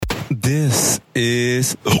This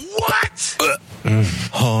is what?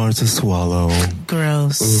 Hard to swallow.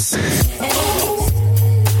 Gross.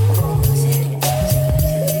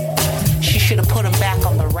 She should have put him back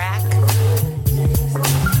on the rack.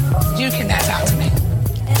 You cannot talk to me.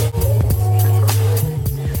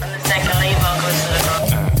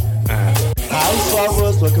 Hi,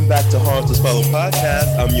 Swallowers. Welcome back to Hard to Swallow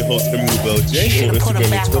podcast. I'm your host, Emery Bell J, on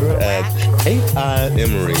Instagram and Twitter at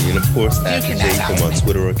 8iEmery. And of course, at J for my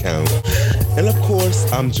Twitter account. And of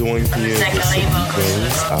course, I'm joined here with some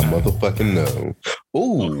things I motherfucking know.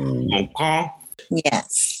 Ooh. Okay.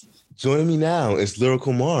 Yes. Joining me now is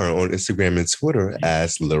Lyrical Mar on Instagram and Twitter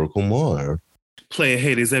as Lyrical Mar. Player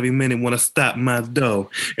haters every minute want to stop my dough,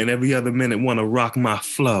 and every other minute want to rock my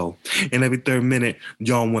flow, and every third minute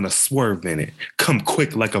y'all want to swerve in it. Come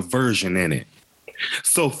quick like a version in it.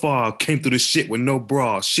 So far, came through the shit with no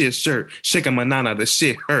bra, shit shirt, shaking my nana, the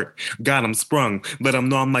shit hurt. Got him sprung, let him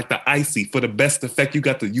know I'm like the icy. For the best effect, you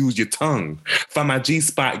got to use your tongue. Find my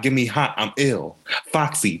G-spot, get me hot, I'm ill.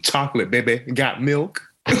 Foxy, chocolate, baby, got milk?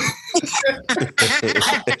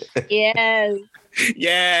 Yes.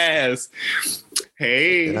 Yes.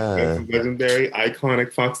 Hey, legendary,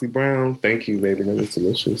 iconic Foxy Brown. Thank you, baby. That was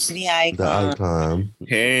delicious. The icon.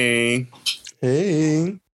 Hey.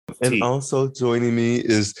 Hey. And also joining me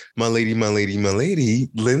is my lady,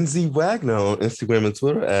 Lindsay Wagner on Instagram and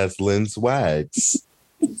Twitter as Linz Wags.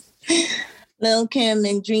 Lil' Kim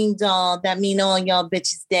and Dream Doll, that mean all y'all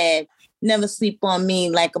bitches dead. Never sleep on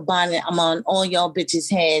me like a bonnet. I'm on all y'all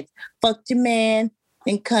bitches' heads. Fucked your man,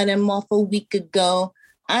 then cut him off a week ago.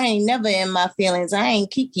 I ain't never in my feelings. I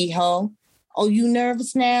ain't Kiki ho. Oh, you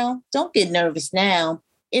nervous now? Don't get nervous now.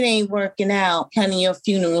 It ain't working out. Planning your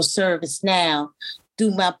funeral service now.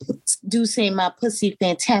 Do say my pussy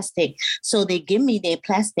fantastic. So they give me their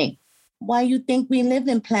plastic. Why you think we live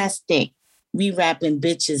in plastic? We wrapping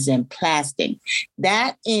bitches in plastic.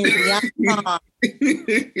 That is Young.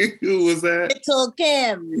 Who was that? Little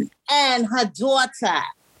Kim and her daughter,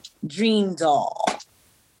 Dream Doll.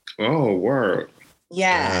 Oh, word.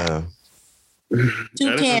 Yeah.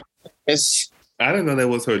 Two cancers. I didn't know that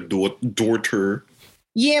was her daughter.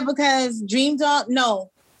 Yeah, because Dream Doll,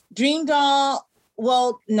 Dream Doll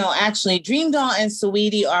and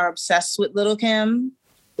Saweetie are obsessed with Little Kim.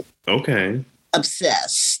 Okay.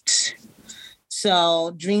 Obsessed.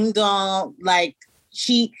 So Dream Doll,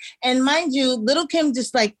 and mind you, Little Kim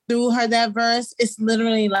just threw her that verse. It's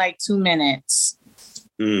literally 2 minutes.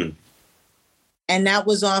 Mm. And that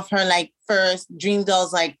was off her first, Dream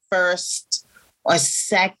Doll's first or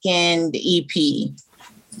second EP.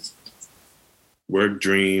 Work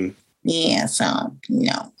Dream. Yeah, so,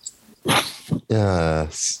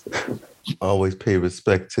 Yes. Always pay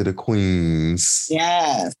respect to the queens.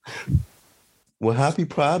 Yes. Well, happy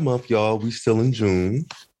Pride Month, y'all. We still in June.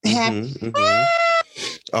 I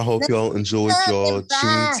hope y'all enjoyed y'all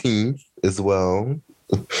Juneteenth as well.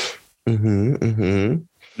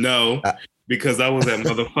 No, because I was at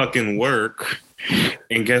motherfucking work.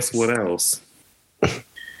 And guess what else?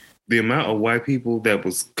 The amount of white people that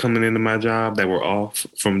was coming into my job that were off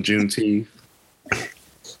from Juneteenth.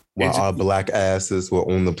 While our black asses were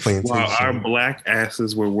on the plantation. While our black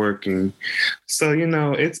asses were working. So,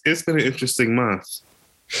 it's been an interesting month.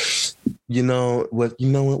 You know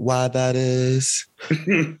why that is?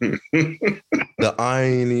 The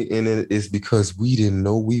irony in it is because we didn't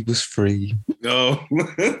know we was free. No,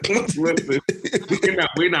 listen,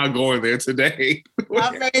 we're not going there today.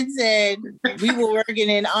 My friend said we were working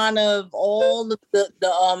in honor of all the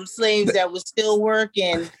slaves that were still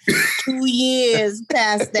working 2 years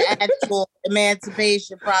past the actual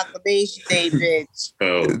Emancipation Proclamation Day, bitch.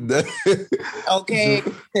 Oh. Okay,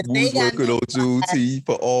 we was working on Juneteenth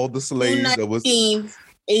for all the slaves that was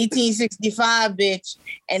 1865, bitch,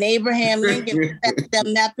 and Abraham Lincoln passed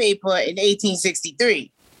them that paper in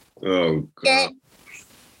 1863. Oh, God.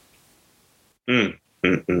 Okay?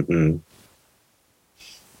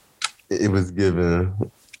 It was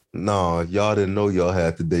given. No, y'all didn't know y'all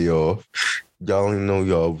had the day off. Y'all didn't know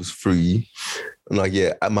y'all was free.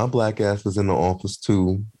 My black ass was in the office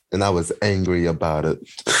too, and I was angry about it.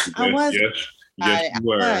 I was. Yes, you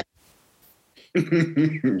were.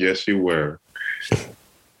 Yes, you were.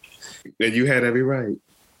 And you had every right.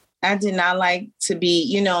 I did not like to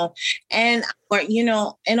be, and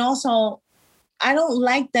also I don't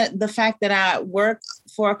like the fact that I work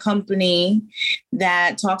for a company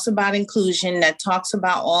that talks about inclusion, that talks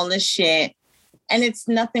about all this shit. And it's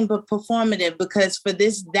nothing but performative because for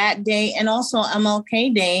that day, and also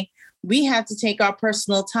MLK Day, we have to take our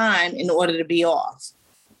personal time in order to be off.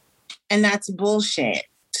 And that's bullshit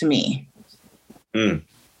to me. Mm.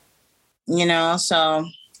 So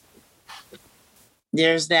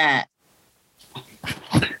There's that.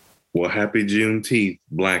 Well, happy Juneteenth,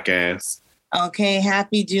 black ass. Okay,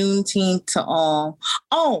 happy Juneteenth to all.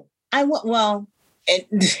 Oh,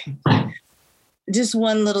 just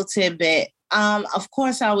one little tidbit. Of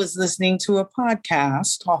course, I was listening to a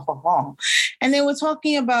podcast, and they were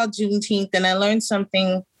talking about Juneteenth, and I learned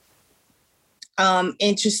something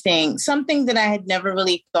interesting, something that I had never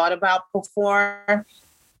really thought about before.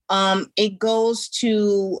 It goes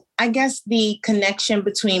to, I guess, the connection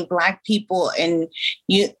between Black people and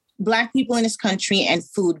Black people in this country and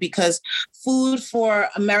food, because food for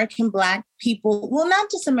American Black people, well,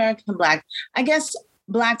 not just American Black, I guess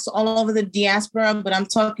Blacks all over the diaspora, but I'm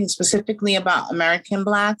talking specifically about American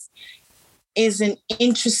Blacks, is an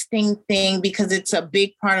interesting thing because it's a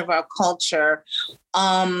big part of our culture.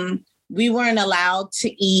 We weren't allowed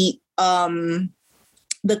to eat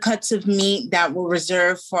the cuts of meat that were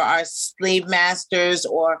reserved for our slave masters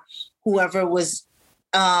or whoever was,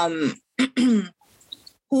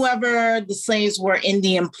 whoever the slaves were in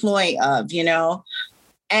the employ of, you know?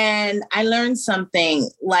 And I learned something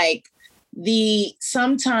like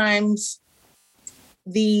sometimes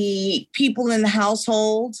the people in the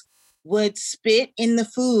household would spit in the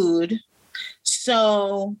food.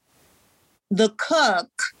 So the cook,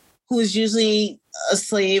 who is usually a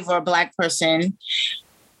slave or a Black person,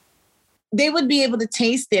 they would be able to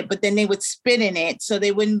taste it, but then they would spit in it. So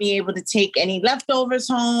they wouldn't be able to take any leftovers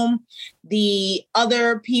home. The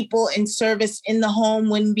other people in service in the home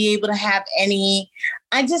wouldn't be able to have any.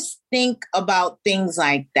 I just think about things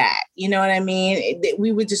like that. You know what I mean?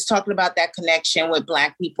 We were just talking about that connection with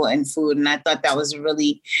Black people and food. And I thought that was a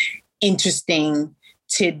really interesting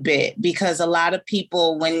tidbit, because a lot of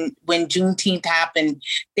people, when Juneteenth happened,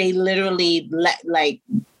 they literally like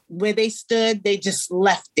where they stood, they just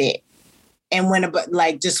left it and went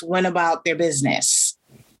about their business,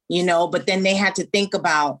 you know. But then they had to think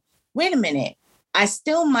about, wait a minute, I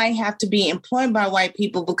still might have to be employed by white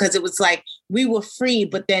people, because it was like we were free,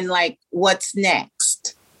 but then like, what's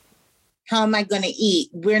next? How am I going to eat?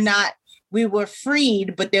 We were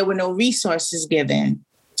freed, but there were no resources given.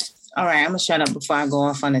 All right, I'm going to shut up before I go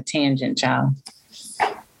off on a tangent, child.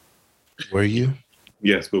 Were you?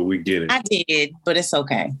 Yes, but we get it. I did, but it's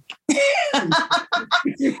okay. Hey,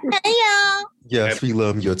 y'all. Yes, we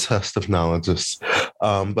love your test of knowledge.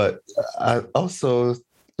 But I also,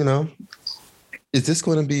 you know, is this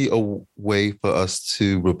going to be a way for us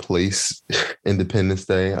to replace Independence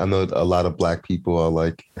Day? I know a lot of Black people are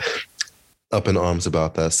like up in arms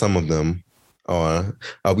about that. Some of them are.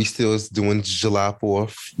 Are we still doing July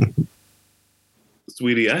 4th?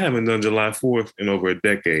 Sweetie, I haven't done July 4th in over a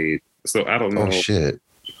decade, so I don't know. Oh, shit.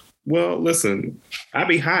 Well, listen, I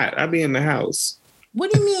be hot. I be in the house.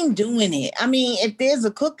 What do you mean doing it? I mean, if there's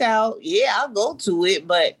a cookout, yeah, I'll go to it,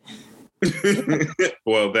 but...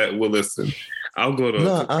 well, listen, I'll go to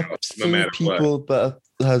no, I've seen people that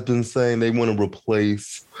has been saying they want to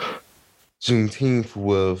replace Juneteenth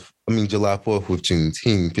July 4th with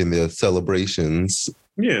Juneteenth in their celebrations.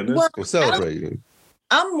 Yeah, that's celebrating.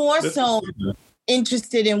 I'm more so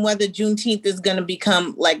interested in whether Juneteenth is going to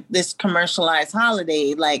become like this commercialized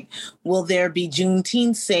holiday. Like, will there be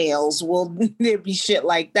Juneteenth sales? Will there be shit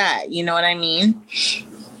like that? You know what I mean?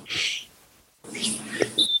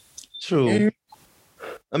 True.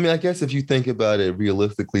 I mean, I guess if you think about it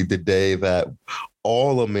realistically, the day that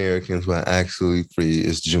all Americans were actually free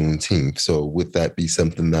is Juneteenth. So would that be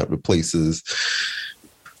something that replaces,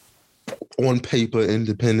 on paper,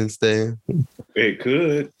 Independence Day? It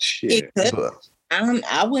could. Shit. It could. But,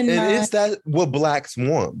 I wouldn't. and is that what Blacks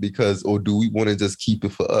want? Because, or do we want to just keep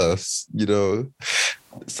it for us? You know,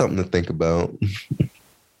 something to think about.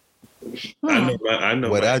 I know.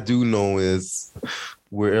 What I do know is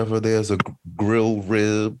wherever there's a grill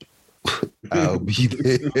rib, I'll be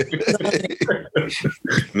there.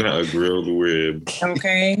 Not a grilled rib.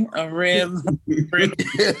 Okay, a rib.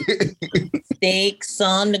 Steaks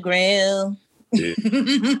on the grill. Yeah.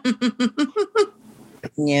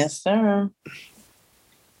 Yes, sir.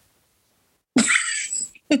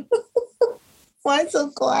 Why so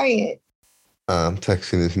quiet? I'm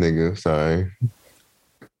texting this nigga. Sorry.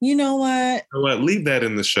 You know what? You know what? Leave that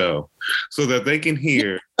in the show so that they can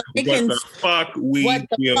hear They what can the fuck we what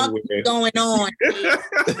the deal fuck with. is going on.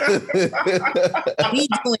 He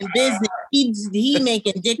doing business. He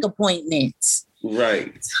making dick appointments.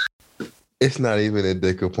 Right. It's not even a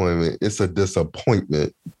dick appointment. It's a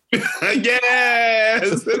disappointment.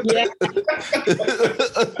 Yes. Yeah.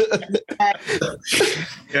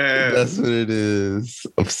 Yes. That's what it is.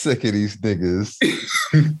 I'm sick of these niggas.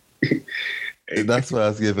 That's why I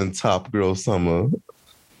was giving Top Girl Summer.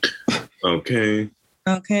 Okay.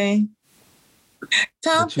 Okay.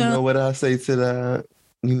 Top But you know what I say to that?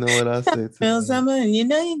 You know what I say to girl that? summer, and you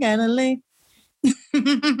know you gotta lick.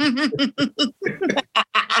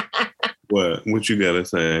 What you gotta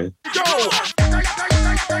say?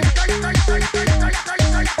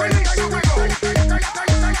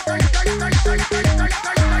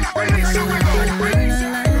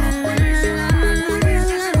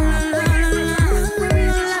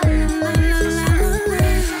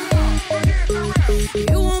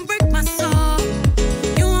 You won't break my soul.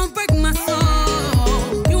 You won't break my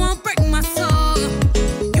soul. You won't break my soul.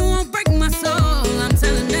 You won't break my soul. I'm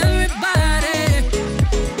telling everybody.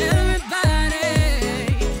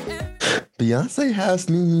 Beyonce has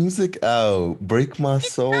new music out. Break My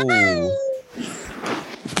Soul.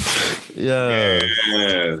 Yeah.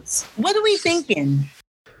 Yes. What are we thinking?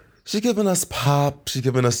 She giving us pop. She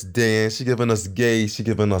giving us dance. She giving us gay. She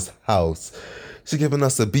giving us house. She giving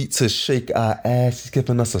us a beat to shake our ass. She's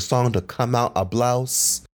giving us a song to come out our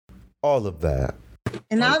blouse. All of that.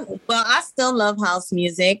 And I still love house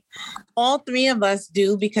music. All three of us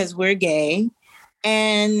do because we're gay.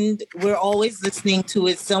 And we're always listening to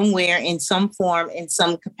it somewhere in some form, in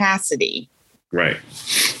some capacity. Right.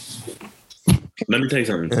 Let me tell you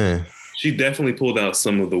something. She definitely pulled out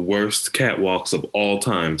some of the worst catwalks of all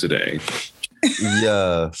time today.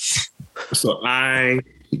 Yes. So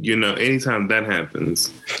anytime that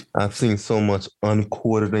happens. I've seen so much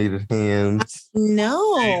uncoordinated hands.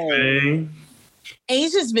 No. Hey,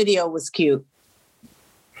 Asia's video was cute.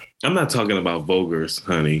 I'm not talking about Vogers,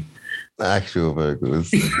 honey. Actual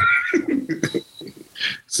burglars.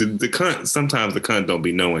 So sometimes the cunt don't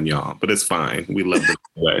be knowing y'all, but it's fine. We love it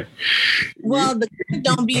anyway. Well, the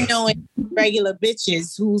don't be knowing regular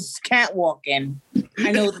bitches who's catwalking.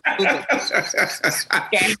 I know.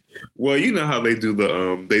 Well, you know how they do the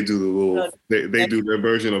little they do their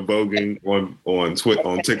version of voguing on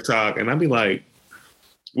TikTok, and I'd be like,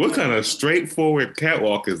 what kind of straightforward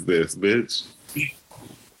catwalk is this, bitch?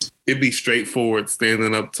 It'd be straightforward,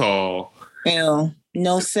 standing up tall. Ew,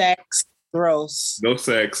 no sex, gross. No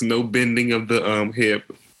sex, no bending of the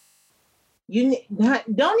hip. You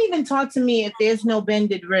don't even talk to me if there's no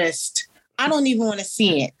bended wrist. I don't even want to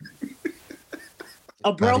see it.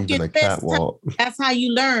 A broken wrist, that's how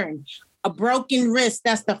you learn. A broken wrist,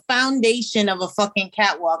 that's the foundation of a fucking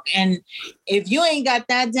catwalk. And if you ain't got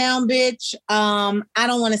that down, bitch, I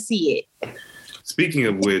don't want to see it. Speaking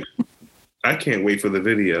of which, I can't wait for the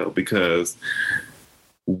video because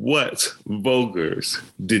what Vogers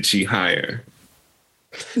did she hire?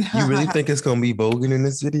 You really think it's going to be voguing in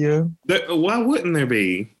this video? Why wouldn't there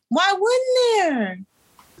be? Why wouldn't there?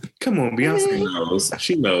 Come on, Beyonce knows.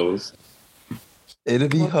 She knows. It'll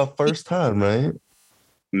be her first time, right?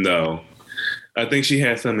 No. I think she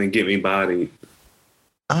had something Get Me Bodied.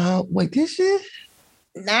 Wait, did she?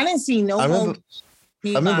 I didn't see no. I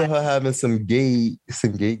remember her having some gays.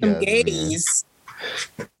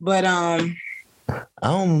 But I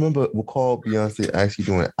don't recall Beyonce actually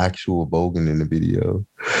doing actual voguing in the video.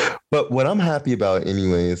 But what I'm happy about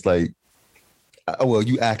anyway is like, well,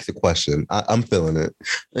 you asked the question. I'm feeling it.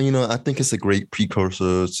 And, I think it's a great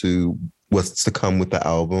precursor to what's to come with the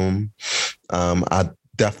album. I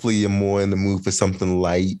definitely am more in the mood for something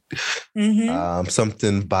light,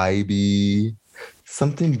 something vibey,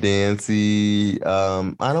 something dancey.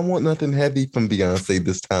 I don't want nothing heavy from Beyonce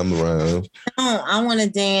this time around. No, I want to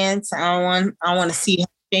dance. I want to see her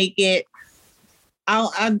shake it. I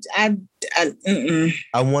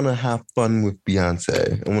want to have fun with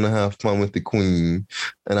Beyonce. I want to have fun with the queen.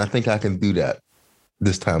 And I think I can do that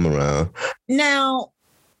this time around. Now,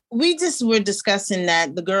 we just were discussing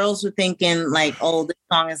that the girls were thinking like, oh, this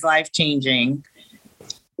song is life-changing.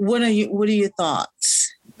 What are your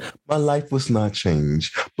thoughts? My life was not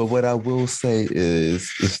changed. But what I will say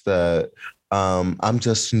is that I'm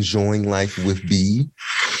just enjoying life with B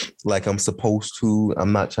like I'm supposed to.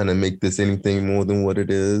 I'm not trying to make this anything more than what it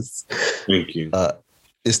is. Thank you.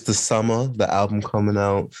 It's the summer, the album coming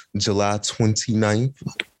out July 29th.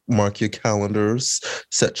 Mark your calendars,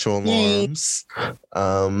 set your alarms.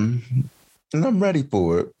 And I'm ready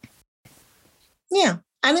for it. Yeah.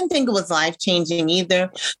 I didn't think it was life-changing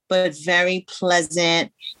either, but very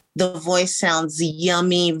pleasant. The voice sounds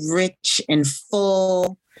yummy, rich, and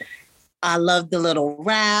full. I love the little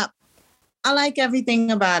rap. I like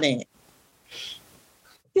everything about it.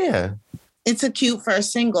 Yeah. It's a cute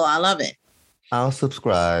first single. I love it. I'll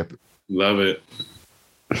subscribe. Love it.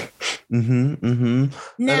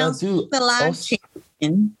 Now, the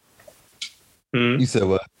life-changing. You said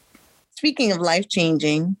what? Speaking of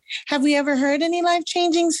life-changing, have we ever heard any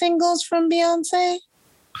life-changing singles from Beyonce?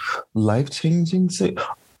 Life-changing?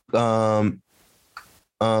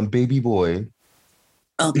 Baby Boy.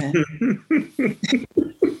 Okay.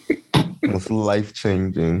 It was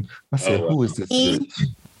life-changing. I said, Oh, who is this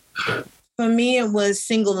bitch? For me, it was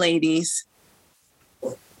Single Ladies.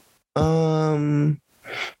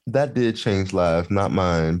 That did change lives, not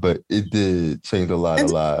mine, but it did change a lot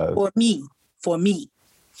of lives. For me.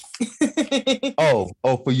 Oh,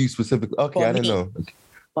 for you specifically. Okay, For I didn't me. know.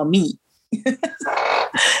 For me.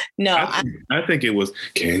 No, I think it was,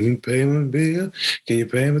 can you pay my bill? Can you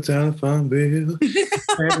pay my telephone bill?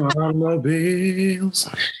 Pay my automobiles.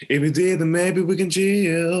 If you did, then maybe we can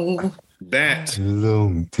chill. That.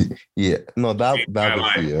 Yeah, no, that I was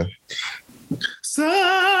like. yeah.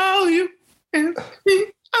 So you and me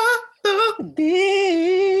are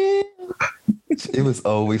the It was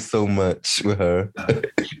always so much with her.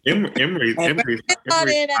 Emery's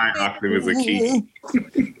high octave is a key.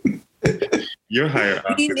 You're higher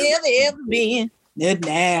octave. he never ever been. Good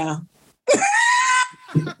now.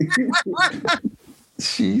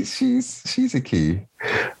 She's a key.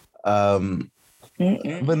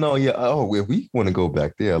 But no, yeah. Oh, if we want to go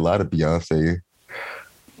back there, a lot of Beyonce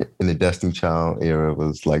in the Destiny Child era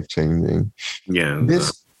was life changing. Yeah.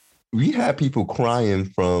 We had people crying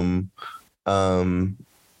from I'm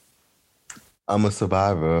a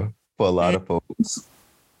Survivor for a lot of folks.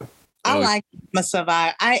 I like I'm a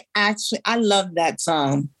Survivor. I love that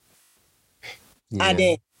song. Yeah, I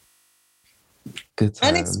did. Good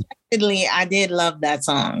time. Unexpectedly, I did love that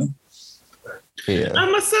song. Yeah.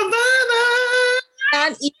 I'm a survivor.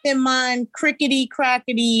 Not even mind crickety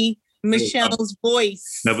crackety Michelle's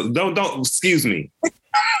voice. No, but don't, excuse me.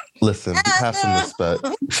 Listen, have some respect.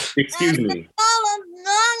 Excuse me.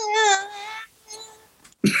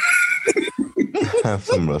 Have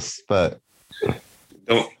some respect.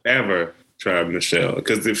 Don't ever try Michelle.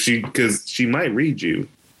 Because she might read you.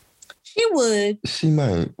 She would. She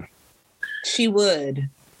might. She would.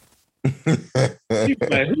 She's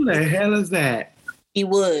like, who the hell is that? She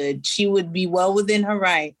would. She would be well within her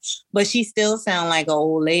right. But she still sound like an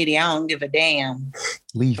old lady. I don't give a damn.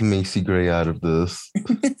 Leave Macy Gray out of this.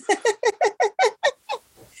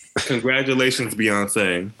 Congratulations,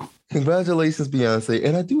 Beyonce. Congratulations, Beyonce.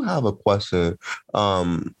 And I do have a question.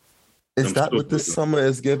 Is that what this summer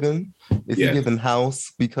is given? Is he giving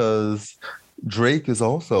house? Because Drake is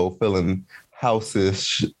also feeling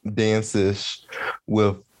house-ish, dance-ish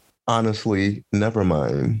with Honestly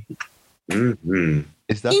Nevermind. Mm-hmm.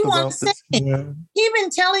 Is that He the route wants to this sing. year? He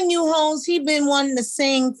been telling you hoes he been wanting to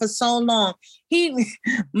sing for so long.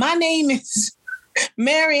 My name is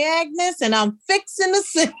Mary Agnes and I'm fixing to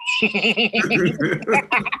sing.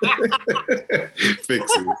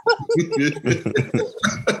 Fixing.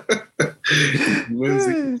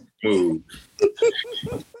 Lindsay, move.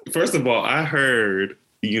 First of all, I heard,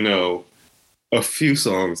 a few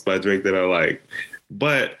songs by Drake that I like.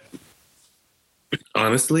 But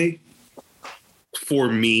honestly, for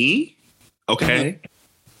me, okay,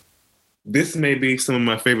 this may be some of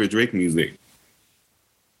my favorite Drake music.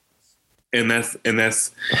 And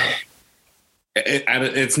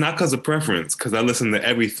it's not because of preference, because I listen to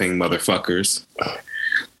everything, motherfuckers.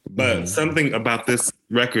 But something about this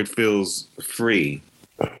record feels free.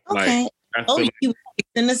 Okay. I feel You were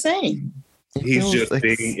fixing to sing. he's It just was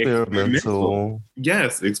being experimental.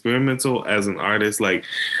 Yes, experimental as an artist, like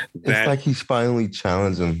that. It's like he's finally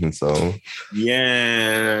challenging himself.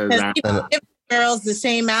 Yeah. Because people give girls the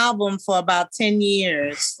same album for about 10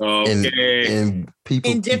 years. Okay. And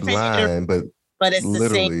people In keep different lying, but But it's the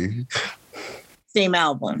literally. same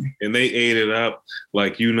album. And they ate it up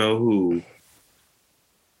like you know who.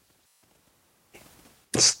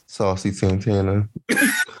 Saucy Santana.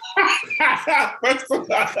 First of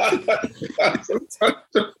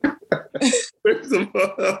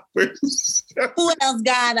all, Who else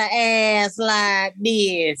got an ass like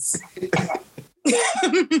this?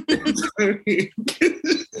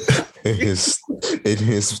 in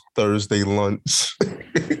his Thursday lunch.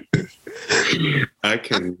 I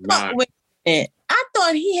cannot. Wait a minute. I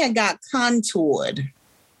thought he had got contoured.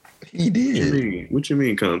 He did. What you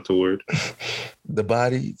mean contoured? The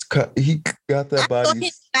body, he got that I thought body.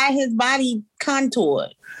 he got his body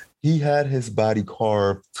contoured. He had his body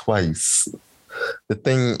carved twice. The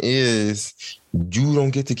thing is, you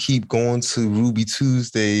don't get to keep going to Ruby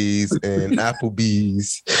Tuesdays and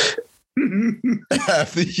Applebee's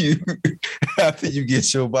after you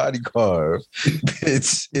get your body carved.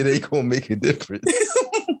 It ain't gonna make a difference.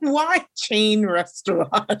 Why chain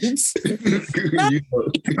restaurants?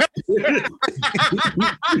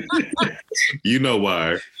 You know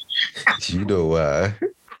why. You know why.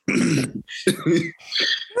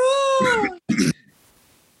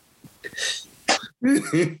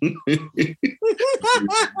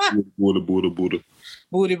 Buddha.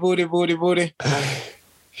 Booty.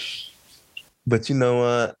 But you know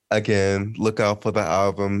what? Again, look out for the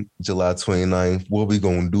album July 29th. What we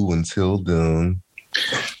gonna do until then?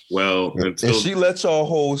 Well, And she let y'all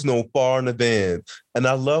hoes know far in advance. And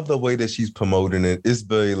I love the way that she's promoting it. It's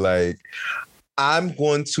very like, I'm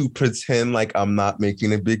going to pretend like I'm not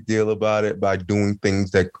making a big deal about it by doing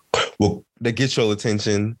things that get your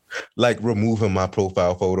attention, like removing my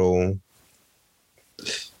profile photo,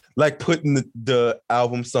 like putting the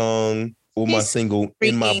album song or my single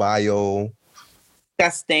in my bio.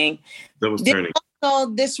 Disgusting. That was turning.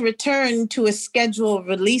 Also, this return to a scheduled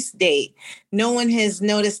release date. No one has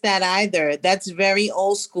noticed that either. That's very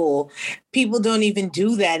old school. People don't even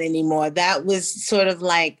do that anymore. That was sort of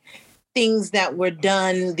like things that were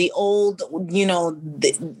done the old,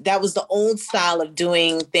 that was the old style of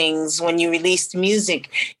doing things. When you released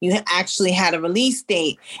music, you actually had a release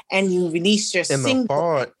date and you released your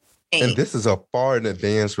single. And this is a far in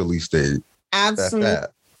advance release date. Absolutely.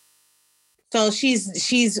 So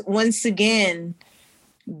she's once again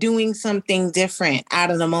doing something different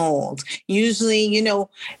out of the mold. Usually,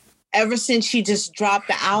 ever since she just dropped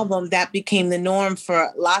the album, that became the norm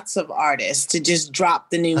for lots of artists to just drop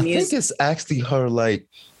the new music. I think it's actually her, like,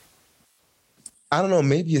 I don't know,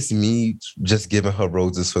 maybe it's me just giving her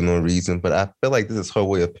roses for no reason, but I feel like this is her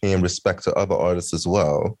way of paying respect to other artists as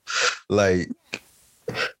well. Like,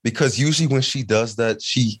 because usually when she does that,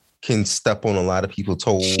 she can step on a lot of people's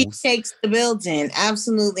toes. She takes the building,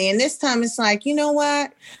 absolutely. And this time it's like, you know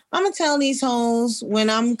what? I'm going to tell these hoes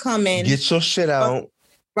when I'm coming. Get your shit out.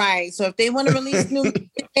 Right. So if they want to release new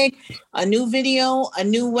music, a new video, a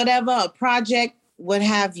new whatever, a project, what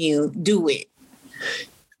have you, do it.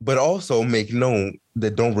 But also make known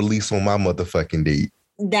that don't release on my motherfucking date.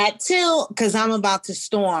 That too, because I'm about to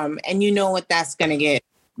storm, and you know what that's going to get.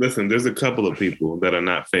 Listen, there's a couple of people that are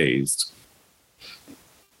not phased.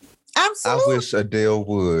 Absolutely. I wish Adele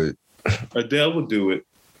would. Adele would do it.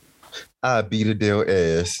 I'd beat Adele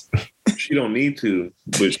ass. She don't need to,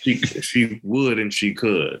 but she would and she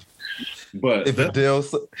could. But if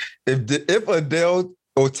Adele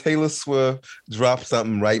or Taylor Swift drop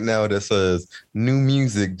something right now that says new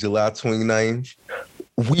music July 29th,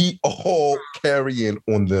 we all carrying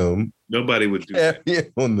on them. Nobody would do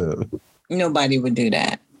that. On them. Nobody would do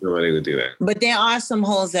that. Nobody would do that. But there are some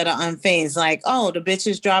hoes that are unfazed. Like, oh, the bitch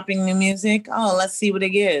is dropping new music. Oh, let's see what it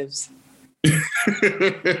gives.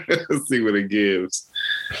 Let's see what it gives.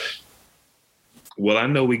 Well, I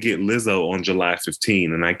know we get Lizzo on July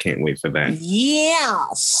 15, and I can't wait for that.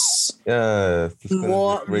 Yes. Yes. It's gonna be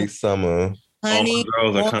a great summer. Honey,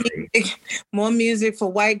 all girls are coming. More music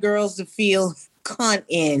for white girls to feel cunt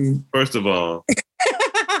in. First of all,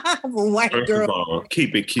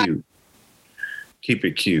 keep it cute. Keep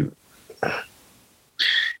it cute.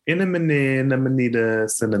 In a minute, I'm gonna need a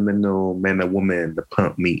sentimental man or woman to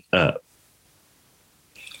pump me up.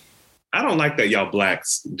 I don't like that y'all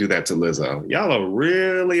blacks do that to Lizzo. Y'all are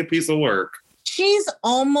really a piece of work. She's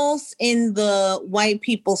almost in the white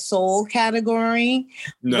people soul category,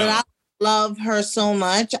 but I love her so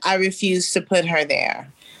much, I refuse to put her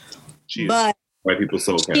there. But white people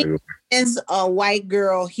soul category. She is a white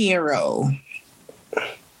girl hero.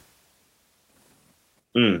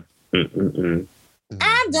 I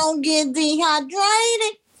don't get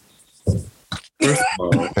dehydrated. First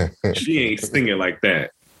of all, she ain't singing like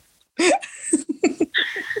that.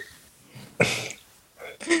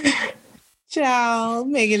 Child,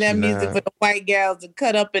 making that music for the white gals to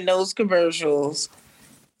cut up in those commercials.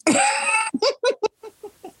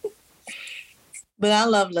 But I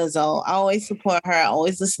love Lizzo. I always support her. I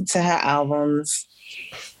always listen to her albums.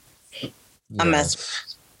 Yes. I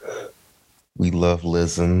mess. We love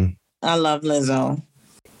Lizzo. I love Lizzo.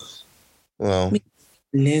 Well,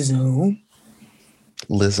 Lizzo.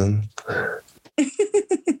 Listen.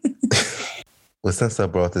 Well, since I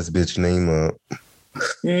brought this bitch name up,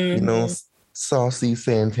 Saucy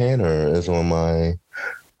Santana is on my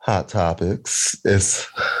hot topics. It's,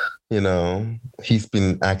 he's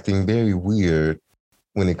been acting very weird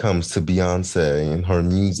when it comes to Beyonce and her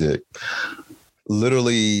music.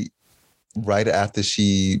 Literally, right after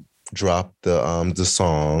she dropped the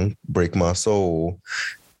song "Break My Soul,"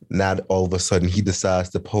 not all of a sudden he decides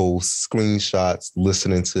to post screenshots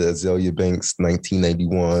listening to Azalea Banks'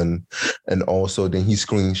 1981, and also then he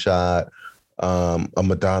screenshot a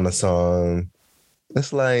Madonna song.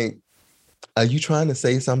 It's like, are you trying to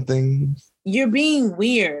say something? You're being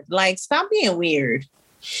weird. Like, stop being weird.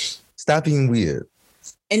 Stop being weird.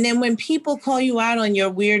 And then when people call you out on your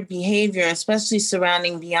weird behavior, especially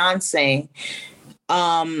surrounding Beyonce,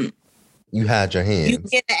 You had your hands. You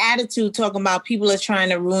get the attitude talking about people are trying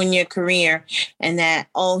to ruin your career, and that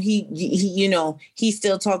he you know, he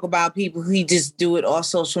still talk about people who just do it off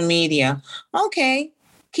social media. Okay,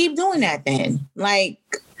 keep doing that then. Like,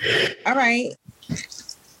 all right.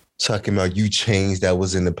 Talking about you changed that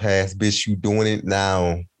was in the past, bitch. You doing it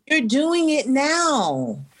now. You're doing it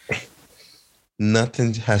now.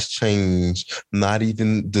 Nothing has changed. Not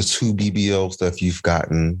even the 2 BBL stuff you've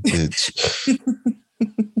gotten, bitch.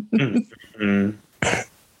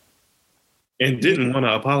 And didn't want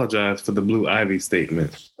to apologize for the Blue Ivy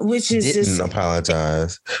statement. Which is Didn't just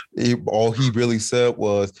apologize. All he really said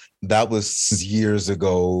was that was years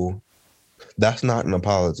ago. That's not an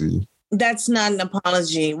apology. That's not an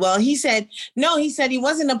apology. Well, he said he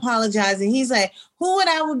wasn't apologizing. He's like, who would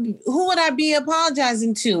I be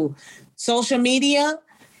apologizing to? Social media?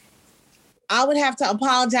 I would have to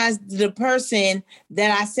apologize to the person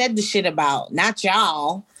that I said the shit about, not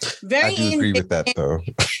y'all. Very I do agree with that, though.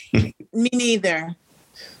 Me neither.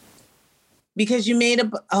 Because you made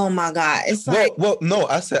oh my God. It's like, well, no,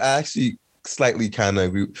 I said I actually slightly kind of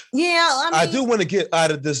agree. Yeah, I do want to get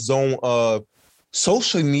out of this zone of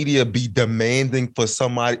social media be demanding for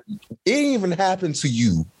somebody. It didn't even happen to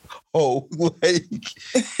you. Oh, like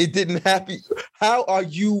it didn't happen. How are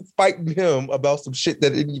you fighting him about some shit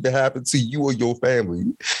that didn't even happen to you or your family?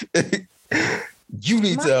 You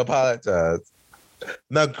need to apologize.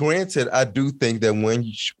 Now, granted, I do think that when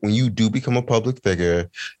you do become a public figure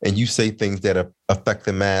and you say things that affect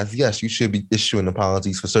the mass, yes, you should be issuing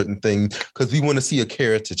apologies for certain things because we want to see a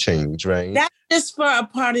character change, right? That's just for a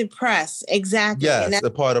part of press. Exactly. Yes, a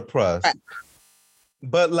part of press. Right.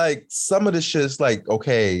 But like some of the shit's like,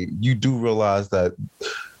 okay, you do realize that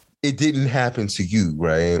it didn't happen to you,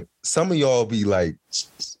 right? Some of y'all be like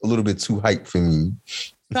a little bit too hyped for me.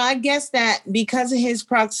 So I guess that because of his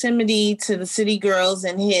proximity to the city girls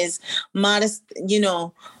and his modest,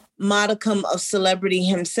 modicum of celebrity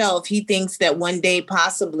himself, he thinks that one day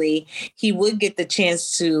possibly he would get the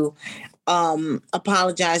chance to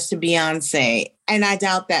apologize to Beyonce. And I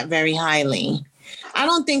doubt that very highly. I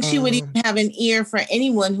don't think she would even have an ear for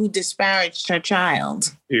anyone who disparaged her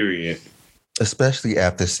child. Period. Especially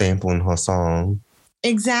after sampling her song.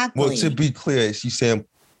 Exactly. Well, to be clear, he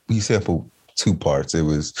sampled 2 parts. It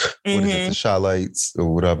was what is it, the Shy Lights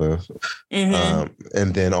or whatever, and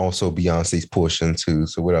then also Beyonce's portion too.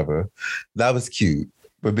 So whatever, that was cute.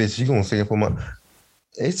 But bitch, you gonna sample my?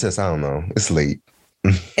 It's just I don't know. It's late.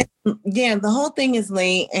 Yeah, the whole thing is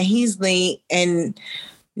late, and he's late, and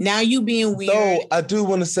now you being weird. So I do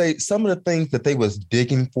want to say some of the things that they was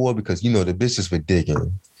digging for because the bitches were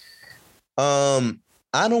digging.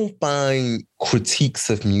 I don't find critiques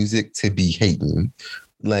of music to be hating.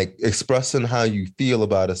 Like expressing how you feel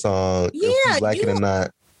about a song, if you like it or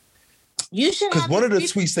not. You should. Because one of the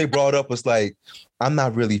tweets they brought up was like, "I'm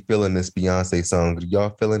not really feeling this Beyonce song.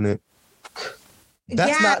 Y'all feeling it?"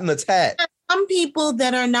 That's not an attack. Some people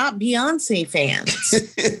that are not Beyonce fans.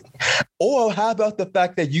 Or how about the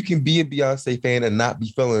fact that you can be a Beyonce fan and not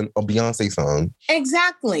be feeling a Beyonce song?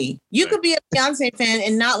 Exactly. You could be a Beyonce fan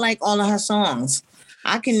and not like all of her songs.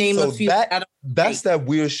 I can name a few. That's that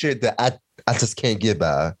weird shit that I just can't get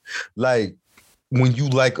by. Like when you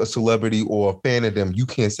like a celebrity or a fan of them, you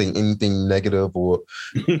can't say anything negative or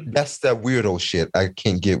that's that weirdo shit I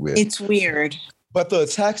can't get with. It's weird. But the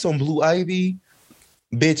attacks on Blue Ivy,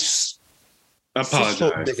 bitch, apologize.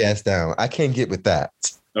 Shut big ass down. I can't get with that.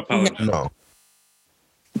 Apologize. No.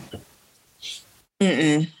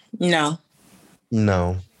 No.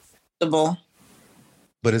 No.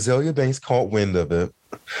 But Azealia Banks caught wind of it.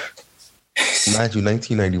 Mind you,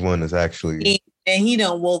 1991 is actually... And he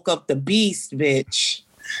done woke up the beast, bitch.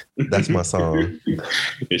 That's my song.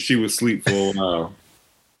 And she was asleep for a while.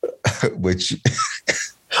 Which,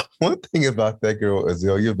 one thing about that girl,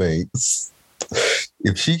 Azealia Banks,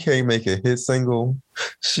 if she can't make a hit single,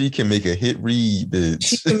 she can make a hit read, bitch.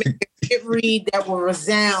 She can make a hit read that will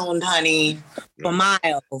resound, honey, for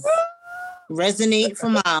miles. Resonate for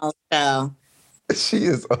miles, though. She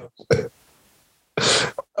is...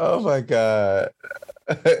 Oh my God.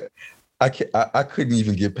 I couldn't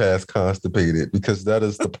even get past constipated because that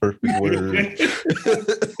is the perfect word.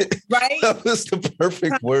 Right? That was the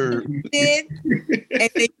perfect word. And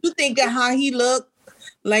then you think of how he looked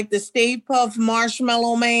like the Stay Puft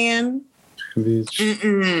Marshmallow Man.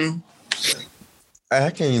 I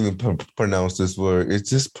can't even pronounce this word. It's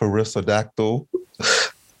just perisodactyl.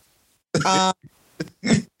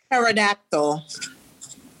 Pterodactyl.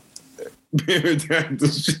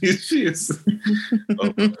 She is.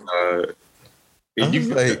 Oh my God. And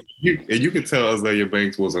you could tell Azealia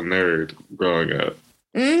Banks was a nerd growing up.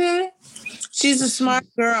 She's a smart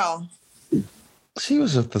girl. She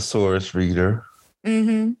was a thesaurus reader.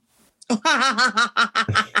 Mm-hmm.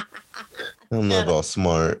 I don't know about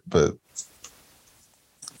smart, but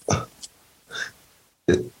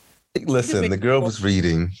listen, the girl was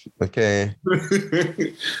reading. Okay.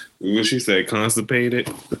 What she said,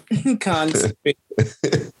 constipated.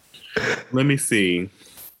 Let me see.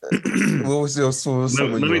 What was some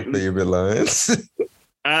of your favorite lines?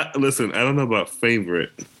 Listen, I don't know about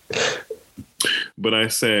favorite, but I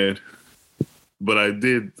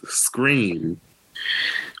did scream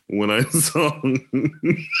when I saw.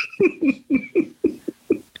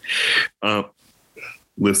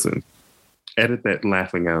 Listen, edit that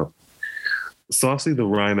laughing out. Saucy the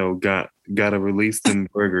Rhino got to release them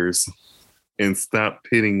burgers and stop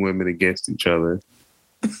pitting women against each other.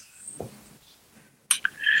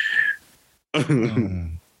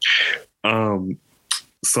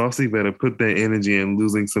 Saucy better put that energy in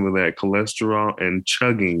losing some of that cholesterol and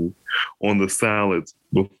chugging on the salads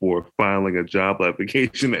before filing a job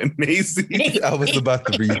application at Macy's. I was about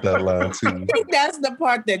to read that line too. I think that's the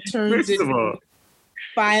part that turns into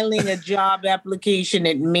filing a job application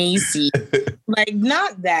at Macy's. Like,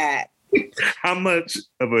 not that. How much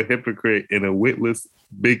of a hypocrite and a witless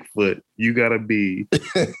Bigfoot you gotta be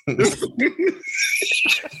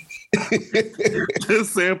to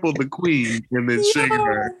sample the queen and then shake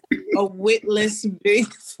her? A witless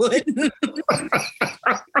Bigfoot.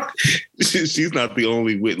 She's not the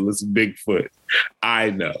only witless Bigfoot I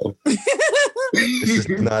know. This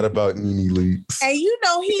is not about Nene Leakes. And you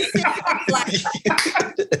know, he said, like,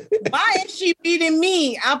 why is she beating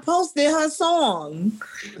me? I posted her song.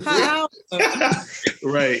 Her album.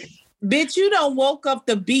 Right. Bitch, you done woke up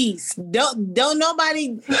the beast. Don't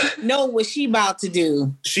nobody know what she about to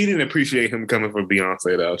do. She didn't appreciate him coming for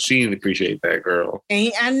Beyonce, though. She didn't appreciate that girl.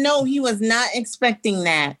 And I know he was not expecting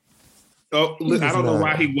that. Oh, look, I don't know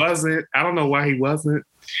why he wasn't. I don't know why he wasn't.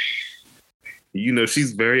 You know,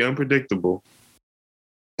 she's very unpredictable.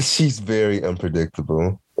 She's very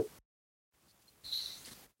unpredictable.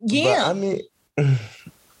 Yeah. But, I mean,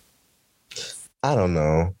 I don't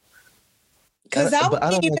know. Because I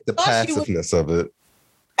don't like the passiveness of it.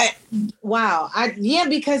 Wow.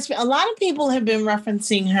 Because a lot of people have been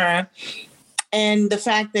referencing her and the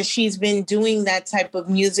fact that she's been doing that type of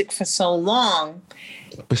music for so long.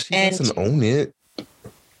 But she doesn't own it.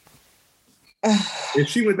 And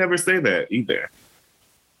she would never say that either.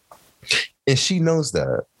 And she knows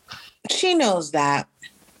that. She knows that.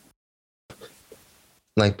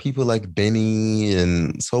 Like people like Benny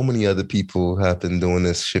and so many other people have been doing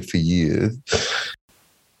this shit for years.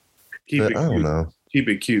 I don't know. Keep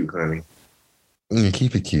it cute, honey.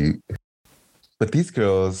 Keep it cute. But these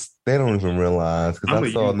girls, they don't even realize, because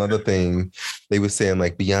I saw another thing. They were saying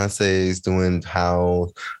like Beyonce's doing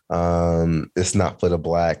house, it's not for the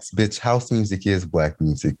blacks. Bitch, house music is black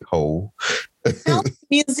music, ho. House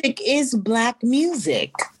music is black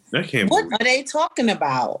music. What are they talking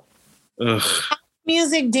about? Ugh.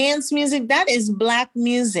 Music, dance music, that is black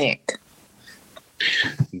music.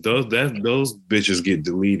 Those bitches get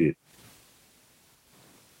deleted.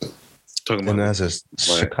 Talking about, and that's just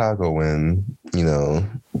Chicago, and you know,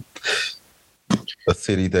 a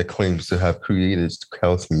city that claims to have created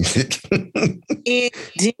house music. It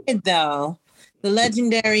did, though. The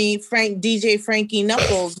legendary DJ Frankie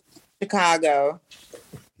Knuckles, Chicago.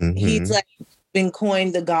 Mm-hmm. He's like been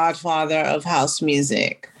coined the godfather of house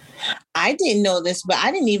music. I didn't know this, but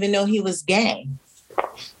I didn't even know he was gay.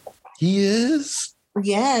 He is?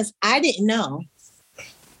 Yes, I didn't know.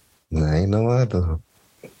 I ain't know either.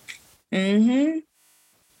 Mm-hmm.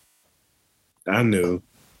 I knew.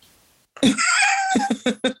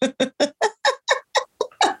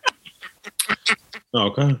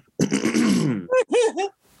 Okay.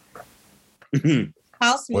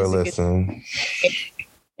 House music. Well, listen.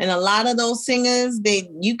 And a lot of those singers,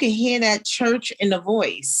 you can hear that church in the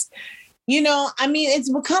voice. You know, I mean, it's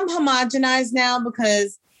become homogenized now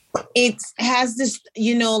because it has this,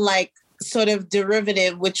 you know, like sort of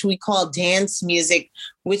derivative, which we call dance music,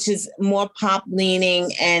 which is more pop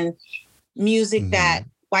leaning and music that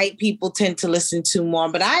white people tend to listen to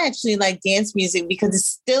more. But I actually like dance music because it's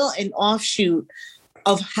still an offshoot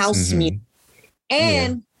of house music.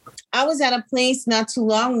 And I was at a place not too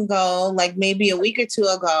long ago, like maybe a week or two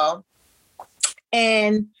ago,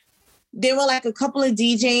 and there were like a couple of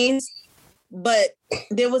DJs, but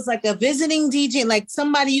there was like a visiting DJ, like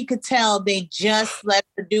somebody you could tell they just let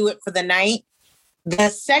her do it for the night. The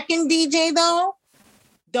second DJ though,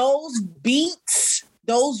 those beats,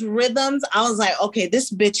 those rhythms, I was like, okay,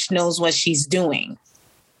 this bitch knows what she's doing.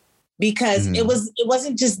 Because it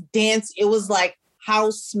wasn't just dance, it was like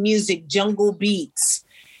house music, jungle beats.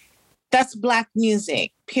 That's Black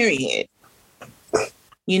music, period.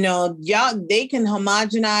 You know, y'all, they can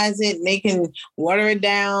homogenize it, they can water it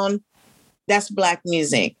down. That's Black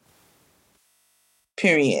music,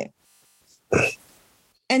 period.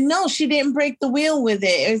 And no, she didn't break the wheel with it.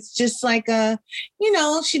 It's just like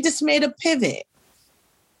she just made a pivot.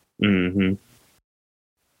 Mm-hmm.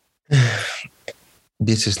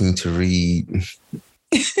 Bitches need to read.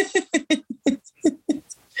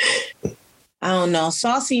 I don't know.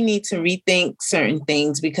 Saucy needs to rethink certain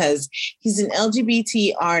things because he's an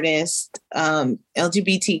LGBT artist,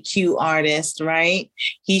 LGBTQ artist, right?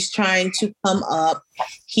 He's trying to come up.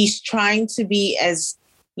 He's trying to be as,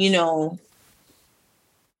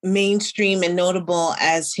 mainstream and notable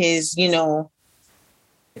as his,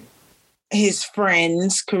 his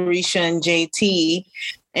friends, Carisha and JT.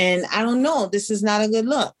 And I don't know. This is not a good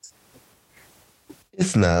look.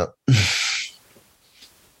 It's not.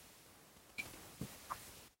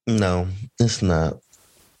 No, it's not.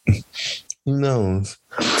 Who knows?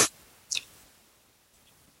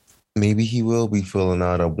 Maybe he will be filling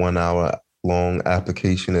out a 1 hour long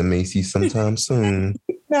application at Macy's sometime soon.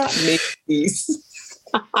 Not Macy's.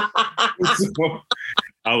 I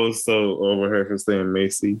was so over her for saying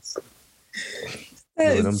Macy's.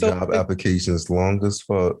 Them job applications long as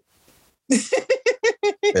fuck.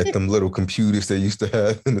 At them little computers they used to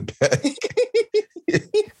have in the back.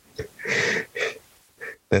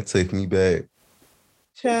 That took me back.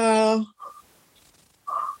 Ciao.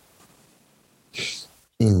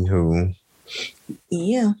 Anywho.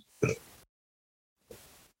 Yeah.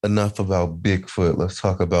 Enough about Bigfoot. Let's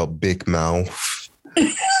talk about Big Mouth.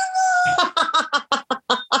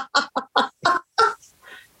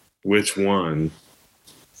 Which one?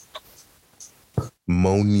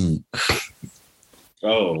 Monique.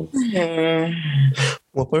 Oh.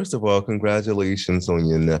 Well, first of all, congratulations on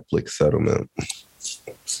your Netflix settlement.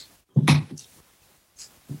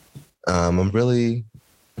 I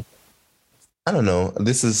don't know.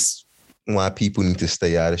 This is why people need to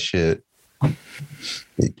stay out of shit.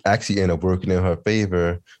 It actually ended up working in her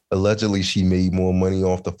favor. Allegedly, she made more money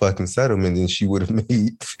off the fucking settlement than she would have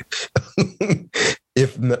made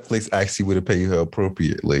if Netflix actually would have paid her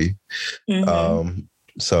appropriately. Mm-hmm.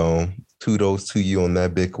 So kudos to you on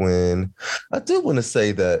that big win. I do want to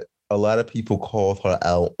say that a lot of people called her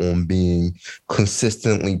out on being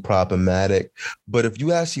consistently problematic. But if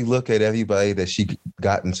you actually look at everybody that she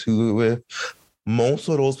got into it with, most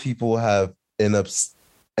of those people have ended up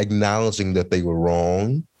acknowledging that they were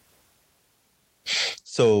wrong.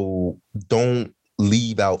 So don't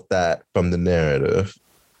leave out that from the narrative.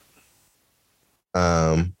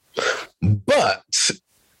 But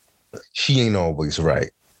she ain't always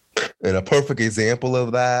right. And a perfect example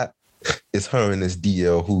of that is her in this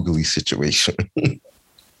DL Hughley situation.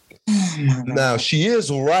 Now, she is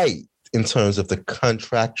right in terms of the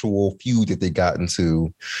contractual feud that they got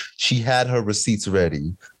into. She had her receipts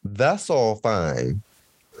ready. That's all fine.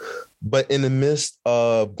 But in the midst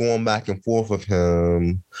of going back and forth with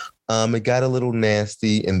him, it got a little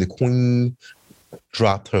nasty and the queen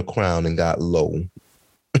dropped her crown and got low.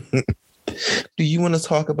 Do you want to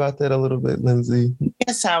talk about that a little bit, Lindsay?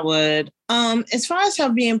 Yes, I would. As far as her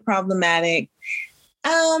being problematic,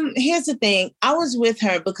 here's the thing. I was with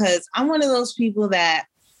her because I'm one of those people that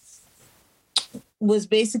was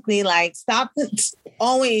basically like, stop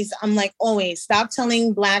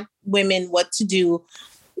telling Black women what to do.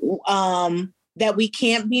 That we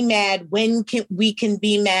can't be mad. We can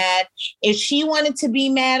be mad? If she wanted to be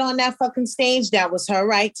mad on that fucking stage, that was her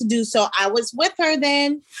right to do so. I was with her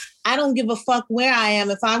then. I don't give a fuck where I am.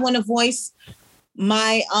 If I want to voice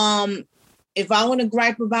my, if I want to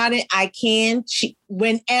gripe about it, I can.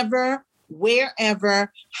 Whenever,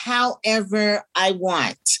 wherever, however I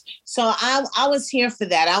want. So I was here for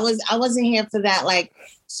that. I wasn't here for that like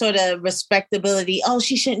sort of respectability. Oh,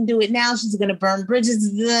 she shouldn't do it now. She's gonna burn bridges.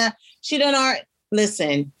 She done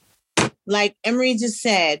listen, like Emery just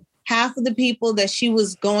said, half of the people that she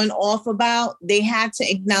was going off about, they had to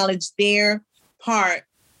acknowledge their part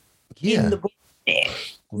in the bullshit,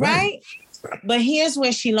 right? But here's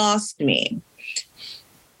where she lost me.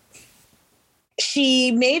 She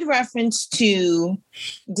made reference to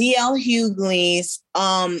DL Hughley's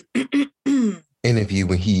interview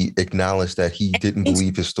when he acknowledged that he didn't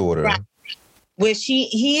believe his daughter. Right. Where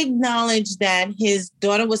he acknowledged that his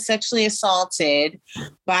daughter was sexually assaulted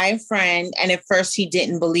by a friend, and at first he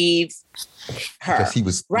didn't believe her. Because he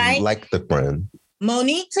was like the friend.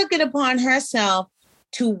 Monique took it upon herself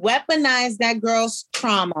to weaponize that girl's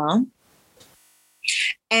trauma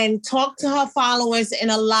and talk to her followers in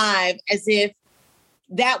a live as if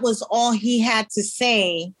that was all he had to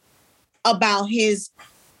say about his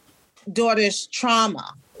daughter's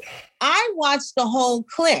trauma. I watched the whole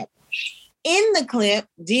clip. In the clip,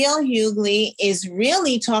 D.L. Hughley is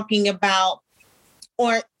really talking about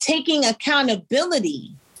or taking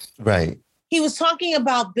accountability. Right. He was talking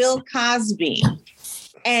about Bill Cosby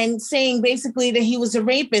and saying basically that he was a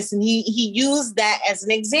rapist. And he used that as an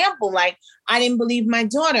example. Like, I didn't believe my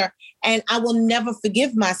daughter and I will never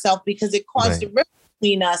forgive myself because it caused a rift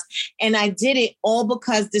between us. And I did it all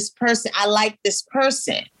because this person, I like this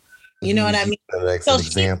person. You know what I mean? So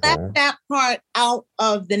she left that part out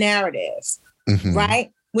of the narrative,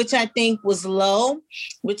 right? Which I think was low,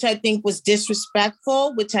 which I think was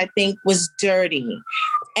disrespectful, which I think was dirty.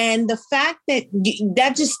 And the fact that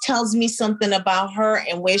that just tells me something about her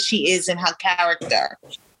and where she is in her character.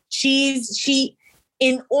 She,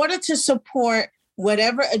 in order to support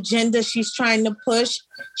whatever agenda she's trying to push,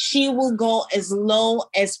 she will go as low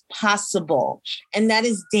as possible. And that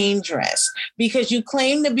is dangerous because you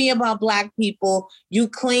claim to be about Black people. You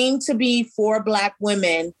claim to be for Black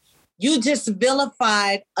women. You just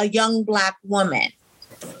vilified a young Black woman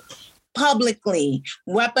publicly,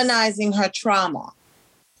 weaponizing her trauma.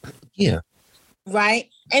 Yeah. Right?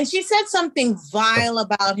 And she said something vile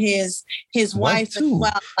about his wife as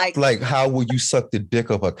well. Like, how will you suck the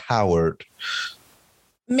dick of a coward?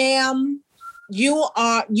 Ma'am, you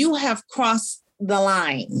have crossed the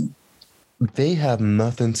line. They have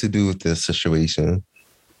nothing to do with this situation.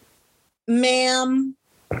 Ma'am,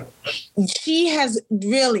 she has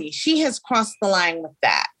crossed the line with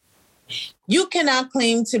that. You cannot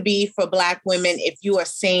claim to be for Black women if you are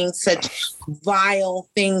saying such vile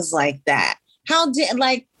things like that.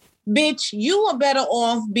 Bitch, you are better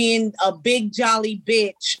off being a big jolly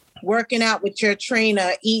bitch, working out with your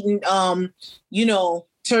trainer, eating,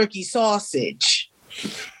 turkey sausage.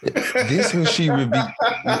 This when she revealed.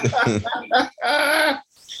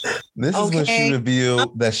 This is when she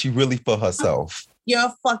revealed that she really for herself.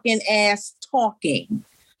 Your fucking ass talking.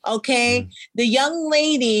 Okay, the young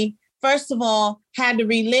lady, first of all, had to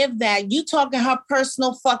relive that. You talking her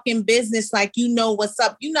personal fucking business like you know what's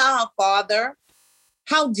up. You know her father.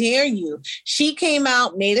 How dare you? She came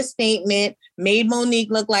out, made a statement, made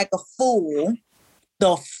Monique look like a fool.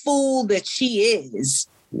 The fool that she is.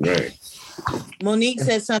 Right. Monique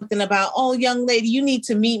said something about, oh, young lady, you need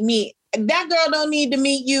to meet me. That girl don't need to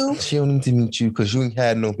meet you. She don't need to meet you because you ain't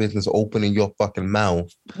had no business opening your fucking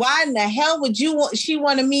mouth. Why in the hell would she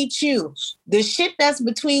want to meet you? The shit that's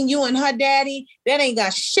between you and her daddy, that ain't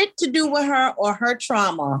got shit to do with her or her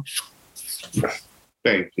trauma.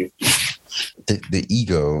 Thank you. The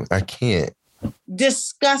ego, I can't.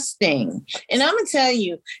 Disgusting. And I'm going to tell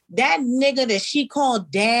you, that nigga that she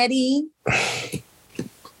called daddy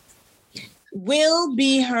will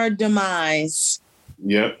be her demise.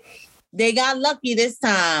 Yep. They got lucky this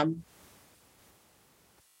time.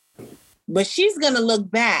 But she's going to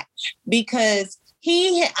look back because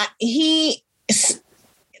his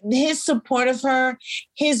support of her,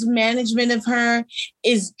 his management of her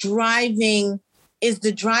is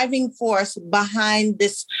the driving force behind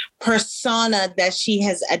this persona that she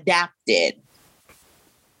has adapted.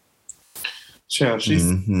 Child, she's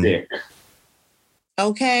sick.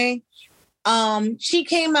 Okay. She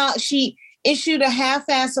came out, she issued a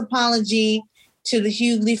half-ass apology to the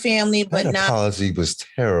Hughley family, but that apology was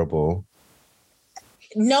terrible.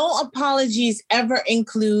 No apologies ever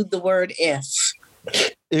include the word if.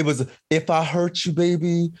 It was, if I hurt you,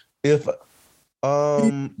 baby, if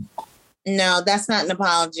No, that's not an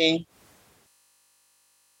apology.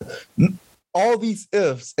 All these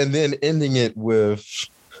ifs and then ending it with,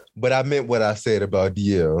 but I meant what I said about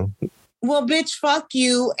DL. Well, bitch, fuck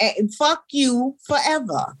you and fuck you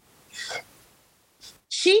forever.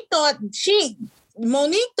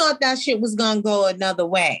 Monique thought that shit was gonna go another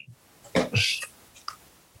way.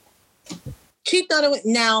 She thought it was,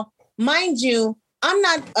 now, mind you, I'm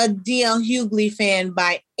not a DL Hughley fan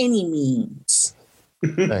by any means.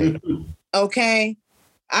 Right. Okay?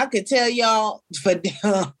 I could tell y'all,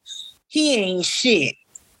 he ain't shit.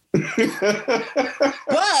 But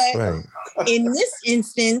in this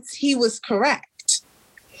instance, he was correct.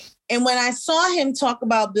 And when I saw him talk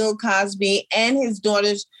about Bill Cosby and his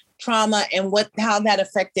daughter's trauma and how that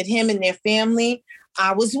affected him and their family,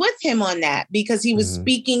 I was with him on that because he was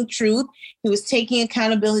speaking truth. He was taking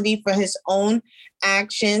accountability for his own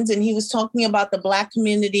actions. And he was talking about the Black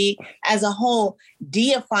community as a whole,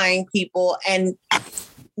 deifying people and,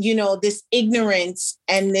 this ignorance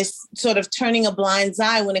and this sort of turning a blind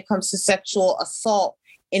eye when it comes to sexual assault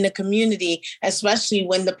in the community, especially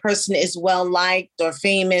when the person is well-liked or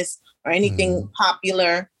famous or anything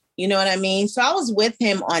popular. You know what I mean? So I was with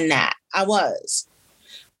him on that. I was.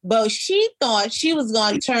 But she thought she was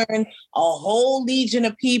going to turn a whole legion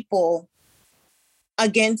of people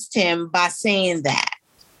against him by saying that.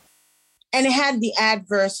 And it had the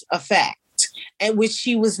adverse effect, at which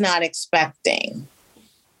she was not expecting.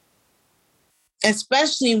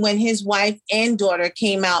 Especially when his wife and daughter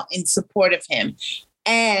came out in support of him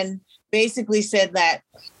and basically said that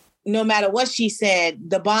no matter what she said,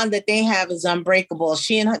 the bond that they have is unbreakable.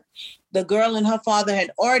 She and the girl and her father had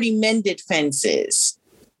already mended fences.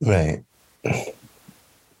 Right.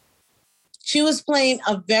 She was playing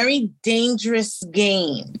a very dangerous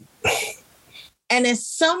game. And as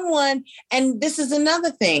someone, and this is another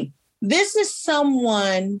thing, this is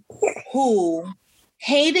someone who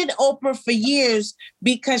hated Oprah for years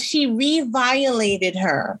because she re-violated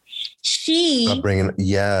her. She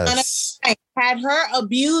had her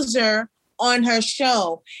abuser on her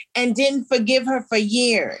show and didn't forgive her for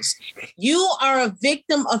years. You are a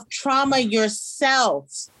victim of trauma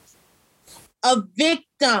yourself. A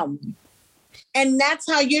victim. And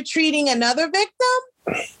that's how you're treating another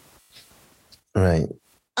victim? Right.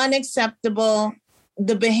 Unacceptable.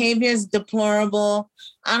 The behavior is deplorable.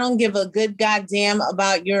 I don't give a good goddamn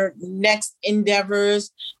about your next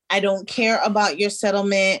endeavors. I don't care about your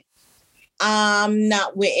settlement. I'm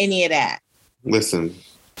not with any of that. Listen,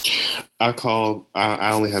 I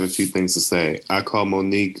only have a few things to say. I called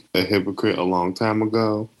Monique a hypocrite a long time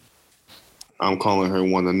ago. I'm calling her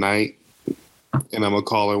one tonight. And I'm going to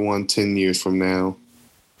call her one 10 years from now.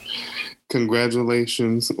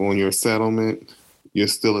 Congratulations on your settlement. You're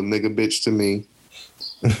still a nigga bitch to me.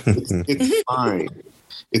 It's fine.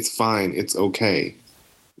 It's fine. It's okay.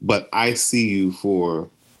 But I see you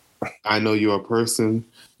I know you're a person,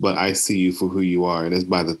 but I see you for who you are. And it's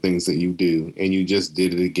by the things that you do. And you just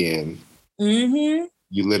did it again. Mm-hmm.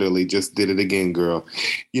 You literally just did it again, girl.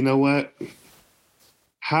 You know what?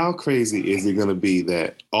 How crazy is it going to be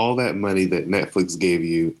that all that money that Netflix gave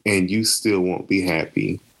you and you still won't be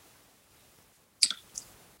happy?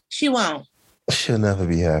 She won't. She'll never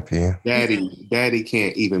be happy. Daddy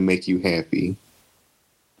can't even make you happy.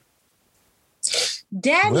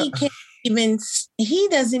 Daddy can't even, he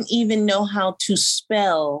doesn't even know how to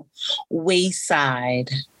spell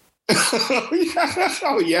wayside.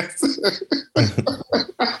 Oh, yes.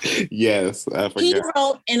 Yes, I forgot. He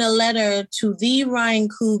wrote in a letter to the Ryan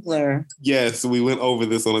Coogler. Yes, we went over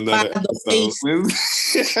this on another episode.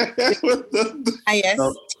 IST.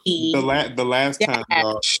 The last time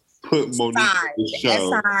y'all put Monique on the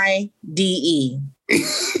show. SIDE.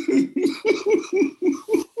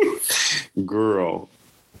 Girl.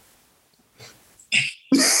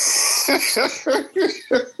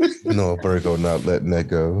 No, Virgo not letting that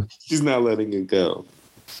go. She's not letting it go.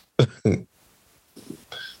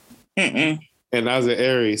 Mm-mm. And as an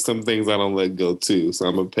Aries, some things I don't let go too, so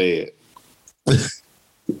I'm gonna pay it.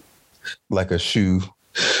 Like a shoe.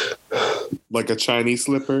 Like a Chinese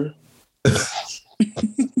slipper.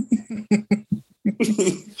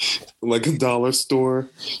 Like a dollar store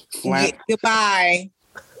flat. Goodbye.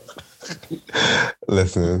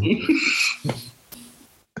 Listen.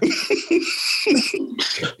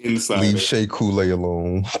 Inside. Leave Shea Coulee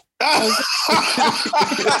alone.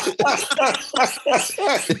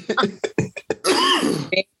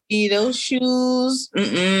 Baby, those shoes.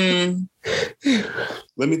 Mm-mm.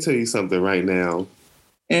 Let me tell you something right now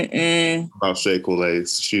about Shea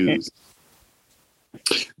Coulee's shoes.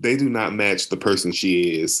 They do not match the person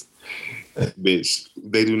she is, bitch.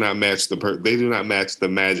 They do not match they do not match the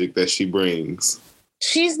magic that she brings.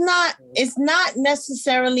 She's not. It's not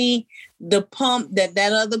necessarily the pump that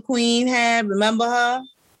other queen had. Remember her,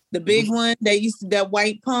 the big one that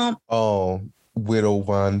white pump. Oh, Widow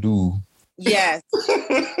Vondu. Yes,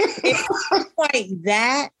 it's not quite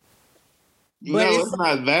that. But No, it's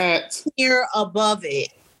not that. Here above it.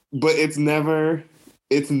 But it's never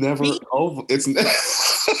over. It's.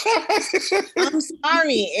 I'm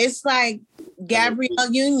sorry. It's like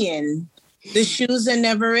Gabrielle Union. The shoes are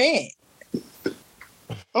never it.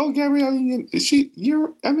 Oh, Gabrielle Union.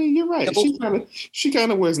 You're right. She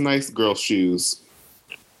kind of wears nice girl shoes.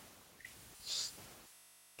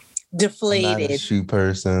 Deflated. I'm not a shoe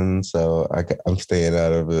person, so I'm staying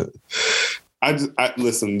out of it. I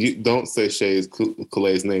listen. You don't say Shea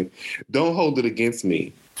Coulee's name. Don't hold it against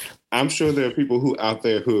me. I'm sure there are people out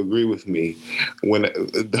there who agree with me when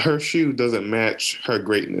her shoe doesn't match her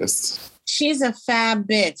greatness. She's a fab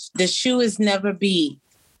bitch. The shoe is never beat.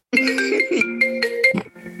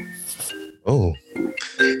 Oh.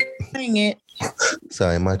 Dang it.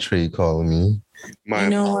 Sorry, my trade calling me. My You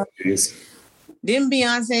know what? apologies. Didn't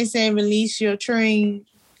Beyonce say release your train?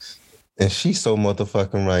 And she's so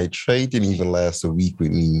motherfucking right. Trey didn't even last a week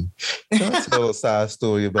with me. Can I tell a side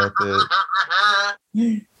story about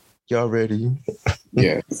that? Y'all ready?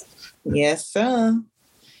 Yes. Yes, sir.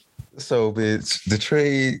 So, bitch, the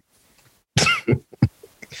trade.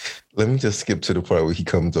 Let me just skip to the part where he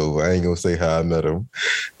comes over. I ain't gonna say how I met him.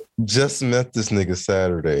 Just met this nigga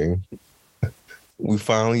Saturday. We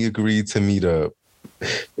finally agreed to meet up.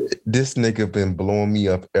 This nigga been blowing me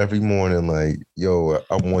up every morning, like, yo,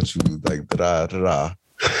 I want you, like, da-da.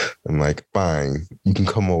 I'm like, fine, you can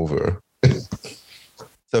come over.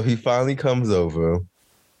 So he finally comes over.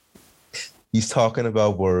 He's talking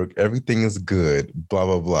about work. Everything is good, blah,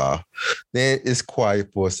 blah, blah. Then it's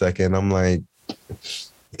quiet for a second. I'm like,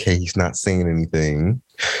 okay, he's not saying anything.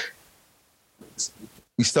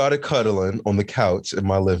 We started cuddling on the couch in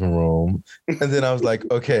my living room. And then I was like,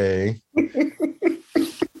 okay.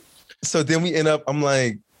 So then we end up, I'm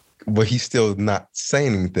like, but he's still not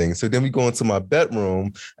saying anything. So then we go into my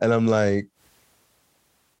bedroom and I'm like,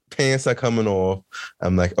 pants are coming off.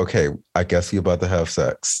 I'm like, okay, I guess we're about to have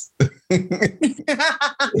sex.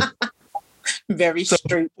 Very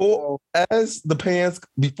straight. Before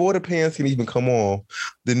the pants can even come off,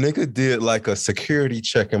 the nigga did like a security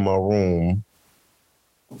check in my room.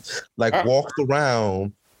 Like walked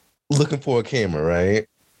around looking for a camera, right?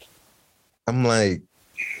 I'm like,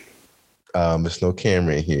 there's no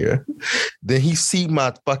camera in here. Then he see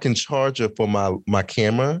my fucking charger for my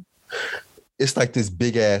camera. It's like this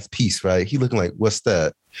big ass piece, right? He looking like, what's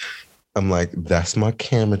that? I'm like, that's my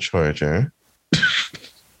camera charger.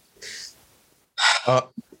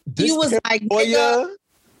 He was like, nigga.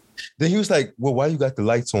 Then he was like, well, why you got the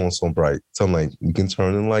lights on so bright? So I'm like, you can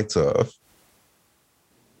turn the lights off.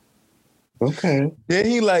 Okay. Then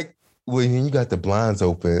he like, well, you got the blinds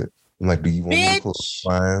open. I'm like, do you want me to close the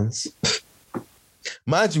blinds?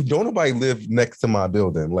 Mind you, don't nobody live next to my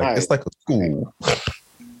building. Like, It's like a school.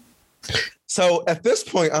 So at this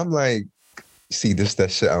point, I'm like, see, this that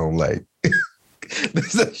shit I don't like.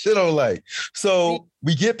 This that shit I don't like. So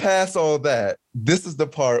we get past all that. This is the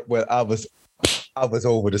part where I was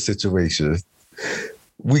over the situation.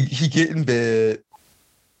 He get in bed.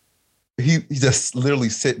 He just literally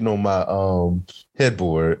sitting on my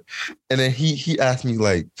headboard. And then he asked me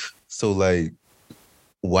like, so like,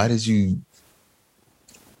 why did you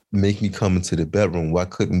make me come into the bedroom? Why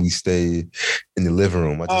couldn't we stay in the living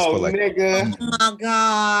room? I just felt like, nigga. Oh my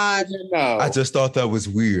God. No. I just thought that was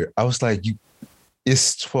weird. I was like,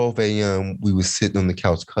 it's 12 a.m. We were sitting on the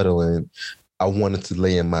couch cuddling. I wanted to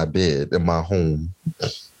lay in my bed in my home.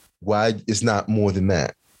 Why? It's not more than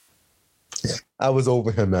that. I was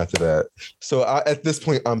over him after that. So at this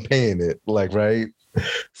point, I'm paying it, like, right?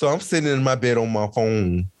 So I'm sitting in my bed on my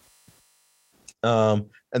phone. And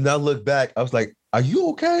then I look back. I was like, are you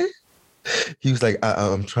okay? He was like,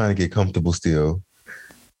 I'm trying to get comfortable still.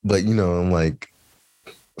 But, I'm like,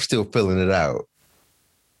 still filling it out.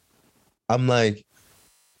 I'm like,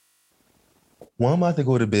 well, I'm about to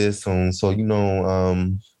go to bed soon. So,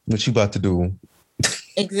 what you about to do?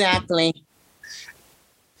 Exactly.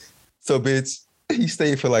 So, bitch, he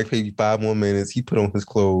stayed for like maybe 5 more minutes. He put on his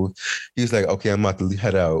clothes. He was like, okay, I'm about to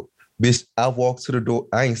head out. Bitch, I walked to the door.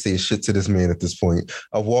 I ain't saying shit to this man at this point.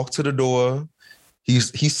 I walked to the door. He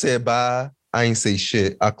said bye. I ain't say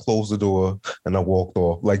shit. I closed the door and I walked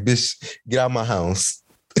off. Like, bitch, get out of my house.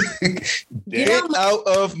 Get out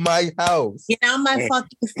of my house. Get out my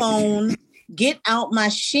fucking phone. Get out my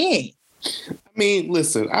shit. I mean,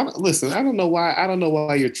 listen. I don't know why. I don't know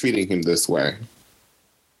why you're treating him this way.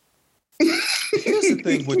 Here's the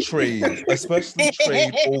thing with trade, especially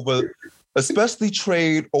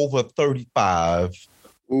trade over 35.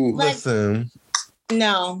 Ooh. Listen.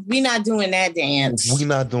 No, we're not doing that dance. We're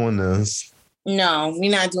not doing this. No,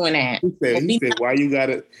 we're not doing that. He said, why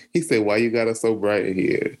you got it so bright in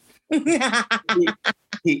here?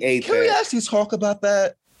 He ate Can we actually talk about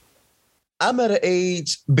that? I'm at an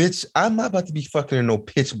age, bitch, I'm not about to be fucking in no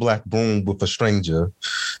pitch black room with a stranger.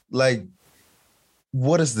 Like,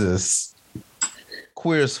 what is this?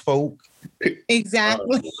 Queer as folk?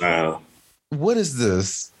 Exactly. Oh, wow. What is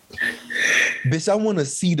this? Bitch, I want to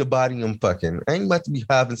see the body I'm fucking. I ain't about to be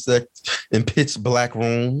having sex in pitch black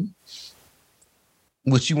room.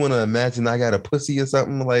 What you want to imagine? I got a pussy or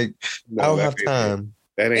something? Like, No, I don't have time.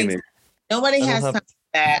 That ain't it. Nobody has time for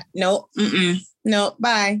that. No, no,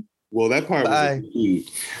 bye. Well, that part was cute,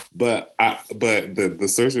 but the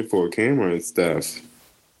searching for a camera and stuff.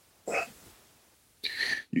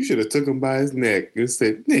 You should have took him by his neck and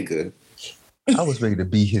said, "Nigga." I was ready to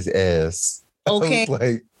beat his ass. Okay. I was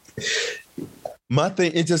like, my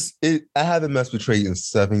thing, I haven't messed with Trey in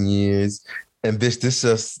 7 years. And this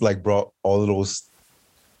just like brought all of those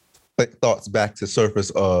thoughts back to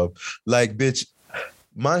surface of like, bitch,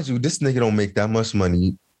 mind you, this nigga don't make that much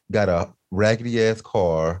money. Got a raggedy ass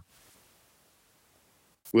car.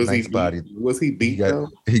 Was nice he body? Was he beat though?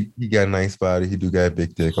 He got a nice body. He do got a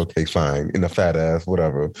big dick. Okay, fine. And a fat ass,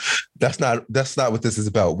 whatever. That's not what this is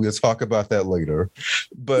about. We'll talk about that later.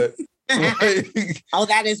 But like, Oh,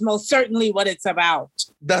 that is most certainly what it's about.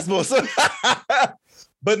 that's most.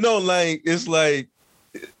 But no, like it's like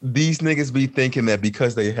these niggas be thinking that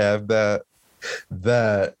because they have that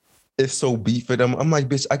it's so beef for them. I'm like,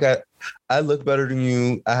 bitch, I look better than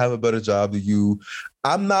you. I have a better job than you.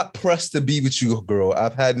 I'm not pressed to be with you, girl.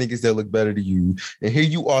 I've had niggas that look better than you. And here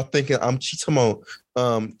you are thinking I'm cheating on,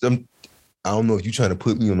 I don't know if you trying to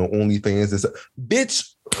put me on the OnlyFans.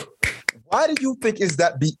 Bitch, why do you think it's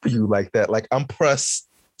that beat for you like that? Like I'm pressed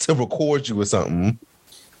to record you or something.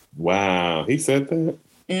 Wow, he said that?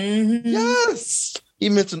 Mm-hmm. Yes. He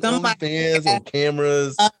mentioned OnlyFans and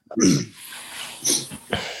cameras.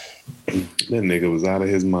 That nigga was out of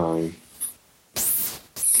his mind.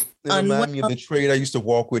 It reminds me of the trade I used to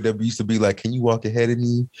walk with that used to be like, can you walk ahead of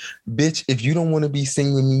me? Bitch, if you don't want to be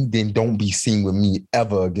seen with me, then don't be seen with me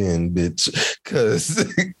ever again, bitch. Because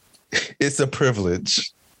it's a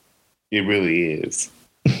privilege. It really is.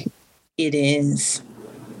 It is.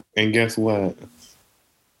 And guess what?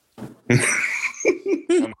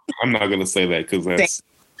 I'm not going to say that because that's...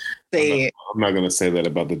 I'm not going to say that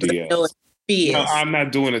about the DLs. No, I'm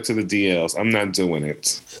not doing it to the DLs. I'm not doing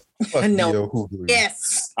it. No.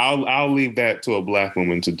 Yes. I'll leave that to a black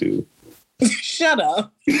woman to do. Shut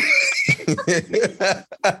up.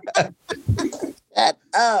 Shut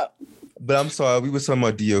up. But I'm sorry, we were talking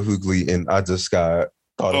about D.L. Hughley, and I just got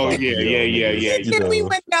thought about Then we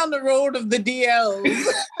went down the road of the DLs.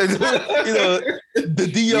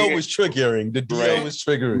 The DL was triggering. The DL was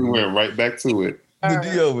triggering. We went right back to it. The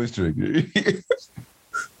DL was triggering.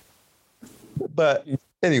 But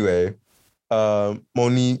anyway,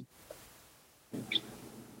 Monique,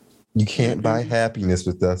 you can't buy happiness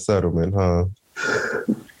with that settlement, huh?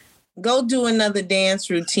 Go do another dance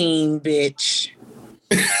routine, bitch.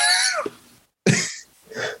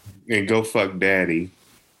 And go fuck daddy.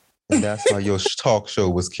 And that's why your talk show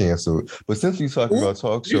was canceled. But since you're talking about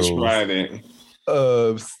talk shows, you tried it.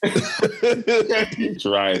 You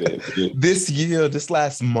tried it. This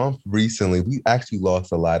last month, recently, we actually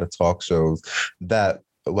lost a lot of talk shows that,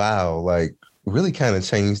 wow, like really kind of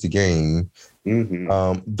changed the game.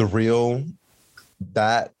 Mm-hmm. The Real,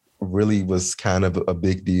 that really was kind of a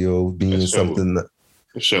big deal, being something that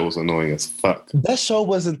the show was annoying as fuck. That show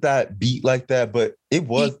wasn't that beat like that, but it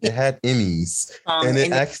was. It had Emmys, and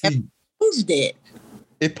it actually changed it.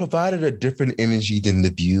 It provided a different energy than The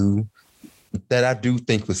View that I do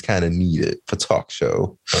think was kind of needed for talk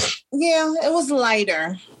show. Yeah, it was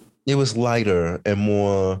lighter. It was lighter and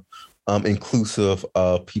more inclusive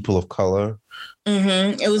of people of color.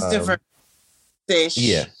 Mm-hmm. It was diverse-ish.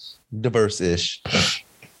 Yeah, diverse-ish.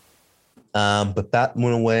 But that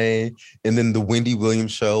went away. And then the Wendy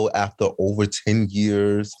Williams show, after over 10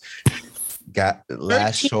 years, got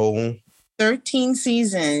last show. 13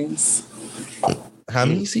 seasons. How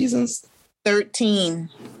many seasons? 13.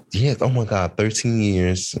 Yes. Oh my God, 13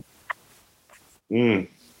 years.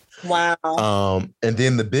 Wow. And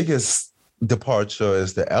then the biggest departure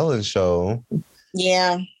is the Ellen show.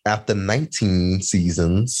 Yeah. After 19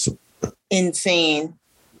 seasons. Insane.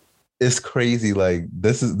 It's crazy. Like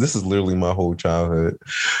this is literally my whole childhood.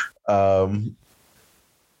 But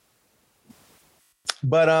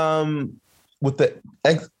with the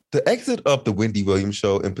exit of the Wendy Williams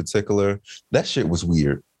show in particular, that shit was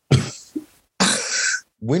weird.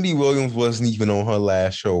 Wendy Williams wasn't even on her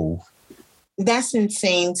last show. That's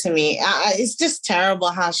insane to me. It's just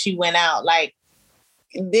terrible how she went out like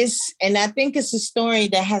this. And I think it's a story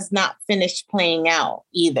that has not finished playing out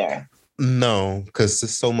either. No, because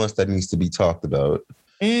there's so much that needs to be talked about.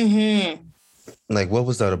 Mm-hmm. Like, what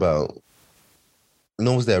was that about?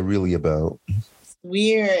 What was that really about? It's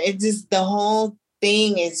weird. It just, the whole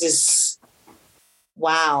thing is just,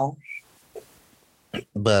 wow.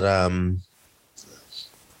 But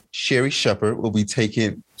Sherry Shepherd will be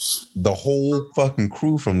taking the whole fucking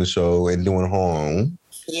crew from the show and doing her own.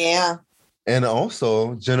 Yeah. And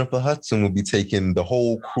also, Jennifer Hudson will be taking the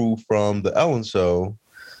whole crew from the Ellen show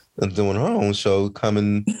and doing her own show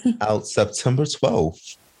coming out September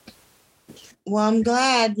 12th. Well, I'm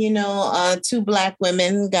glad, two Black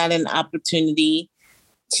women got an opportunity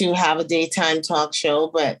to have a daytime talk show,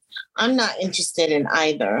 but I'm not interested in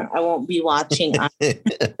either. I won't be watching either.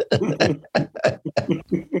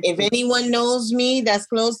 If anyone knows me that's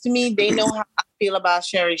close to me, they know how I feel about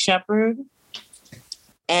Sherry Shepherd.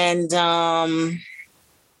 And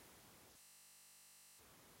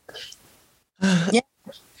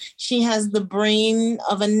She has the brain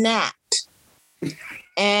of a gnat.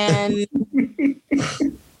 And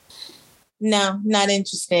no, not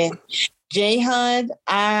interested. J Hud,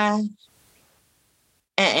 Now,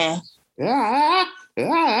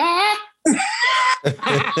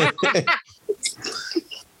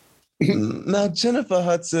 Jennifer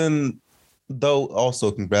Hudson, though,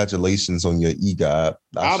 also congratulations on your EGOT.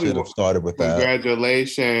 I should have started with that.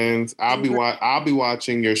 Congratulations. I'll be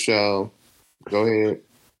watching your show. Go ahead.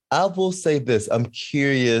 I will say this. I'm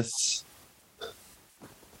curious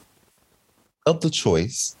of the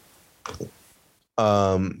choice.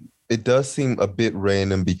 It does seem a bit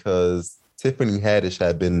random because Tiffany Haddish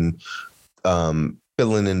had been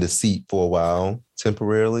filling in the seat for a while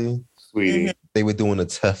temporarily. Sweetie. They were doing a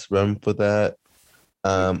test run for that.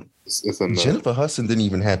 Jennifer Hudson didn't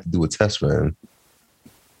even have to do a test run.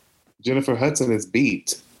 Jennifer Hudson is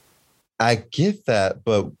beat. I get that,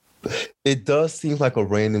 but it does seem like a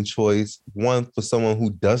random choice. One, for someone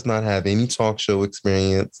who does not have any talk show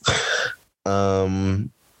experience.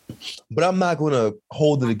 But I'm not going to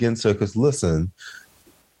hold it against her because, listen,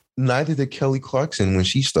 neither did Kelly Clarkson when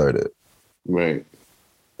she started. Right.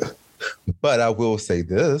 But I will say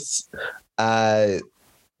this. I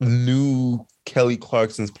knew Kelly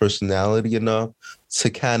Clarkson's personality enough to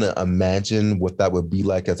kind of imagine what that would be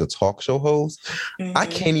like as a talk show host. Mm-hmm. I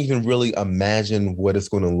can't even really imagine what it's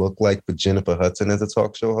going to look like for Jennifer Hudson as a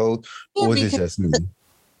talk show host. Yeah, or is it just me?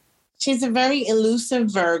 She's a very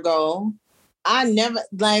elusive Virgo. I never,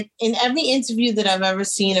 like, in every interview that I've ever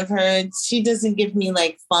seen of her, she doesn't give me,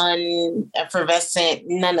 like, fun, effervescent,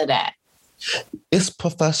 none of that. It's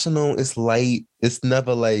professional. It's light. It's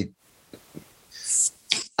never, like,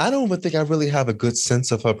 I don't even think I really have a good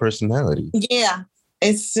sense of her personality. Yeah.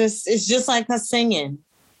 It's just like her singing.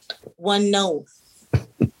 One note.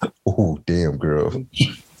 Oh, damn, girl. Damn.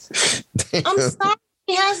 I'm sorry.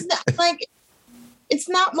 He has, like, it's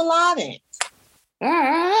not melodic.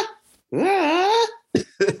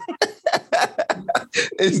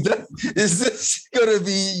 Is this gonna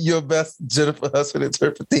be your best Jennifer Hudson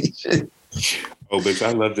interpretation? Oh, bitch,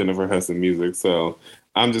 I love Jennifer Hudson music, so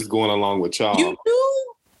I'm just going along with y'all. You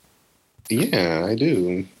do? Yeah, I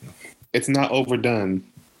do. It's not overdone.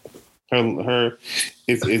 Her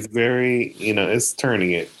it's very, it's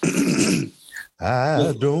turning it.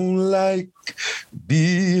 I don't like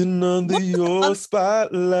being under your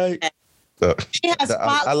spotlight.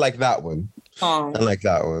 I like that one. I like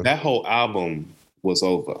that one. That whole album was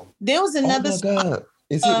over. There was another. Oh my God.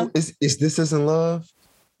 Is This Isn't Love?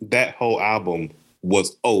 That whole album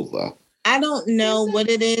was over. I don't know what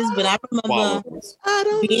it is, but I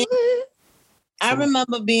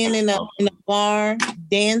remember being in a bar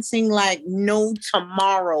dancing like no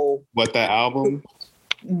tomorrow. What, that album?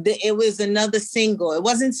 It was another single. It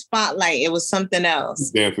wasn't Spotlight. It was something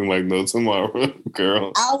else. Dancing like no tomorrow,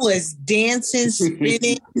 girl. I was dancing,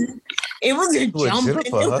 spinning. It was a jumping.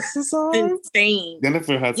 It was insane.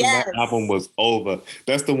 Jennifer Hudson, yes. That album was over.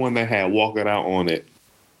 That's the one that had Walk It Out on it.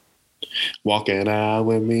 Walk it out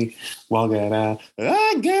with me. Walk it out.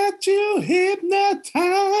 I got you hypnotized.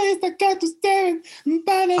 I got you staring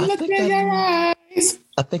by the look in your eyes.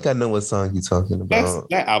 I think I know what song you're talking about.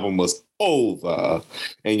 That album was over.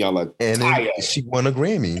 And y'all are tired. She won a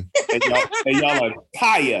Grammy. and y'all are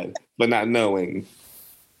tired, but not knowing.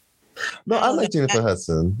 No, I like Jennifer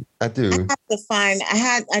Hudson. I do. I have to find.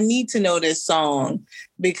 I need to know this song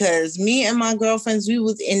because me and my girlfriends, we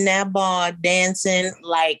was in that bar dancing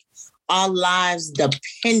like our lives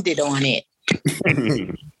depended on it.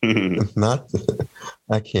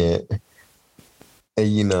 I can't.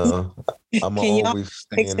 And I'm always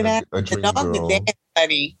staying a dream girl.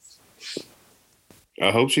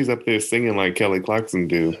 I hope she's up there singing like Kelly Clarkson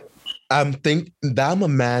do. I'm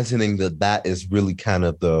imagining that is really kind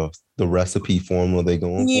of the recipe formula they're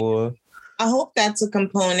going for. I hope that's a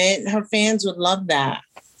component. Her fans would love that.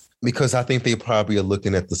 Because I think they probably are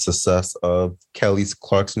looking at the success of Kelly's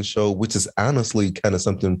Clarkson show, which is honestly kind of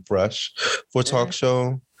something fresh for a talk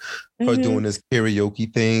show. Her doing this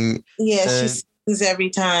karaoke thing. Yeah, she sings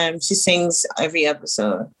every time. She sings every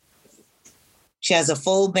episode. She has a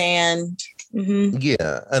full band. Mm-hmm.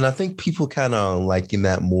 Yeah, and I think people kind of liking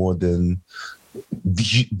that more than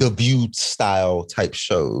the View style type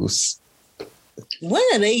shows. When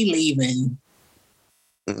are they leaving?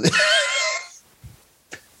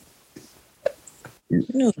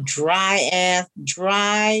 Dry.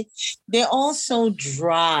 They're all so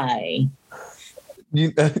dry.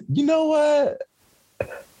 You know what?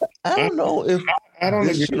 I don't know if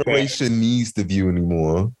this generation needs The View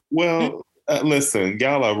anymore. Well, listen,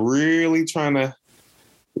 y'all are really trying to.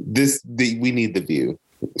 We need The View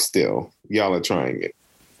still. y'all are trying it.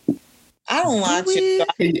 I don't watch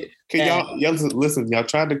it. Can y'all listen? Y'all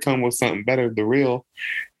tried to come with something better. The Real,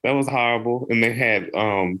 that was horrible, and they had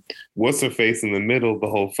what's her face in the middle the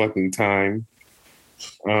whole fucking time.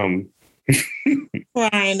 Crying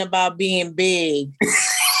about being big.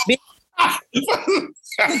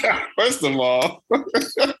 First of all,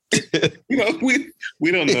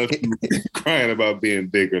 we don't know if she's crying about being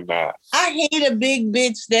big or not. I hate a big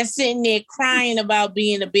bitch that's sitting there crying about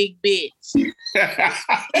being a big bitch.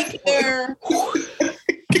 Either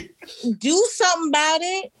do something about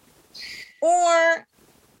it or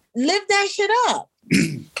live that shit up.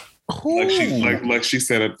 Like she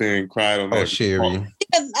sat up there and cried on that. Sherry.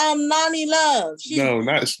 Lonnie Love.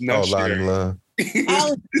 Not Lonnie Sherry. Love.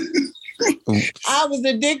 I was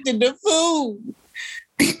addicted to food.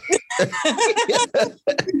 Bitch,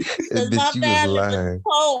 My you was family was lying.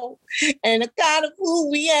 poor, and the kind of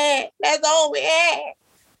food we had, that's all we had.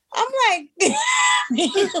 I'm like,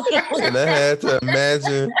 And I had to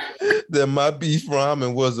imagine that my beef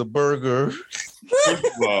ramen was a burger.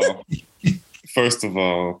 First of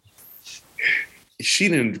all, she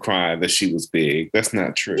didn't cry that she was big. That's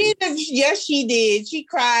not true. Yes, she did. She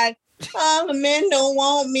cried. All the men don't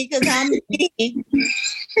want me because I'm big.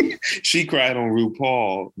 She cried on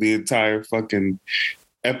RuPaul the entire fucking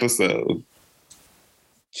episode.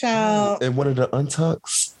 Child. And one of the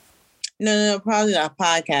Untucks. No, probably not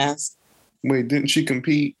podcast. Wait, didn't she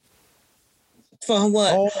compete? For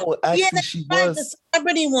what? Oh, actually, she was the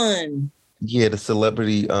celebrity one. Yeah, the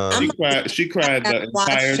celebrity. She cried the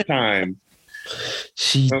entire time.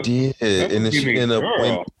 She did, and then she ended up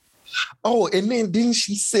winning. Oh, and then didn't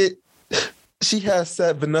she sit? She had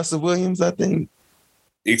sat Vanessa Williams, I think.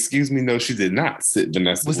 Excuse me, no, she did not sit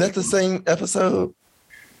Vanessa. Was that the same episode?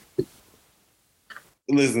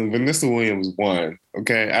 Listen, Vanessa Williams won.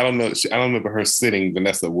 Okay, I don't know. I don't remember her sitting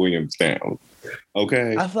Vanessa Williams down.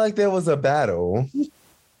 Okay, I feel like there was a battle.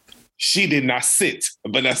 She did not sit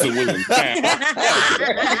Vanessa Williams down.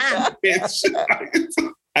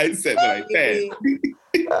 I said what I said.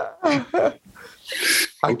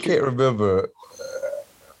 I can't remember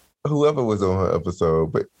whoever was on her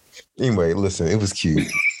episode, but anyway, listen, it was cute.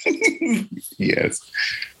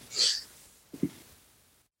 Yes.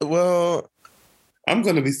 Well, I'm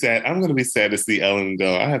gonna be sad. I'm gonna be sad to see Ellen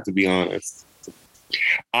go. I have to be honest.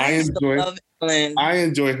 I enjoy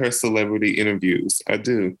her celebrity interviews. I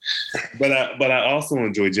do, but I also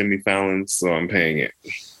enjoy Jimmy Fallon, so I'm paying it.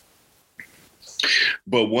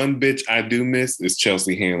 But one bitch I do miss is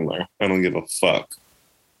Chelsea Handler. I don't give a fuck.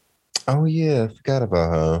 Oh yeah, I forgot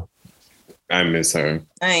about her. I miss her.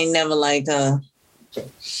 I ain't never liked her.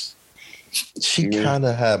 She kind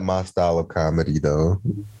of had my style of comedy, though.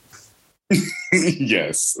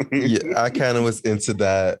 Yes. Yeah, I kind of was into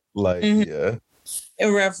that. Like, yeah.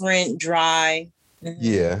 Irreverent, dry.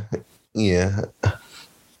 Yeah. Yeah.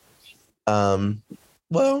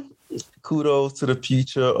 Well, kudos to the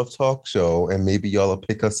future of talk show, and maybe y'all will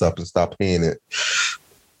pick us up and stop paying it.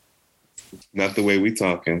 Not the way we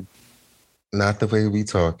talking. Not the way we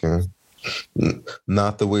talking.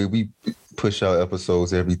 Not the way we push out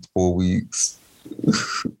episodes every 4 weeks.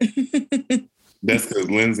 That's because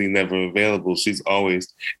Lindsay never available. She's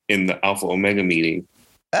always in the Alpha Omega meeting.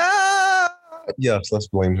 Ah! Yes, let's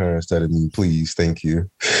blame her instead of me, please. Thank you.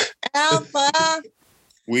 Alpha,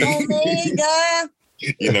 We, Omega.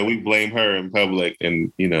 we blame her in public,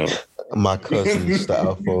 and My cousins, the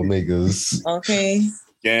Alpha Omegas. Okay.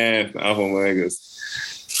 yes, Alpha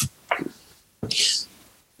Omegas.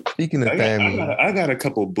 Speaking of family. I got a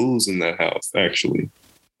couple boos in that house, actually.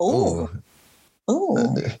 Ooh.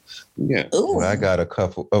 Ooh. Yeah. Ooh. Well, I got a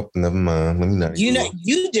couple. Oh, never mind. Let me not.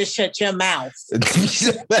 You just shut your mouth.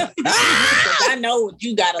 I know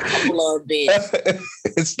you got a couple of,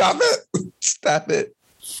 bitch. Stop it. Stop it.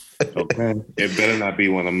 Okay. It better not be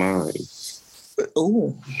one of mine.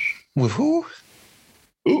 Ooh. With who?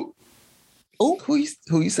 Ooh. Ooh. Who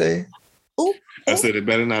you say? Ooh. I said it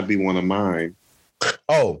better not be one of mine.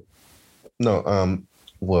 Oh. No,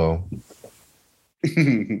 well.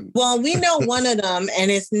 Well, we know one of them,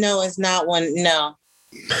 and it's not one. No.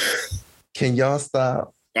 Can y'all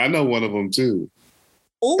stop? I know one of them too.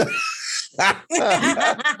 Ooh.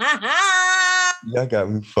 Y'all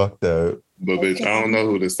got me fucked up. But bitch, I don't know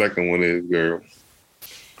who the second one is, girl.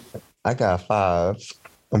 I got 5.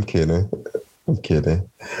 I'm kidding.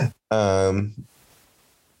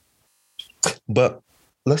 But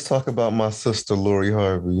let's talk about my sister, Lori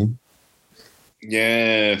Harvey.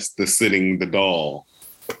 Yes, the doll.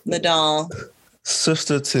 The doll.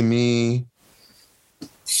 Sister to me,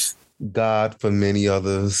 God for many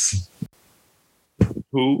others.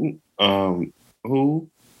 Who? Who?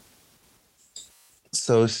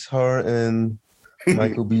 So it's her and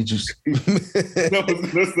Michael B. Just No,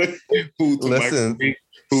 listen, food to listen. Michael B.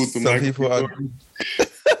 Food to Some Michael people B. are Jordan.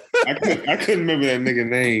 I couldn't remember that nigga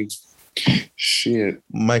name. Shit.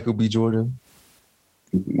 Michael B. Jordan.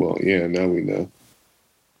 Well, yeah, now we know.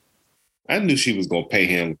 I knew she was gonna pay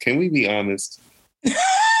him. Can we be honest?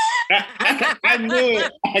 I knew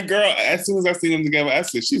it. Girl, as soon as I seen them together, I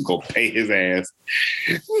said she's gonna pay his ass.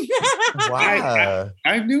 Why?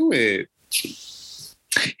 I knew it.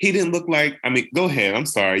 He didn't look like, I mean, go ahead. I'm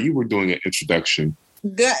sorry. You were doing an introduction.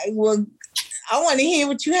 Good. Well, I want to hear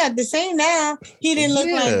what you had to say now. He didn't look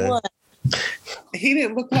like what? He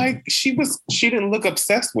didn't look like she didn't look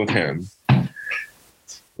obsessed with him.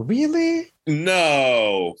 Really?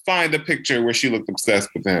 No. Find a picture where she looked obsessed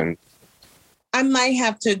with him. I might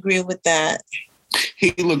have to agree with that.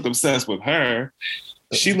 He looked obsessed with her.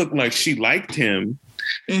 She looked like she liked him.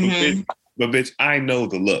 Mm-hmm. But bitch, I know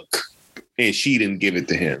the look. And she didn't give it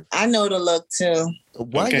to him. I know the look too.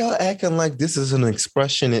 Why y'all acting like this is an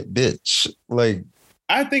expressionate bitch? Like,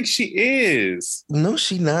 I think she is. no,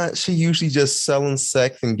 she not. She usually just selling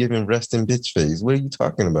sex and giving resting bitch face. What are you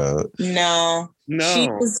talking about? No.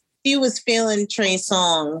 She was feeling Trey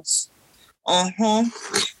Songz. Uh-huh.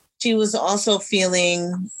 She was also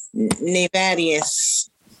feeling Nevadius.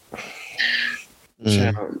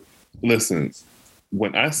 Child, listen,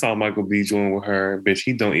 when I saw Michael B. Jordan with her, bitch,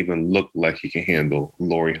 he don't even look like he can handle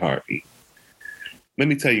Lori Harvey. Let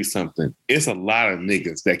me tell you something. It's a lot of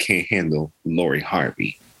niggas that can't handle Lori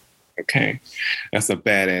Harvey. Okay? That's a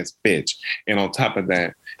badass bitch. And on top of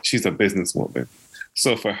that, she's a businesswoman.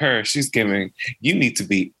 So for her, she's giving, you need to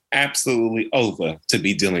be absolutely over to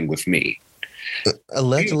be dealing with me.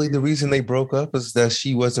 Allegedly, the reason they broke up is that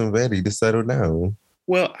she wasn't ready to settle down.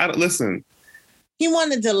 Well, listen. He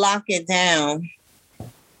wanted to lock it down.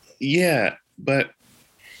 Yeah, but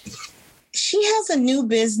she has a new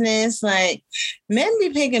business. Like, men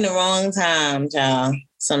be picking the wrong time, y'all,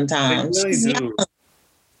 sometimes. They really do.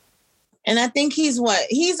 And I think he's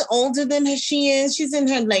older than she is. She's in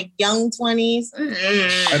her like young 20s.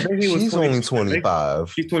 I think she's only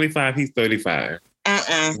 25. She's 25, he's 35.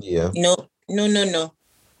 Yeah. No.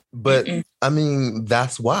 But I mean,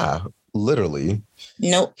 that's why, literally.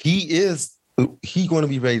 Nope. He going to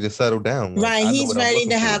be ready to settle down. Like, right. He's ready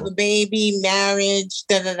to have a baby, marriage,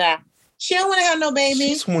 da-da-da. She don't want to have no baby.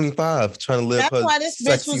 She's 25, trying to live That's her why this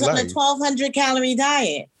bitch was on a 1,200 calorie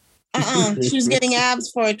diet. She was getting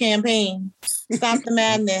abs for a campaign. Stop the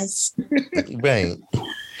madness. Right.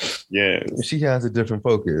 Yeah. She has a different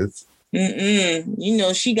focus. You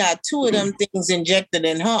know, she got 2 of them things injected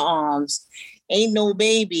in her arms. Ain't no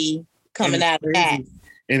baby coming out of that.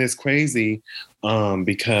 And it's crazy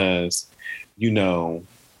because, you know,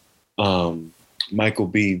 Michael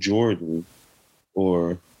B. Jordan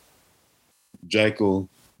or Jackal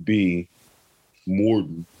B.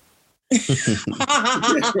 Morton.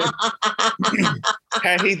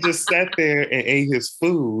 Had he just sat there and ate his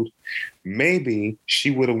food, maybe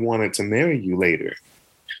she would have wanted to marry you later.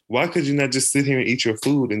 Why could you not just sit here and eat your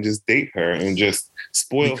food and just date her and just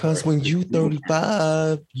spoil because her? When you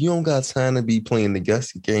 35, you don't got time to be playing the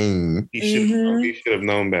guessy game. He should have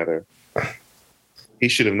known better. He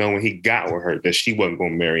should have known when he got with her that she wasn't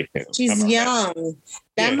going to marry him. She's young.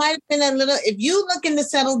 That might have been a little, if you looking to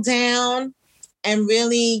settle down and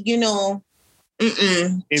really, you know,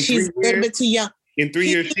 she's a little bit too young. In 3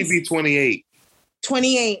 years, she'd be 28.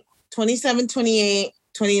 28, 27, 28,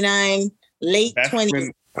 29, late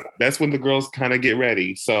 20s. That's when the girls kind of get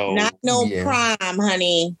ready. So not prime,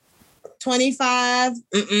 honey. 25,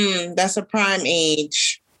 that's a prime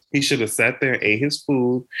age. He should have sat there, ate his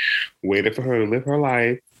food, waited for her to live her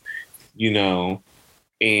life, you know,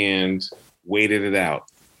 and waited it out.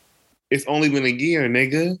 It's only been a year,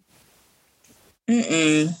 nigga.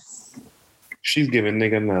 She's giving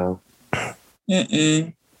nigga no.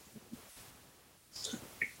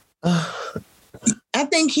 I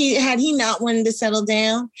think had he not wanted to settle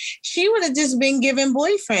down, she would have just been given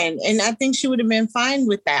boyfriend. And I think she would have been fine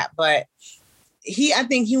with that. But I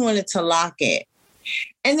think he wanted to lock it.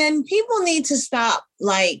 And then people need to stop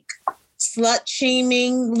like slut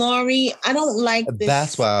shaming Lori. I don't like this.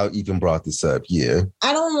 That's why I even brought this up. Yeah.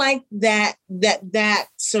 I don't like that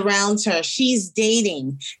surrounds her. She's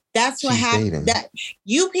dating. That's what happened. That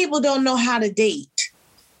you people don't know how to date.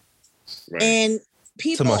 Right. And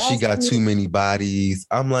people she got too many bodies.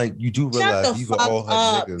 I'm like, you do realize these are all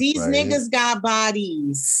her niggas. These right? niggas got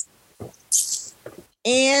bodies.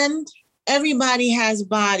 And everybody has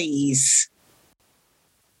bodies.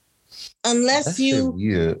 Unless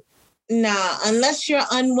unless you're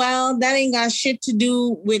unwell, that ain't got shit to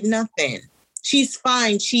do with nothing. She's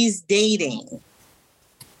fine. She's dating.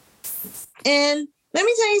 And let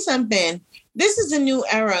me tell you something. This is a new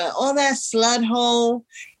era. All that slut hole,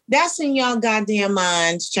 that's in y'all goddamn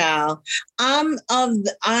minds, child. I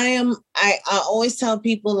always tell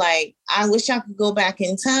people, like, I wish I could go back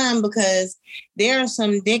in time because there are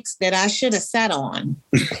some dicks that I should have sat on.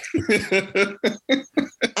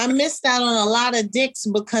 I missed out on a lot of dicks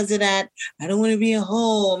because of that. I don't want to be a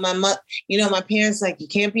hoe. My parents like, you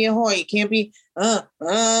can't be a whore. You can't be,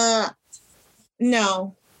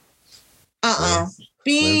 no.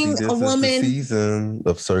 Being Lindsay, a woman. Is the season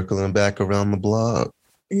of circling back around the block.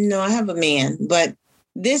 No, I have a man, but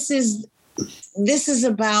this is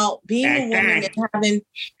about being a woman and having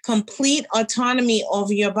complete autonomy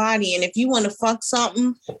over your body. And if you want to fuck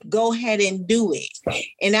something, go ahead and do it.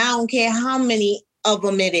 And I don't care how many of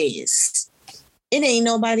them it is. It ain't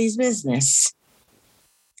nobody's business.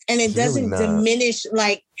 And it doesn't diminish,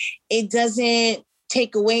 like, it doesn't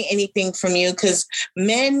take away anything from you because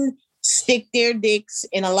men stick their dicks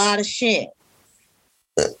in a lot of shit.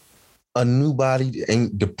 A new body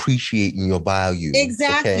ain't depreciating your value.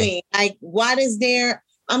 Exactly. Okay? Like,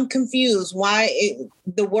 I'm confused.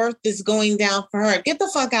 The worth is going down for her. Get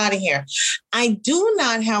the fuck out of here. I do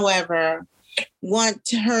not, however, want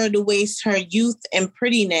her to waste her youth and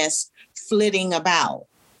prettiness flitting about.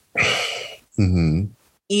 Mm-hmm.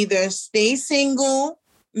 Either stay single,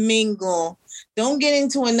 mingle. Don't get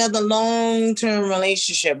into another long-term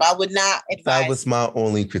relationship. I would not advise. That was my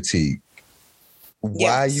only critique.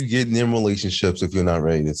 Why are you getting in relationships if you're not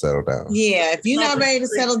ready to settle down? Yeah, if you're not ready to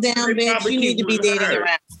settle down, bitch, you need to be dating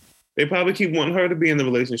around. They probably keep wanting her to be in the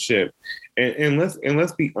relationship. And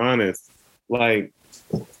let's be honest, like,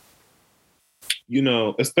 you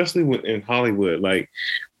know, especially in Hollywood, like,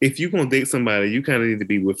 if you're gonna date somebody, you kind of need to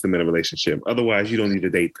be with them in a relationship. Otherwise, you don't need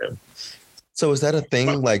to date them. So is that a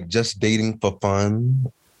thing, like just dating for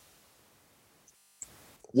fun?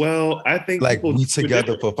 Well, I think like we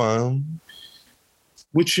together for fun.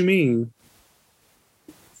 What you mean?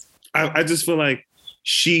 I just feel like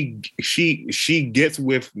she gets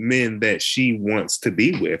with men that she wants to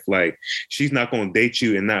be with. Like, she's not going to date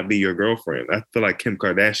you and not be your girlfriend. I feel like Kim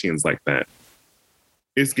Kardashian's like that.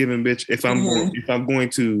 It's given, bitch. If I'm going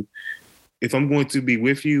to be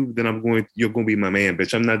with you, then you're going to be my man,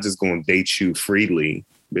 bitch. I'm not just going to date you freely,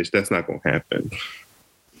 bitch. That's not going to happen.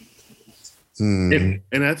 And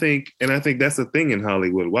I think that's the thing in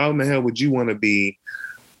Hollywood. Why in the hell would you want to be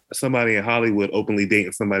somebody in Hollywood openly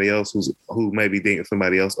dating somebody else who may be dating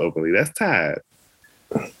somebody else openly? That's tired.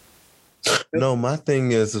 No, my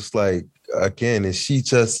thing is, it's like, again, is she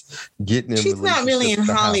just getting in? She's not really in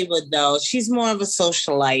Hollywood though. She's more of a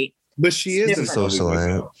socialite. But she is a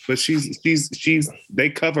socialite. But she's they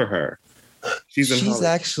cover her. She's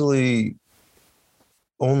actually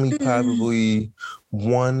only probably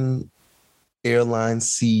one airline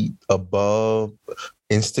seat above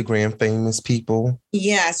Instagram famous people.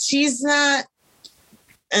 Yes, she's not.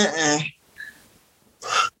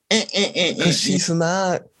 Because she's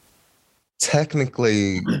not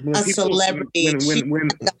technically a celebrity. When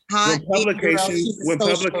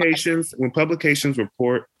publications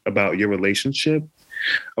report about your relationship,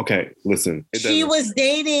 okay, listen. She was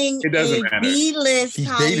dating a B-list She's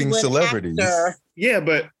Hollywood dating celebrities. actor. Yeah,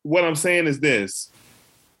 but what I'm saying is this: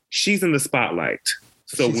 she's in the spotlight.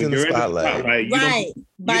 So she's when you're in the spotlight, right,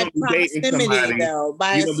 by proximity, though,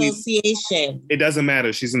 by association. It doesn't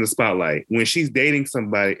matter. She's in the spotlight. When she's dating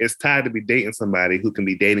somebody, it's tied to be dating somebody who can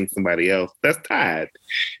be dating somebody else. That's tied.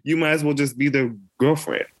 You might as well just be their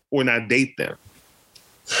girlfriend or not date them.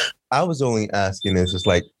 I was only asking this. It's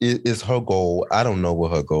like, is her goal? I don't know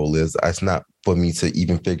what her goal is. It's not for me to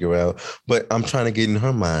even figure out. But I'm trying to get in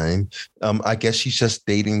her mind. I guess she's just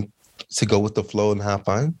dating to go with the flow and have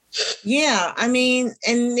fun. Yeah, I mean,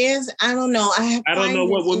 and I don't know. I don't know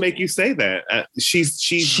what would make you say that. She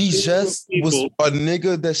just was a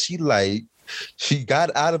nigga that she liked. She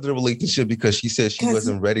got out of the relationship because she said she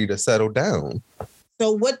wasn't ready to settle down.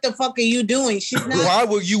 So what the fuck are you doing? She's not. Why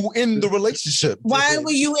were you in the relationship? Why were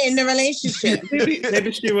you in the relationship?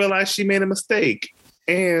 Maybe she realized she made a mistake.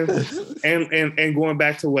 And going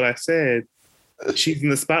back to what I said, she's in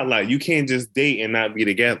the spotlight. You can't just date and not be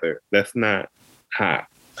together. That's not hot.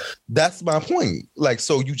 That's my point. Like,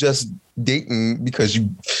 so you just dating because you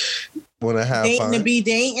want to have dating fun? To be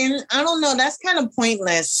dating? I don't know. That's kind of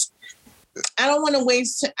pointless. I don't want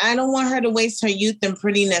her to waste her youth and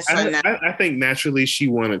prettiness on that. I think naturally she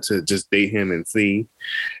wanted to just date him and see.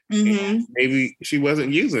 Mm-hmm. And maybe she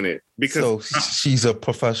wasn't using it because so she's a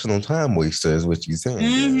professional time waster, is what you're saying.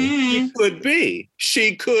 Mm-hmm.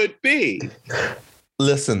 She could be.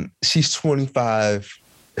 Listen, she's 25.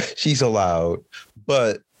 She's allowed,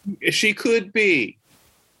 but she could be.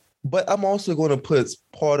 But I'm also going to put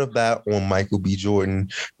part of that on Michael B. Jordan,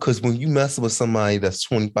 because when you mess with somebody that's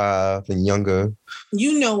 25 and younger,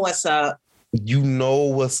 You know what's up. you know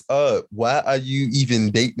what's up. Why are you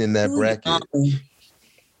even dating in that bracket?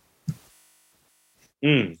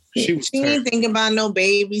 She was She ain't thinking about no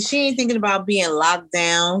baby. She ain't thinking about being locked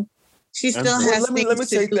down. She still has. Let me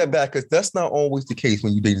take that back, because that's not always the case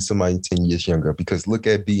when you're dating somebody 10 years younger. Because look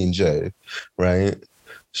at B and J, right?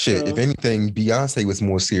 Shit, if anything, Beyonce was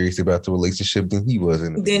more serious about the relationship than he was.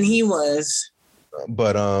 Than he was.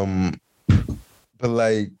 But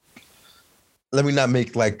like, let me not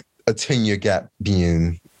make like a 10-year gap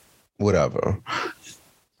being whatever.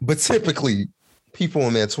 But typically, people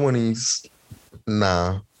in their 20s,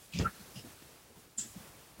 nah.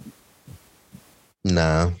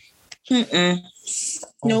 Mm-mm.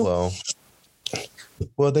 Oh, Nope.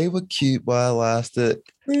 well, they were cute while it lasted.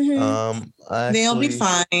 They'll be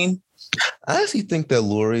fine. I actually think that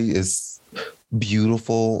Lori is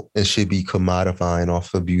beautiful and should be commodifying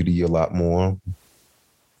off her beauty a lot more.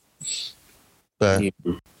 But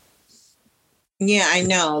Yeah, I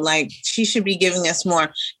know. Like, she should be giving us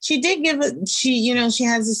more. She did give it. She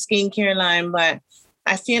has a skincare line, but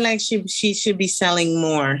I feel like she should be selling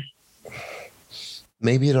more.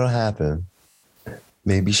 maybe it'll happen.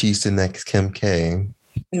 Maybe she's the next Kim K.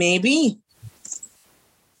 Maybe.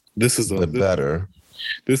 This is a better.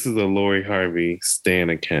 This is a Lori Harvey stan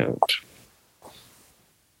account.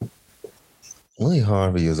 Lori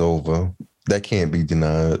Harvey is over. That can't be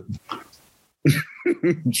denied.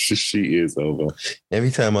 She is over.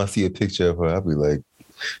 Every time I see a picture of her, I'll be like,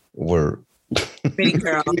 word. Pretty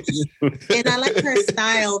girl. And I like her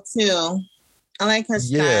style too. I like her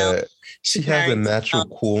style. Yeah, she has a natural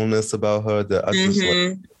coolness about her that I just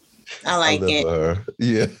like. I like it. Her.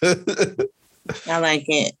 Yeah. I like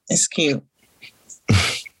it. It's cute.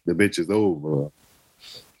 The bitch is over.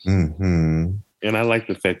 Mm-hmm. And I like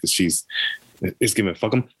the fact that it's giving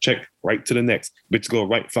fuck them, check, right to the next. Bitch go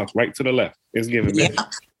right, fuck, right to the left. It's giving bitch.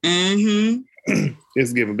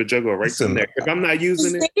 It's giving bitch, I go right to the next. If I'm not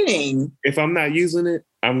using it,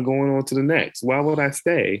 I'm going on to the next. Why would I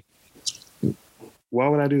stay? Why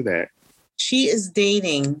would I do that? She is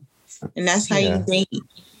dating. And that's how you date.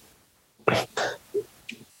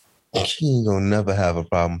 She ain't gonna never have a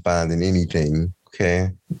problem finding anything,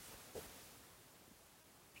 okay?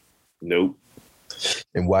 Nope.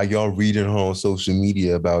 And while y'all reading her on social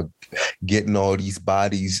media about getting all these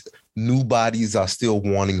bodies, new bodies are still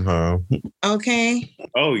wanting her. Okay.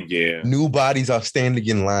 Oh, yeah. New bodies are standing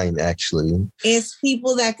in line, actually. It's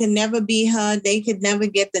people that could never be her. They could never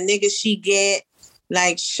get the nigga she get.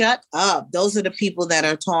 Like, shut up. Those are the people that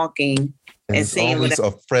are talking. And it's saying always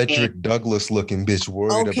a Frederick Douglass looking bitch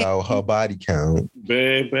worried about her body count.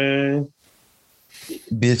 Baby.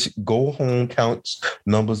 Bitch, go home, count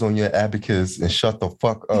numbers on your abacus and shut the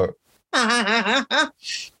fuck up.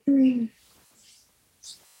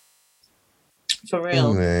 For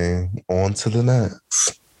real. Anyway, on to the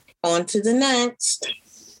next. On to the next.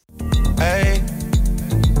 Hey.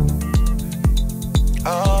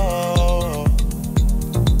 Oh.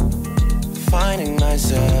 Finding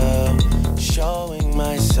myself, showing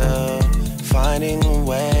myself, finding a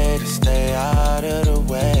way to stay out of the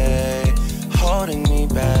way, holding me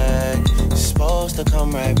back, supposed to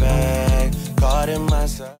come right back, guarding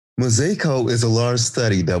myself. Mosaico is a large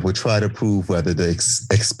study that will try to prove whether the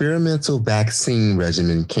experimental vaccine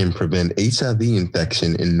regimen can prevent HIV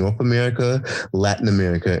infection in North America, Latin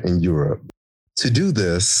America, and Europe. To do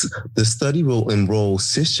this, the study will enroll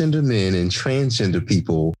cisgender men and transgender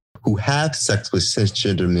people who have sex with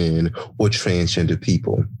cisgender men or transgender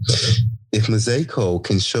people. If Mosaico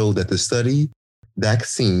can show that the study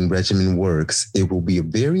vaccine regimen works, it will be a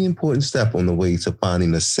very important step on the way to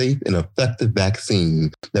finding a safe and effective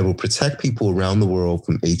vaccine that will protect people around the world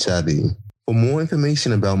from HIV. For more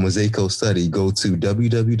information about Mosaico study, go to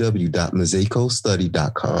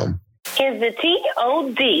www.mosaicostudy.com. Is the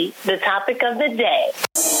TOD the topic of the day?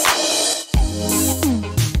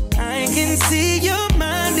 I can see your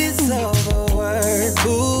mind is over words.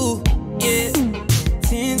 Ooh, yeah.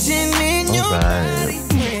 Tension in your body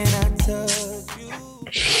when I touch you.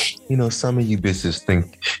 You know, some of you bitches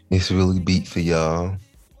think it's really beat for y'all.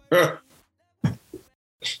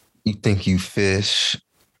 You think you fish.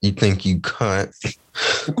 You think you cunt.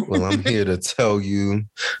 Well, I'm here to tell you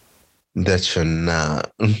that you're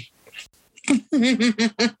not.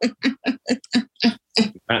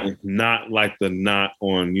 Not like the knot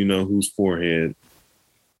on you know whose forehead.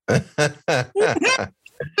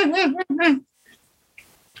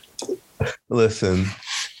 Listen,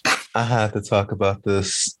 I have to talk about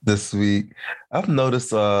this week. I've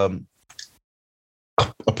noticed a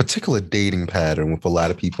particular dating pattern with a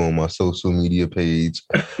lot of people on my social media page.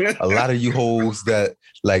 A lot of you hoes that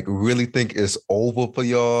like really think it's over for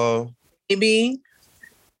y'all. Maybe.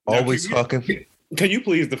 Always talking. Can you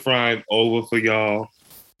please define over for y'all?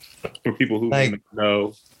 For people who may not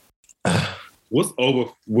know. What's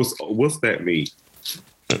over? What's that mean?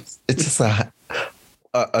 It's just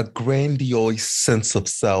a grandiose sense of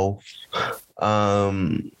self.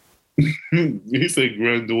 You say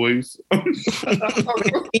grandiose.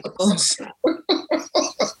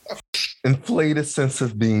 Inflated sense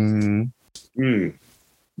of being.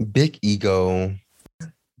 Big ego.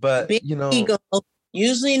 But big ego,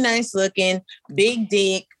 usually nice looking, big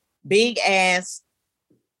dick, big ass.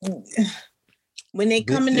 When they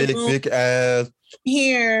come in the room, big ass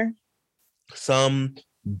here, some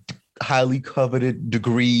highly coveted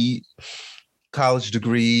degree, college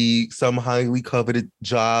degree, some highly coveted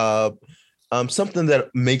job, something that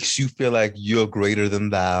makes you feel like you're greater than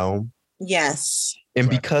thou. Yes. And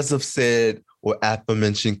because of said or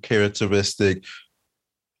aforementioned characteristic,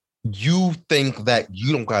 you think that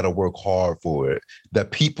you don't got to work hard for it,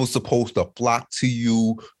 that people supposed to flock to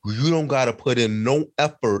you. You don't got to put in no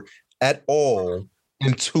effort at all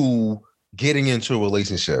into getting into a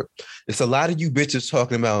relationship. It's a lot of you bitches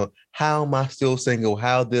talking about, how am I still single?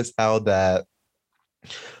 How this, how that.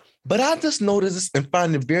 But I just noticed and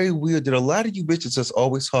find it very weird that a lot of you bitches just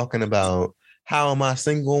always talking about, how am I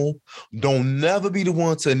single? Don't never be the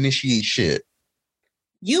one to initiate shit.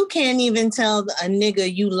 You can't even tell a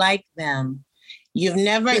nigga you like them. You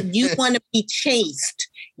want to be chased.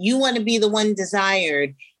 You want to be the one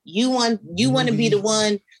desired. You want to be the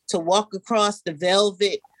one to walk across the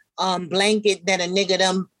velvet blanket that a nigga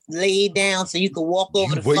them laid down so you could walk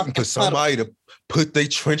over the waiting fucking for somebody to put their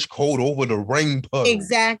trench coat over the rain puddle.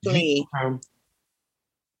 Exactly.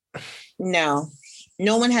 No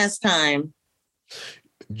one has time.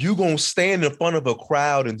 You gonna stand in front of a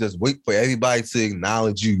crowd and just wait for everybody to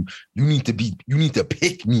acknowledge you. You need to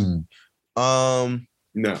pick me. No.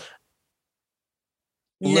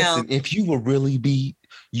 Listen, if you were really beat,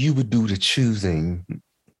 you would do the choosing.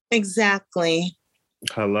 Exactly.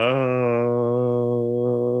 Hello.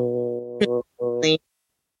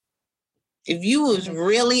 If you was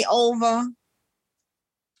really over,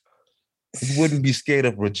 you wouldn't be scared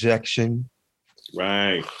of rejection.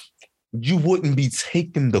 Right. You wouldn't be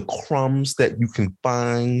taking the crumbs that you can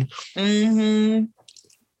find. Mm-hmm.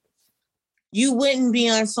 You wouldn't be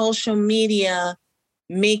on social media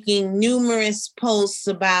making numerous posts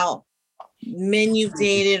about men you've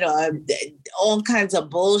dated or all kinds of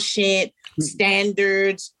bullshit,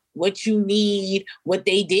 standards, what you need, what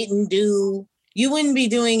they didn't do. You wouldn't be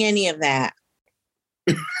doing any of that.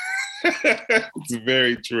 It's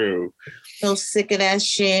very true. So sick of that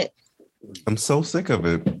shit. I'm so sick of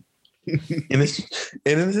it. And it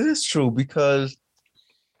is true, because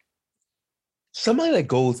somebody that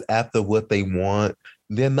goes after what they want,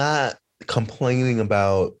 they're not complaining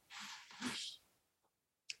about,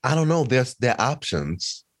 I don't know, their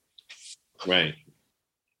options. Right.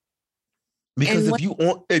 Because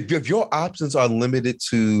if your options are limited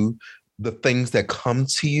to the things that come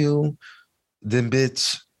to you, then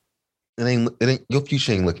bitch, it ain't your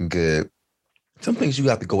future ain't looking good. Some things you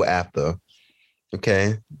have to go after.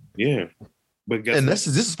 Okay. Yeah. But this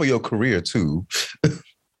is for your career too.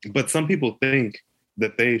 But some people think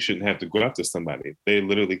that they shouldn't have to go after somebody. They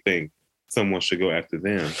literally think someone should go after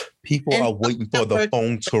them. People are waiting for the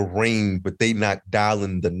phone to ring, but they not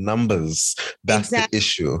dialing the numbers. That's the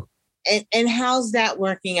issue. And how's that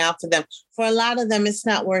working out for them? For a lot of them, it's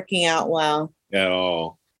not working out well. At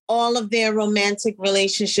all. All of their romantic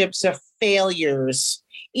relationships are failures.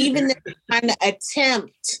 Even if they're trying to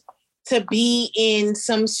attempt to be in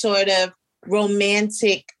some sort of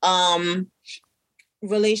romantic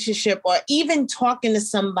relationship, or even talking to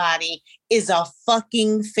somebody, is a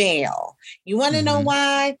fucking fail. You want to know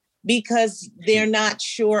why? Because they're not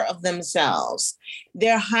sure of themselves.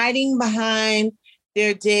 They're hiding behind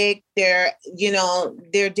their dick, their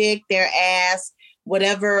ass,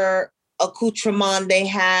 whatever accoutrement they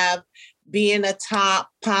have, being a top,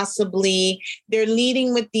 possibly. They're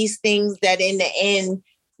leading with these things that in the end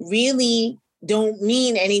really don't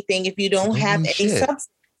mean anything if you don't have any substance.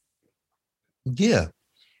 Yeah.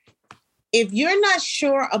 If you're not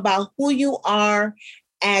sure about who you are,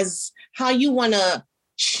 as how you want to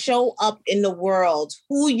show up in the world,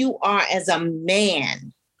 who you are as a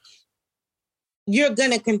man, you're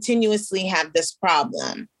going to continuously have this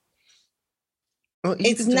problem. Well,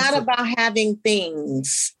 it's not about having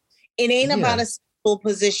things. It ain't about a simple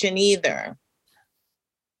position either.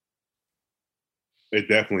 It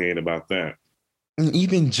definitely ain't about that. And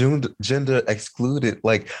even gender excluded,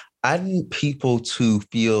 like I need people to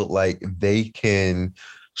feel like they can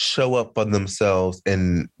show up for themselves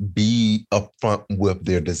and be upfront with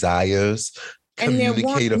their desires, And their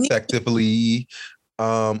communicate effectively.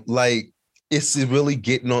 Like it's really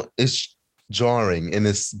getting on, it's jarring and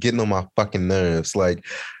it's getting on my fucking nerves. Like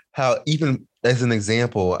how, even as an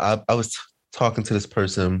example, I was talking to this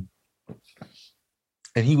person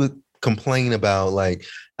and he would complain about like,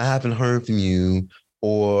 I haven't heard from you,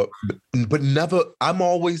 but never, I'm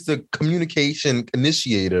always the communication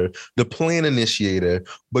initiator, the plan initiator,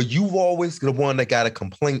 but you always the one that got a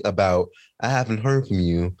complaint about, I haven't heard from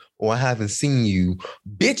you or I haven't seen you.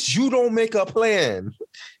 Bitch, you don't make a plan.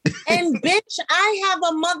 And bitch, I have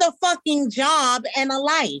a motherfucking job and a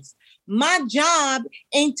life. My job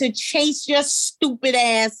ain't to chase your stupid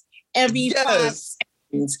ass every 5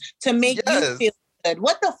 seconds to make you feel good.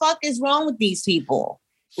 What the fuck is wrong with these people?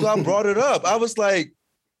 So I brought it up. I was like,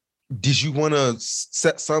 did you want to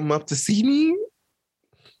set something up to see me?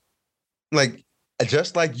 Like,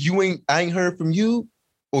 just like I ain't heard from you,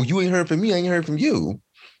 or you ain't heard from me, I ain't heard from you.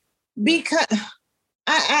 Because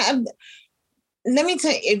I let me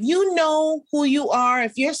tell you, if you know who you are,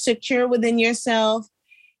 if you're secure within yourself,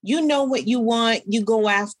 you know what you want, you go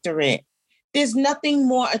after it. There's nothing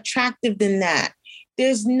more attractive than that.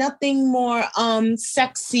 There's nothing more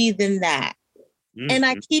sexy than that. Mm-hmm. And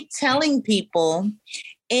I keep telling people,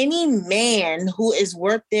 any man who is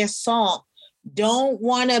worth their salt don't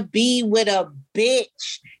want to be with a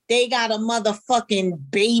bitch they got a motherfucking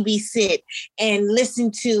babysit and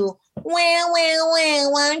listen to, well,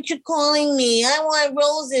 why aren't you calling me? I want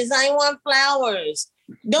roses. I want flowers.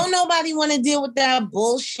 Don't nobody want to deal with that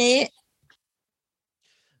bullshit.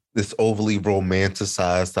 This overly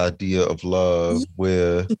romanticized idea of love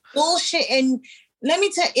where... Bullshit. And let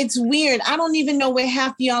me tell you, it's weird. I don't even know where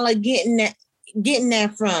half y'all are getting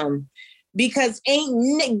that from. Because ain't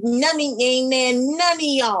none of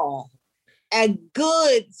y'all, a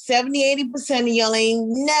good 70-80% of y'all ain't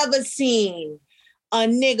never seen a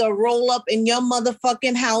nigga roll up in your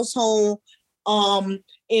motherfucking household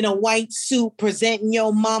in a white suit, presenting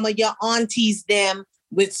your mama, your aunties them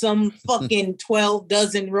with some fucking 12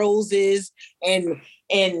 dozen roses and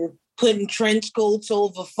putting trench coats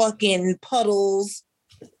over fucking puddles.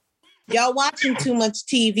 Y'all watching too much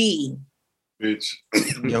TV. Bitch.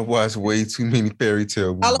 Y'all watch way too many fairy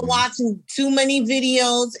tale movies. Y'all are watching too many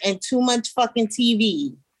videos and too much fucking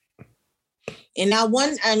TV. And I'm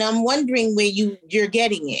wondering where you're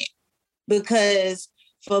getting it. Because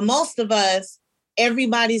for most of us,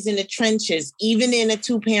 everybody's in the trenches, even in a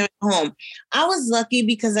 2-parent home. I was lucky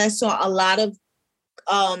because I saw a lot of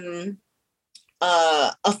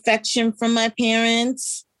affection from my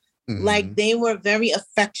parents. Mm-hmm. Like they were very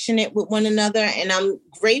affectionate with one another. And I'm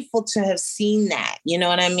grateful to have seen that. You know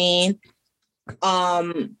what I mean? A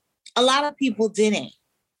lot of people didn't.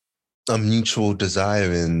 A mutual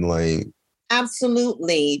desire and like...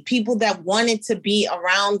 Absolutely. People that wanted to be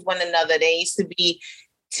around one another. They used to be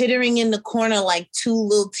tittering in the corner like two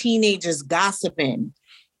little teenagers gossiping.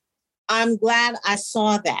 I'm glad I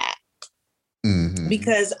saw that. Mm-hmm.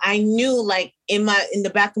 Because I knew, like, in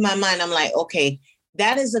the back of my mind, I'm like, okay,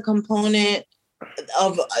 that is a component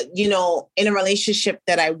of, in a relationship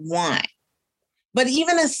that I want. But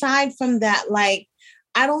even aside from that, like,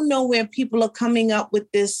 I don't know where people are coming up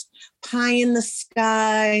with this pie in the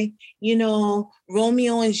sky,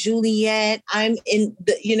 Romeo and Juliet. I'm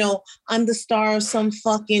the star of some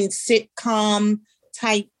fucking sitcom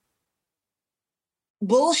type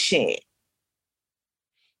bullshit.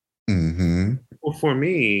 Mm-hmm. Well, for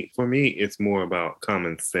me, it's more about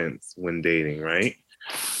common sense when dating, right?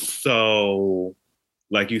 So,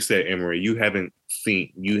 like you said, Emery, you haven't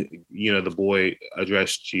seen, the boy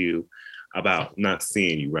addressed you about not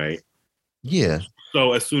seeing you, right? Yeah.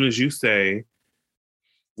 So as soon as you say,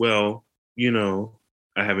 well,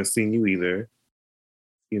 I haven't seen you either,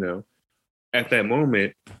 at that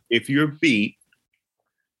moment, if you're beat,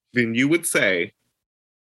 then you would say,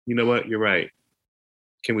 you know what, you're right.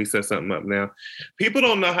 Can we set something up now? People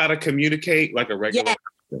don't know how to communicate like a regular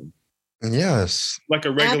person. Yes. Like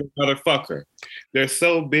a regular motherfucker. They're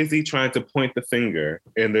so busy trying to point the finger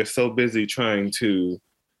and they're so busy trying to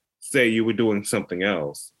say you were doing something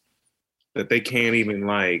else that they can't even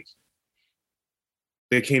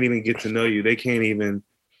get to know you. They can't even.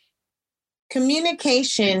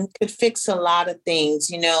 Communication could fix a lot of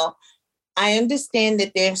things, I understand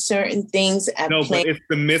that there are certain things at play. No, but it's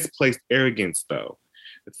the misplaced arrogance, though.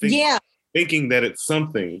 Thinking that it's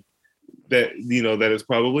something that, that is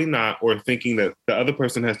probably not, or thinking that the other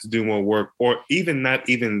person has to do more work, or even not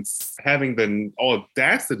even having the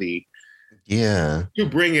audacity Yeah. to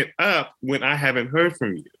bring it up when I haven't heard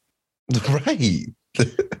from you. Right.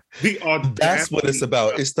 The audacity. That's what it's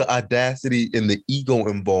about. It's the audacity and the ego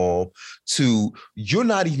involved to you're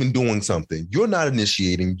not even doing something. You're not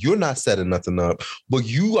initiating. You're not setting nothing up. But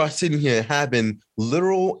you are sitting here having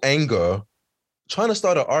literal anger, trying to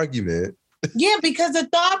start an argument. Yeah, because the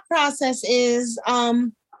thought process is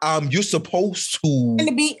you're supposed to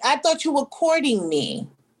I thought you were courting me.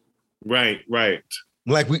 Right.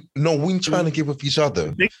 Like we trying to get with each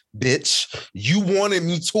other. Bitch, you wanted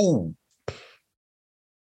me too.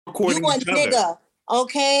 You a nigga,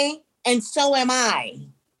 okay? And so am I.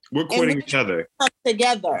 We're courting each other. Come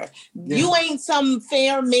together. Yeah. You ain't some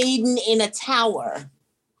fair maiden in a tower.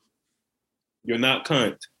 You're not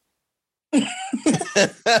cunt.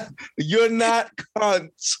 You're not cunt.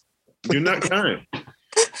 You're not cunt.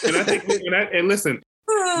 And I think, and listen,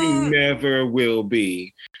 you never will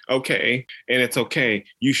be. Okay. And it's okay.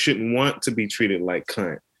 You shouldn't want to be treated like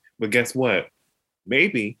cunt. But guess what?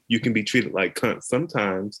 Maybe you can be treated like cunt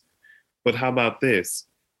sometimes. But how about this?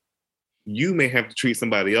 You may have to treat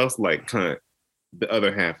somebody else like cunt the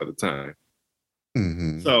other half of the time.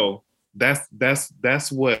 Mm-hmm. So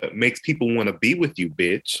that's what makes people want to be with you,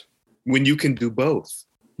 bitch, when you can do both.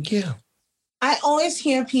 Yeah. I always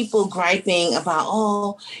hear people griping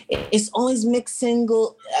about, it's always mixed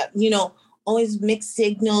signal, always mixed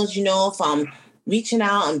signals, if I'm reaching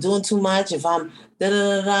out, I'm doing too much. If I'm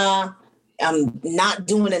I'm not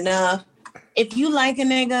doing enough. If you like a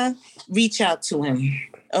nigga, reach out to him.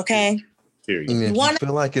 Okay? And if you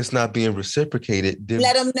feel like it's not being reciprocated, then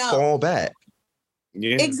let him know. Fall back.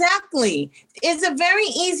 Yeah. Exactly. It's a very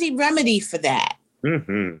easy remedy for that.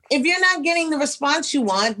 Mm-hmm. If you're not getting the response you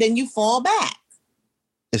want, then you fall back.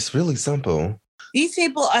 It's really simple. These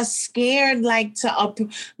people are scared,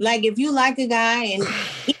 if you like a guy and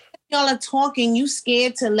y'all are talking, you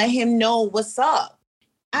scared to let him know what's up.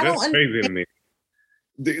 That's crazy to me.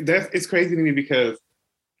 It's crazy to me because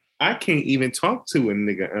I can't even talk to a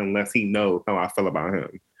nigga unless he knows how I feel about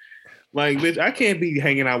him. Like, bitch, I can't be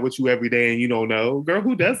hanging out with you every day and you don't know. Girl,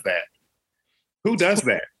 who does that? Who does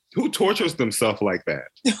that? Who tortures themselves like that?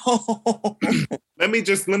 Let me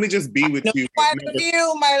just be with you.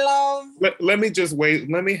 You, my love. Let me just wait.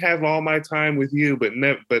 Let me have all my time with you, but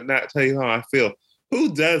not tell you how I feel.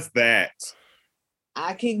 Who does that?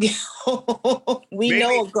 I can go.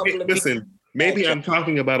 Know a couple of listen, maybe I'm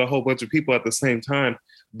talking about a whole bunch of people at the same time,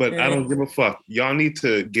 but I don't give a fuck. Y'all need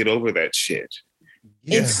to get over that shit.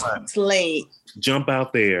 Yeah. It's late. Jump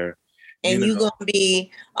out there. And you're going to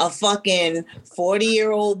be a fucking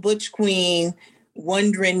 40-year-old butch queen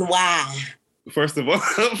wondering why. First of all.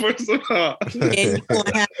 And you're going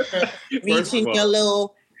to have to reach in your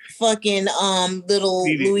little fucking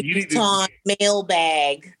Louis Vuitton mail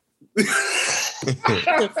bag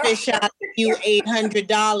to fish out a few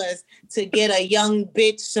 $800 to get a young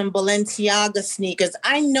bitch some Balenciaga sneakers.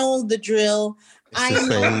 I know the drill. It's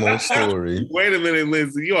the same old story. Wait a minute,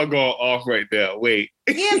 Lindsay. You are going off right now. Wait.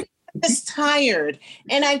 Yeah. I'm just tired,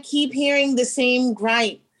 and I keep hearing the same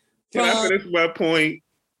gripe. Can I finish my point?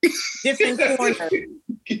 Different corner,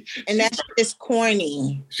 and that's just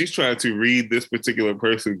corny. She's trying to read this particular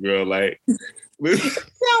person, girl. Like, it's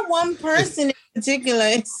not one person in particular;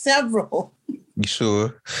 it's several. You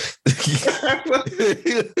sure?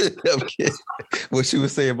 Okay. What she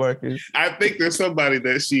was saying, Marcus? I think there's somebody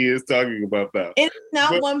that she is talking about that. It's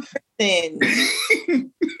not one person.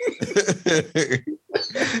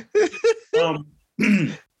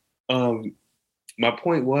 My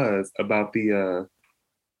point was about the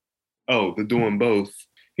doing both.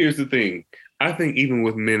 Here's the thing. I think even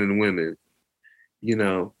with men and women,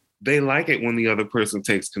 they like it when the other person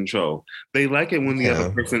takes control. They like it when the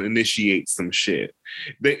other person initiates some shit.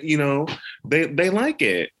 They like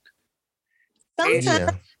it.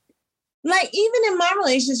 Sometimes, like even in my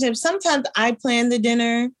relationship, sometimes I plan the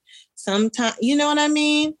dinner. Sometimes, you know what I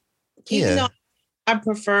mean? Even though I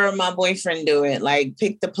prefer my boyfriend do it, like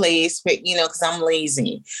pick the place, because I'm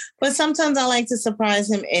lazy. But sometimes I like to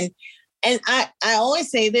surprise him. And I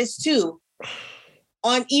always say this too,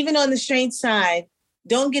 even on the straight side,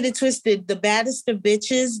 don't get it twisted. The baddest of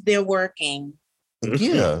bitches, they're working.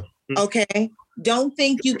 Yeah. Okay. Don't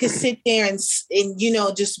think you can sit there and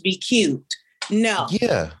just be cute. No.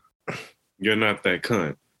 Yeah. You're not that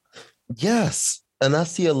cunt. Yes. And I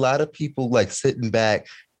see a lot of people like sitting back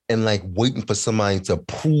and like waiting for somebody to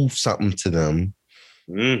prove something to them.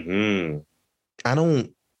 Mm-hmm.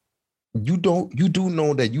 You do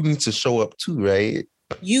know that you need to show up too, right?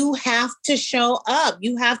 You have to show up.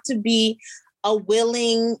 You have to be a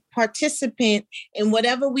willing participant in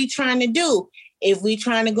whatever we're trying to do. If we're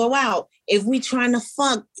trying to go out, if we trying to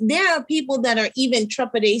fuck, there are people that are even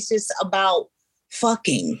trepidatious about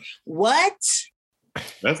fucking. What?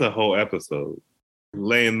 That's a whole episode.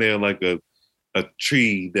 Laying there like a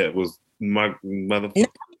tree that was my motherfucker.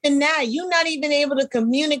 And now you're not even able to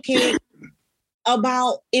communicate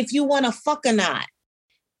about if you want to fuck or not.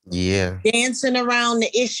 Yeah. Dancing around the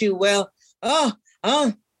issue. Well, I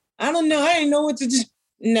don't know. I didn't know what to do.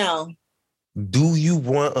 No. Do you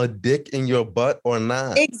want a dick in your butt or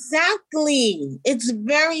not? Exactly. It's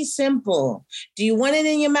very simple. Do you want it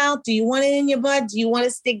in your mouth? Do you want it in your butt? Do you want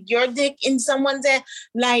to stick your dick in someone's head?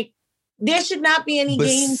 Like, there should not be any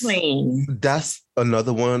game playing. That's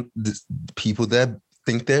another one. People that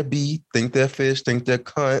think they're beef, think they're fish, think they're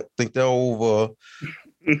cunt, think they're over.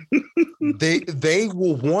 They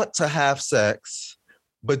will want to have sex,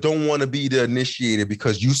 but don't want to be the initiator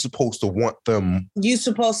because you're supposed to want them. You're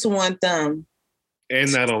supposed to want them.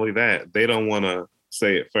 And not only that, they don't want to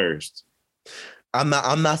say it first. I'm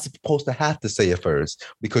not supposed to have to say it first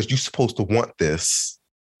because you're supposed to want this.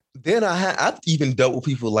 Then I've even dealt with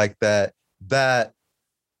people like that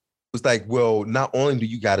was like, well, not only do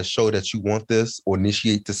you got to show that you want this or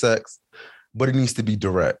initiate the sex, but it needs to be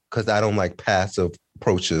direct because I don't like passive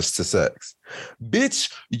approaches to sex.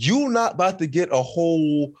 Bitch, you not about to get a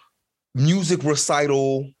whole music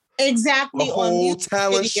recital, exactly, a whole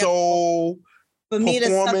talent show for me to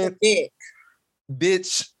suck a dick.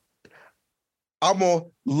 Bitch, I'm gonna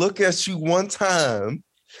look at you one time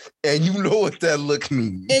and you know what that look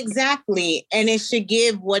means. Exactly, and it should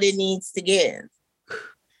give what it needs to give.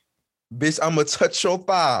 Bitch, I'm gonna touch your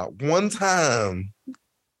thigh one time.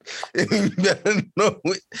 You better know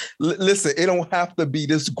it. Listen, it don't have to be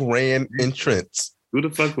this grand entrance. Who the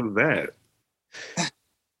fuck was that?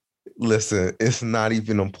 Listen, it's not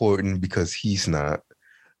even important because he's not.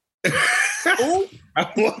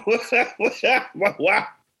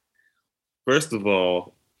 First of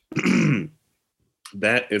all,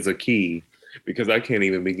 that is a key because I can't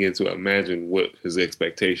even begin to imagine what his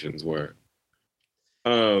expectations were.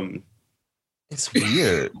 It's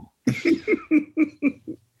weird.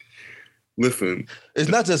 Listen, it's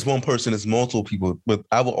not just one person; it's multiple people. But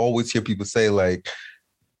I will always hear people say, like,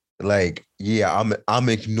 yeah, I'm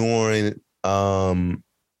ignoring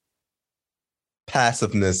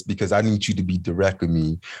passiveness because I need you to be direct with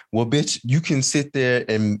me. Well, bitch, you can sit there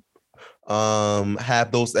and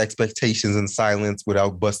have those expectations in silence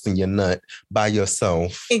without busting your nut by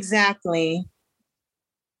yourself. Exactly.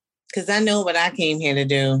 Because I know what I came here to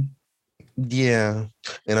do. Yeah,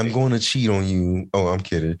 and I'm going to cheat on you. Oh, I'm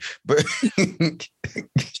kidding. But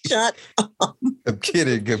shut up. I'm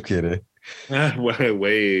kidding.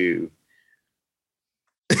 Wait.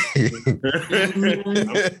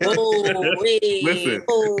 Listen,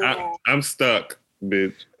 I'm stuck,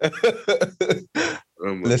 bitch.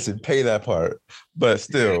 Listen, pay that part, but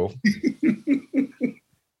still.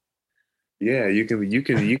 Yeah, you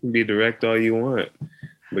can be direct all you want,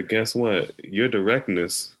 but guess what? Your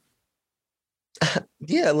directness.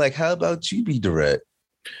 Yeah, like how about you be direct?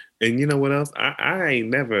 And you know what else? I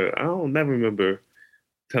don't never remember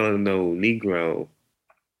telling no Negro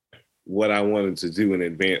what I wanted to do in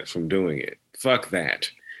advance from doing it. Fuck that.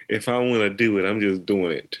 If I want to do it, I'm just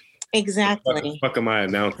doing it. Exactly. The fuck am I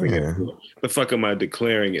announcing it for? The fuck am I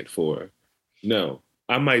declaring it for? No.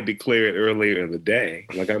 I might declare it earlier in the day.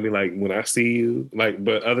 Like, I'd be like, when I see you, like,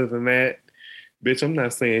 but other than that, bitch, I'm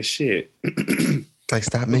not saying shit. Like,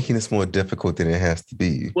 stop making this more difficult than it has to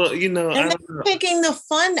be. Well, you know, and that's taking the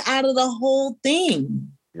fun out of the whole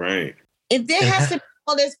thing. Right. If there has to be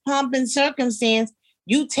all this pomp and circumstance,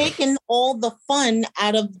 you taking all the fun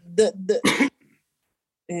out of the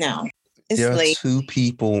no. It's there are late. Two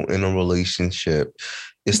people in a relationship.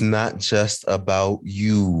 It's not just about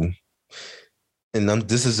you. And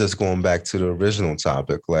this is just going back to the original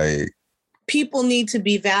topic. Like, people need to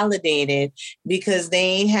be validated because they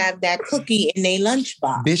ain't have that cookie in their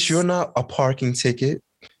lunchbox. Bitch, you're not a parking ticket.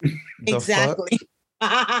 Exactly.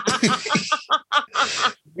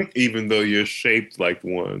 Even though you're shaped like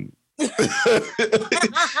one. With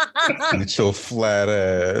your flat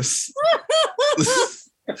ass.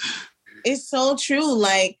 It's so true.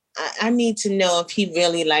 Like, I need to know if he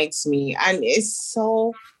really likes me. It's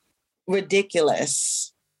so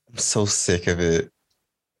ridiculous. I'm so sick of it.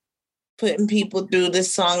 Putting people through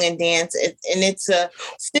this song and dance. And it's a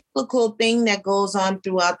cyclical thing that goes on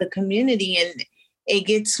throughout the community, and it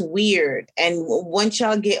gets weird. And once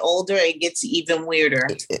y'all get older, it gets even weirder.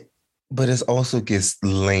 But it also gets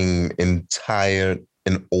lame and tired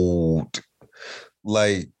and old.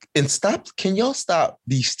 Like, and can y'all stop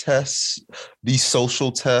these tests, these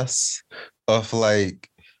social tests of like,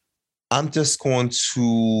 I'm just going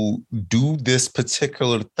to do this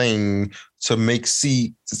particular thing to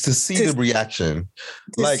see the reaction.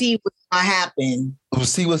 To see what's going to happen. To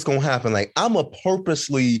see what's going to happen. Like, I want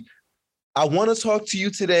to talk to you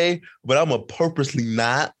today, but I'm a purposely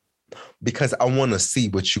not, because I want to see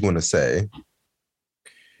what you're going to say.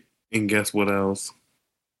 And guess what else?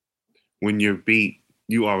 When you're beat,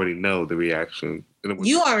 you already know the reaction.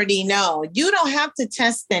 You already know. You don't have to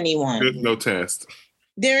test anyone. There's no test.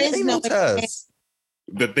 There is no test.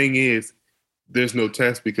 The thing is, there's no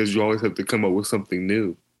test because you always have to come up with something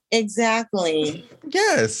new. Exactly.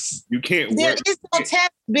 Yes. You can't. There is no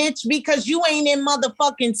test, bitch, because you ain't in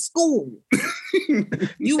motherfucking school.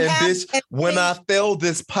 When I failed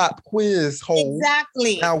this pop quiz,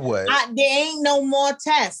 exactly. Now what? There ain't no more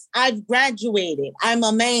tests. I've graduated. I'm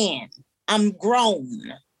a man. I'm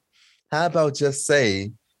grown. How about just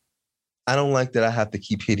say, I don't like that I have to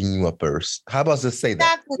keep hitting you up first. How about just say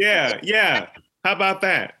that? Yeah. How about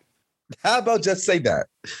that? How about just say that?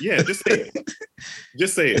 Yeah, just say it.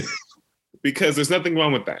 Just say it. Because there's nothing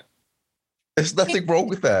wrong with that. There's nothing wrong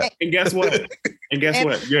with that. And guess what?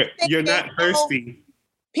 You're not thirsty.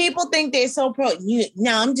 People think they're so pro.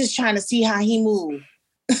 I'm just trying to see how he moves.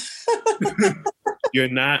 You're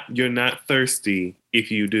not thirsty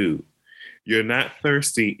if you do. You're not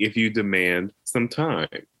thirsty if you demand some time.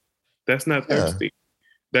 That's not thirsty.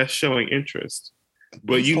 That's showing interest.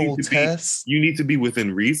 But you need to be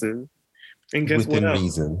within reason. And guess what else?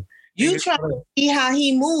 Reason. You trying to see how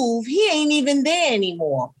he move. He ain't even there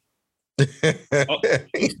anymore.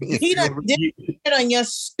 He done did it on your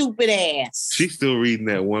stupid ass. She's still reading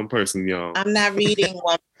that one person, y'all. I'm not reading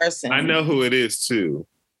one person. I know who it is too.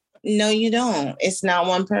 No, you don't. It's not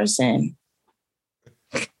one person.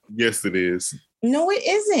 Yes, it is. No, it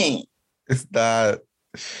isn't. It's not.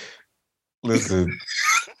 Listen,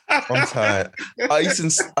 I'm tired.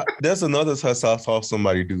 There's another test I saw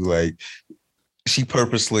somebody do. Like, she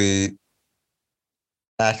purposely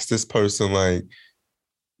asked this person, like,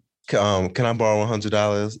 can I borrow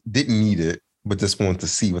 $100? Didn't need it, but just wanted to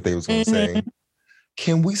see what they was going to say.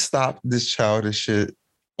 Can we stop this childish shit?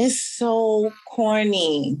 It's so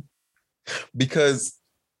corny. Because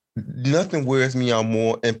nothing wears me out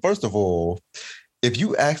more. And first of all, if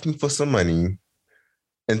you ask me for some money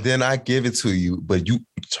and then I give it to you, but you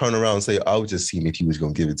turn around and say, I was just seeing if you was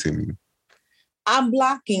going to give it to me. I'm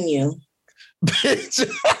blocking you. Bitch.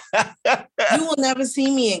 You will never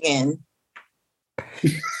see me again.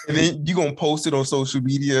 And then you going to post it on social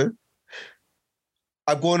media.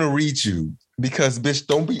 I'm going to read you because, bitch,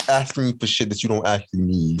 don't be asking me for shit that you don't actually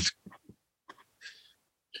need.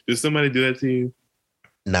 Did somebody do that to you?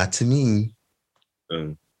 Not to me.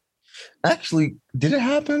 Actually, did it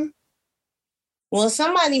happen? Well,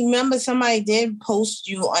 somebody did post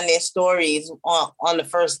you on their stories on the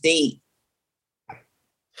first date.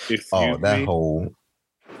 Excuse that me? whole.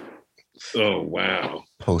 Oh, wow.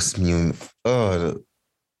 Post me. Oh,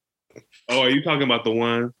 are you talking about the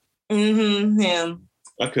one? Mm-hmm, him.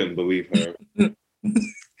 I couldn't believe her.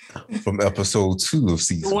 From episode 2 of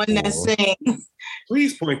season 4. The one that's saying...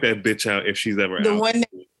 Please point that bitch out if she's ever out. The one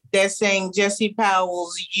that's saying Jesse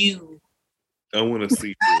Powell's you. I want to see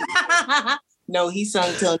you. No, he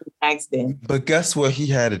sung Tony Braxton. But guess what? He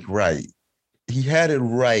had it right. He had it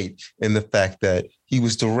right in the fact that he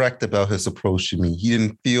was direct about his approach to me. He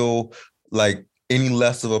didn't feel like any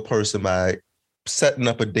less of a person by setting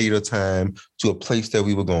up a date or time to a place that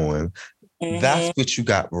we were going. Mm-hmm. That's what you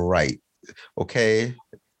got right. Okay?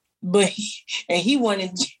 But he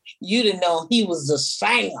wanted you to know he was a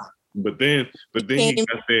singer. But then he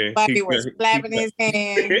got there. Everybody was clapping his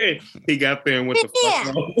hands. He got there and went the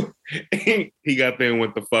fuck off. He got there and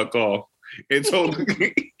went the fuck off. And told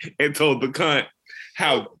the cunt,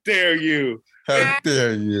 how dare you? How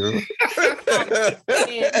dare you?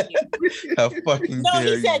 How fucking no, dare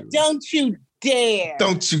you? He said, don't you dare.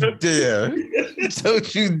 Don't you dare.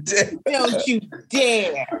 Don't you dare. Don't you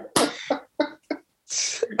dare.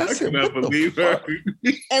 I cannot believe her.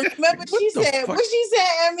 And remember what she said,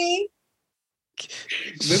 Emmy?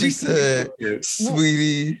 She said,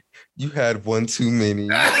 sweetie, you had one too many. He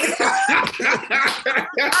turned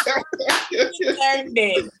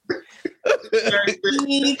it.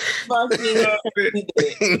 He fucking turned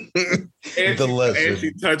it. The legend. And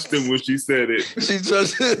she touched him when she said it. She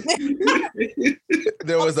touched it.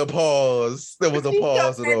 There was a pause. There was a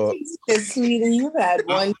pause at all. Sweetie, you had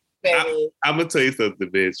one. I'm gonna tell you something,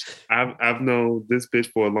 bitch. I've known this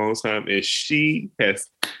bitch for a long time, and she has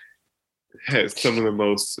some of the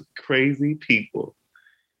most crazy people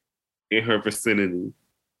in her vicinity.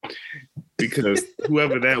 because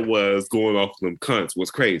whoever that was going off them cunts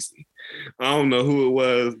was crazy. I don't know who it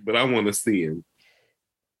was, but I want to see him.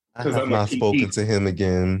 I have not spoken to him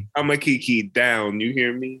again. I'm a Kiki down. You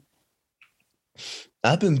hear me?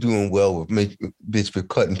 I've been doing well with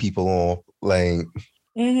cutting people off. Like,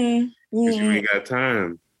 Mm-hmm. Because you ain't got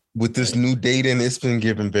time. With this new dating, it's been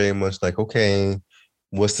given very much like, okay,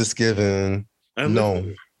 what's this giving? I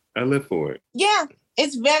live for it. Yeah,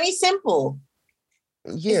 it's very simple.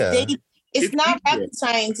 Yeah. It's not rocket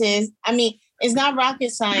science. I mean, it's not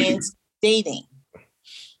rocket science dating.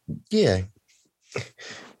 Yeah.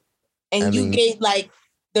 And you get like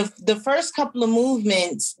the first couple of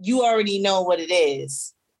movements, you already know what it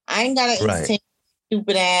is. I ain't gotta entertain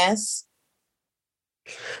stupid ass.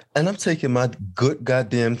 And I'm taking my good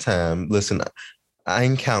goddamn time. Listen, I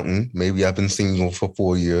ain't counting. Maybe I've been single for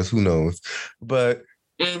 4 years. Who knows? But,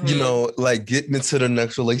 you know, like getting into the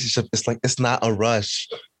next relationship, it's like, it's not a rush.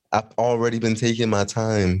 I've already been taking my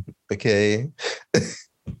time. Okay.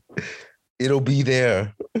 It'll be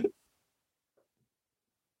there.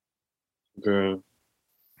 Girl.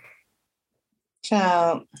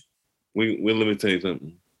 Child. Let me tell you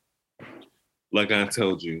something. Like I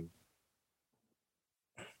told you,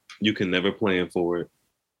 you can never plan for it.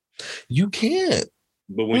 You can't.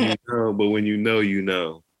 But when you know, you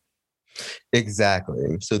know.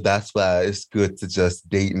 Exactly. So that's why it's good to just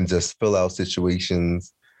date and just fill out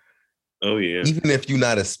situations. Oh yeah. Even if you're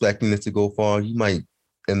not expecting it to go far, you might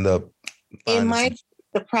end up. It might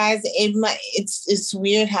surprise. It might. It's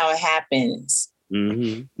weird how it happens.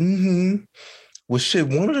 Mm-hmm. Mm-hmm. Well, shit.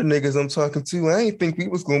 One of the niggas I'm talking to, I ain't think we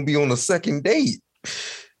was gonna be on a second date.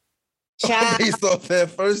 Based off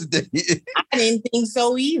that first date. I didn't think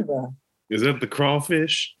so either. Is that the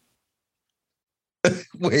crawfish?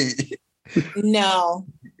 Wait. No.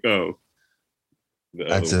 Oh.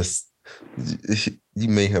 You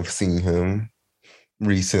may have seen him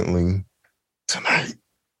recently. Tonight.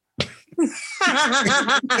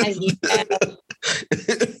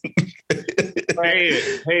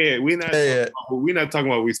 Hey, we're not talking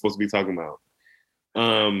about what we're supposed to be talking about.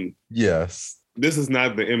 Yes. This is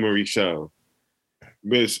not the Emery show.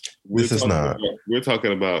 Bitch, we're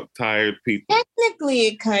talking about tired people. Technically,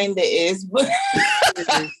 it kind of is, but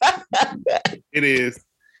it is.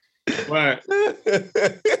 But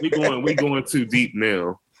we going too deep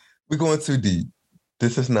now. We're going too deep.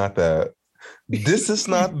 This is not that. This is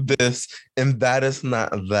not this, and that is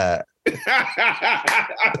not that.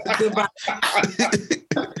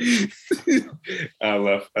 I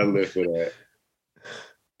live for that.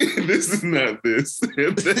 This is not this. Is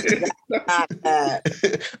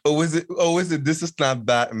it this is not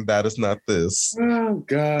that and that is not this? Oh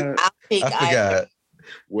God. I forgot.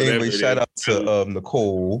 Anyway, shout out to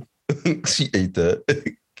Nicole. She ate that.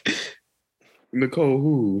 Nicole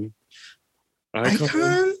who?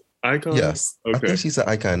 Icon? Icon? Yes. Okay. I think she's an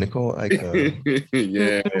icon. Nicole Icon.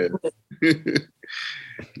 Yes.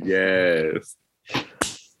 Yes.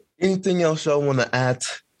 Anything else y'all want to add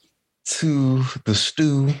to the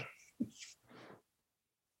stew?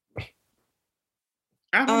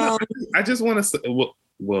 I don't know. I just want to say,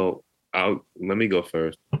 well, let me go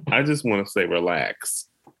first. I just want to say relax.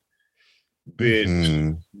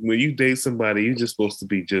 Bitch, when you date somebody, you're just supposed to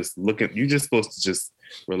be just looking, you're just supposed to just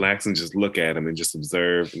relax and just look at them and just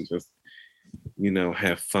observe and just,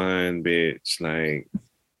 have fun, bitch. Like,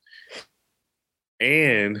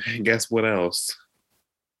 and guess what else?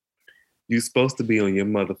 You're supposed to be on your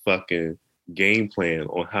motherfucking game plan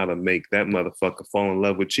on how to make that motherfucker fall in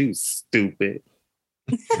love with you, stupid.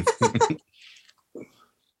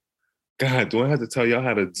 God, do I have to tell y'all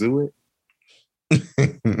how to do it?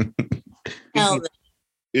 Tell them.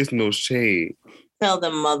 It's no shade. Tell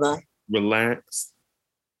them, mother. Relax.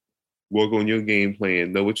 Work on your game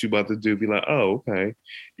plan. Know what you about to do. Be like, oh, okay.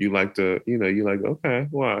 You like to, you like, okay,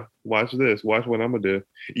 watch this. Watch what I'm going to do.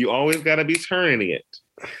 You always got to be turning it.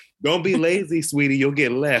 Don't be lazy, sweetie. You'll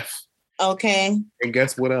get left. Okay. And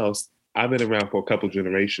guess what else? I've been around for a couple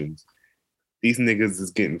generations. These niggas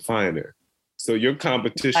is getting finer. So your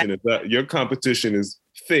competition is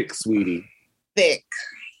thick, sweetie. Thick.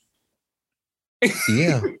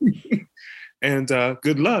 Yeah. And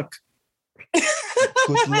good luck.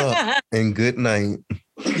 Good luck and good night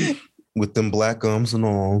with them black gums and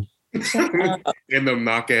all. And them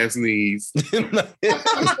knock ass knees.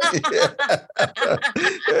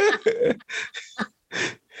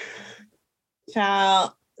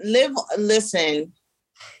 Child, listen,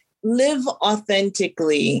 live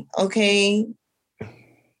authentically, okay?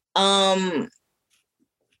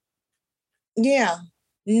 Yeah,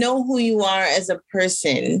 know who you are as a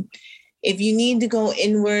person If you need to go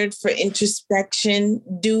inward for introspection,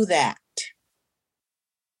 do that.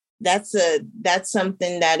 That's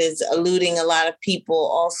something that is eluding a lot of people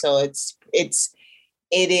also. It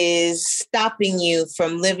is stopping you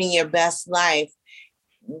from living your best life.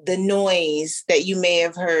 The noise that you may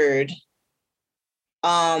have heard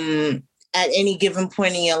at any given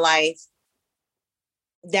point in your life,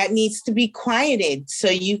 that needs to be quieted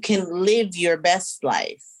so you can live your best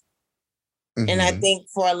life. Mm-hmm. And I think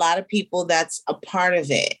for a lot of people, that's a part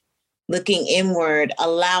of it. Looking inward,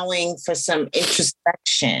 allowing for some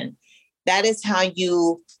introspection. That is how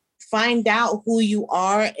you find out who you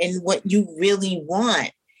are and what you really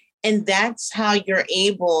want. And that's how you're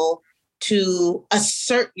able to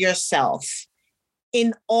assert yourself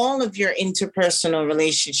in all of your interpersonal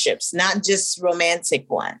relationships, not just romantic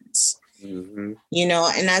ones. Mm-hmm. You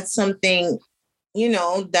know, and that's something, you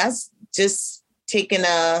know, that's just taking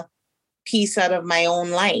a piece out of my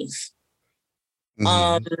own life.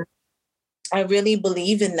 Mm-hmm. I really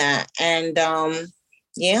believe in that. And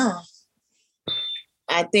yeah,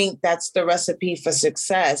 I think that's the recipe for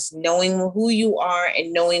success. Knowing who you are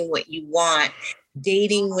and knowing what you want,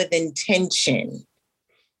 dating with intention.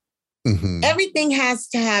 Mm-hmm. Everything has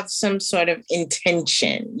to have some sort of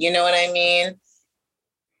intention. You know what I mean?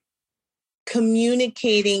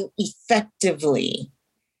 Communicating effectively.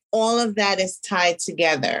 All of that is tied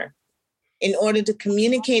together. In order to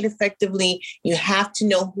communicate effectively, you have to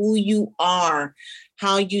know who you are,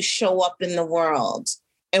 how you show up in the world,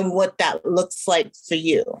 and what that looks like for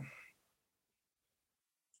you.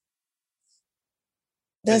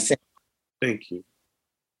 That's it. Thank you.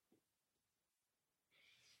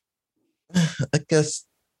 I guess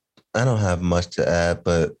I don't have much to add,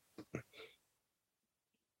 but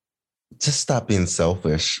just stop being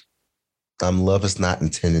selfish. Love is not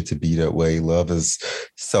intended to be that way. Love is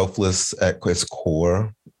selfless at its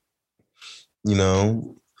core. You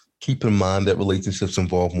know, keep in mind that relationships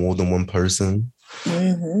involve more than one person.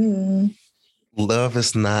 Mm-hmm. Love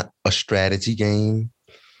is not a strategy game.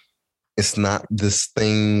 It's not this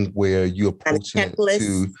thing where you're approaching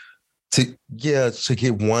it to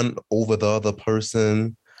get one over the other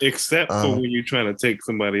person. Except for when you're trying to take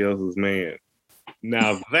somebody else's man.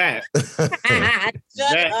 Now that that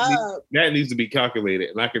needs to be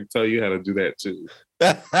calculated, and I can tell you how to do that too.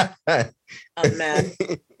 Oh man!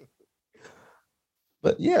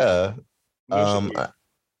 But yeah, I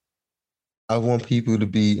want people to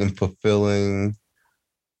be in fulfilling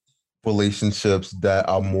relationships that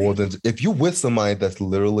are more than. If you're with somebody that's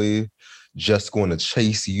literally just going to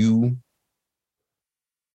chase you,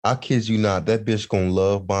 I kid you not, that bitch gonna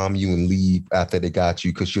love bomb you and leave after they got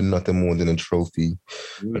you because you're nothing more than a trophy.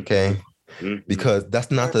 Okay? Mm-hmm. Because that's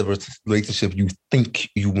not the relationship you think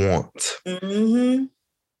you want. Mm-hmm.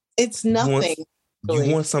 It's nothing.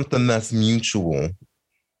 You want something that's mutual.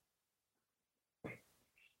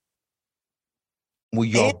 Where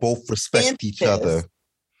y'all both respect each other.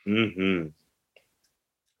 Mm-hmm.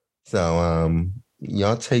 So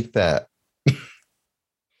y'all take that.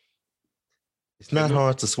 It's not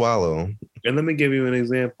hard to swallow. And let me give you an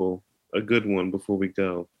example, a good one before we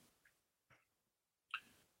go.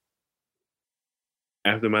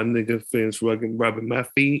 After my nigga finished rubbing my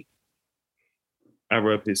feet, I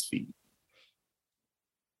rub his feet.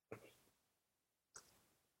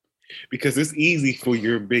 Because it's easy for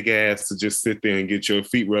your big ass to just sit there and get your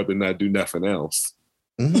feet rubbed and not do nothing else.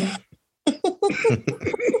 Mm-hmm.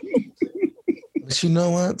 But you know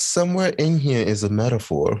what? Somewhere in here is a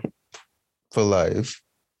metaphor for life.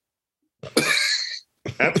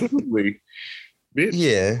 Absolutely. Bitch.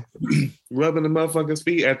 Yeah. Rubbing the motherfucker's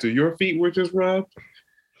feet after your feet were just rubbed.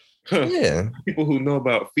 Huh. Yeah. People who know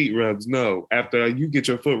about feet rubs know after you get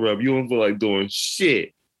your foot rubbed, you don't feel like doing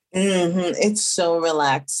shit. Mm-hmm. It's so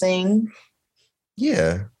relaxing.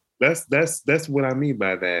 Yeah. That's what I mean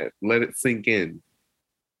by that. Let it sink in.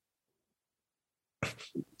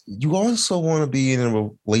 You also want to be in a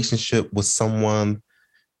relationship with someone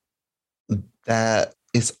that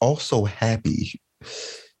is also happy.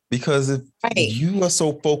 Because if you are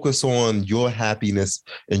so focused on your happiness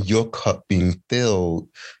and your cup being filled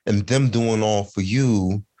and them doing all for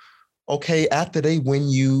you, okay, after they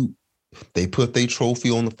win they put their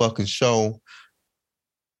trophy on the fucking show,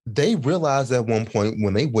 they realize at one point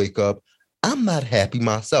when they wake up, I'm not happy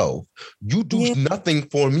myself. You do nothing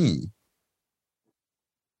for me.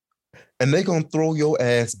 And they're going to throw your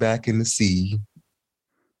ass back in the sea.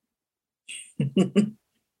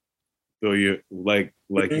 So you're like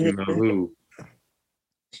you know who?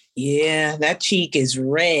 Yeah, that cheek is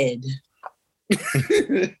red.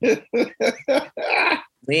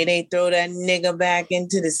 When they throw that nigga back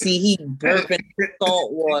into the sea, he burping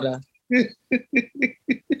salt water.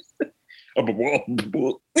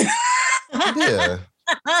 Yeah.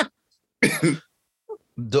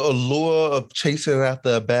 The allure of chasing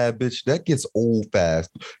after a bad bitch, that gets old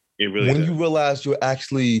fast. It really when does. you realize you're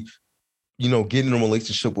actually, getting in a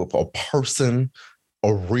relationship with a person,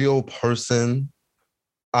 a real person,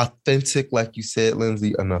 authentic, like you said,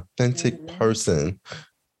 Lindsay, an authentic person,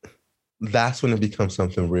 that's when it becomes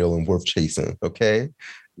something real and worth chasing, okay?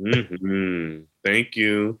 Mm-hmm. Thank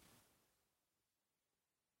you.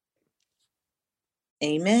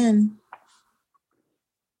 Amen.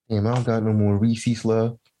 Damn, I don't got no more Reese's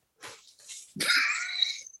left.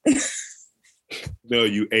 No,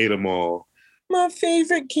 you ate them all. My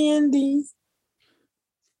favorite candies.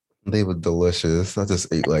 They were delicious. I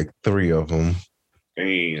just ate like 3 of them.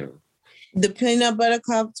 Damn. The peanut butter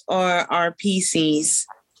cups or our PCs?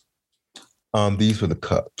 These were the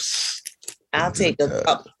cups. I'll take a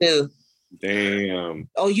cup too. Damn.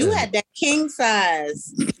 Oh, you had that king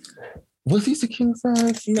size. Was these the king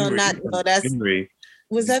size? No, Henry, that's Henry.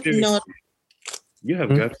 was that no You have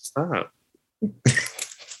got to stop.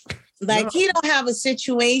 like he don't have a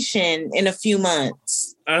situation in a few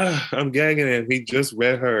months. I'm gagging at him. He just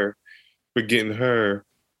read her for getting her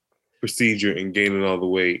procedure and gaining all the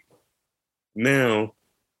weight. Now,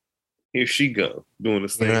 here she go doing the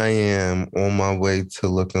same. Here I am on my way to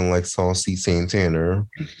looking like Saucy Santana.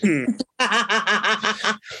 Who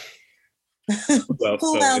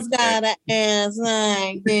else got an ass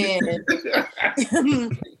like that?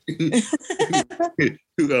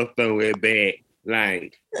 Who else throw it back?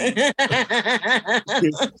 Like,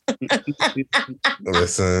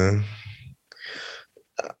 listen,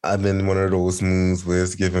 I've been one of those moves where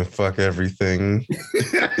it's giving fuck everything.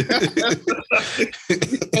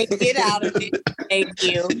 Hey, get out of it. Thank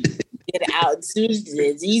you. Get out. As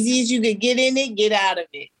easy as you can get in it, get out of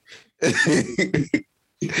it.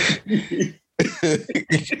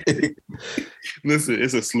 Listen,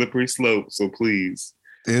 it's a slippery slope, so please.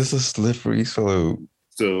 It's a slippery slope.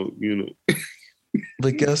 So,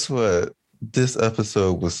 But guess what? This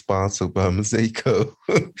episode was sponsored by Mosaico,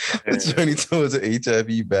 the journey towards an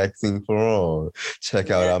HIV vaccine for all.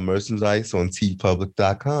 Check out our merchandise on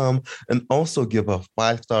tpublic.com and also give a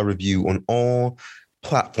 5-star review on all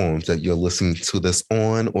platforms that you're listening to this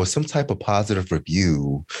on, or some type of positive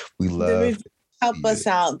review. We love. Help us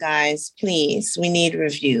out, guys, please. We need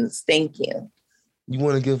reviews. Thank you. You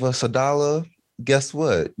want to give us $1? Guess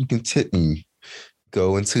what? You can tip me.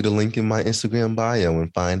 Go into the link in my Instagram bio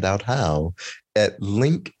and find out how at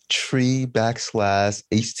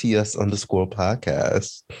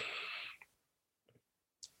linktree.com/HTS_podcast.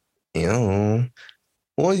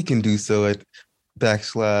 Or you can do so at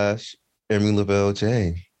 /Emery Lavelle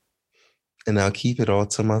J. And I'll keep it all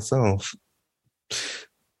to myself.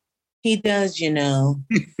 He does,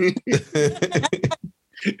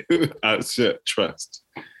 I should trust.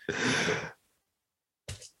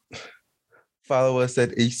 Follow us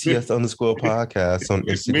at HTS_podcast on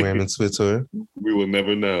Instagram and Twitter. We will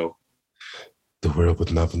never know. The world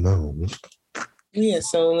would never know. We are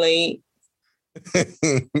so late.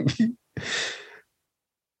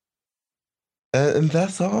 And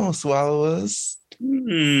that's all, swallowers.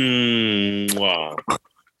 Wow.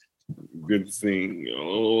 Good seeing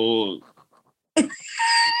you.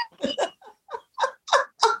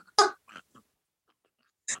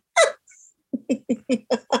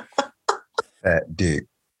 Fat dick,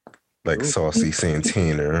 like Saucy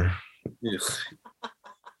Santana.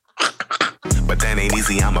 But that ain't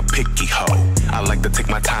easy, I'm a picky hoe. I like to take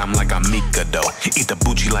my time like I'm Mikado. Eat the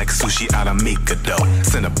bougie like sushi out of Mikado.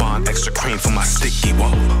 Cinnabon, extra cream for my sticky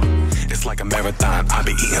whoa. It's like a marathon, I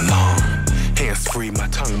be eating long. Hands free, my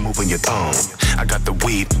tongue moving your thumb. I got the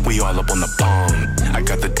weed, we all up on the bong. I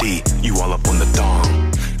got the D, you all up on the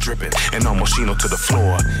dong. Dripping and almost Moschino to the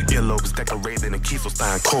floor. Earlobes decorated in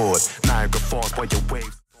Kieselstein cord. Niagara Falls while your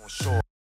waves on shore.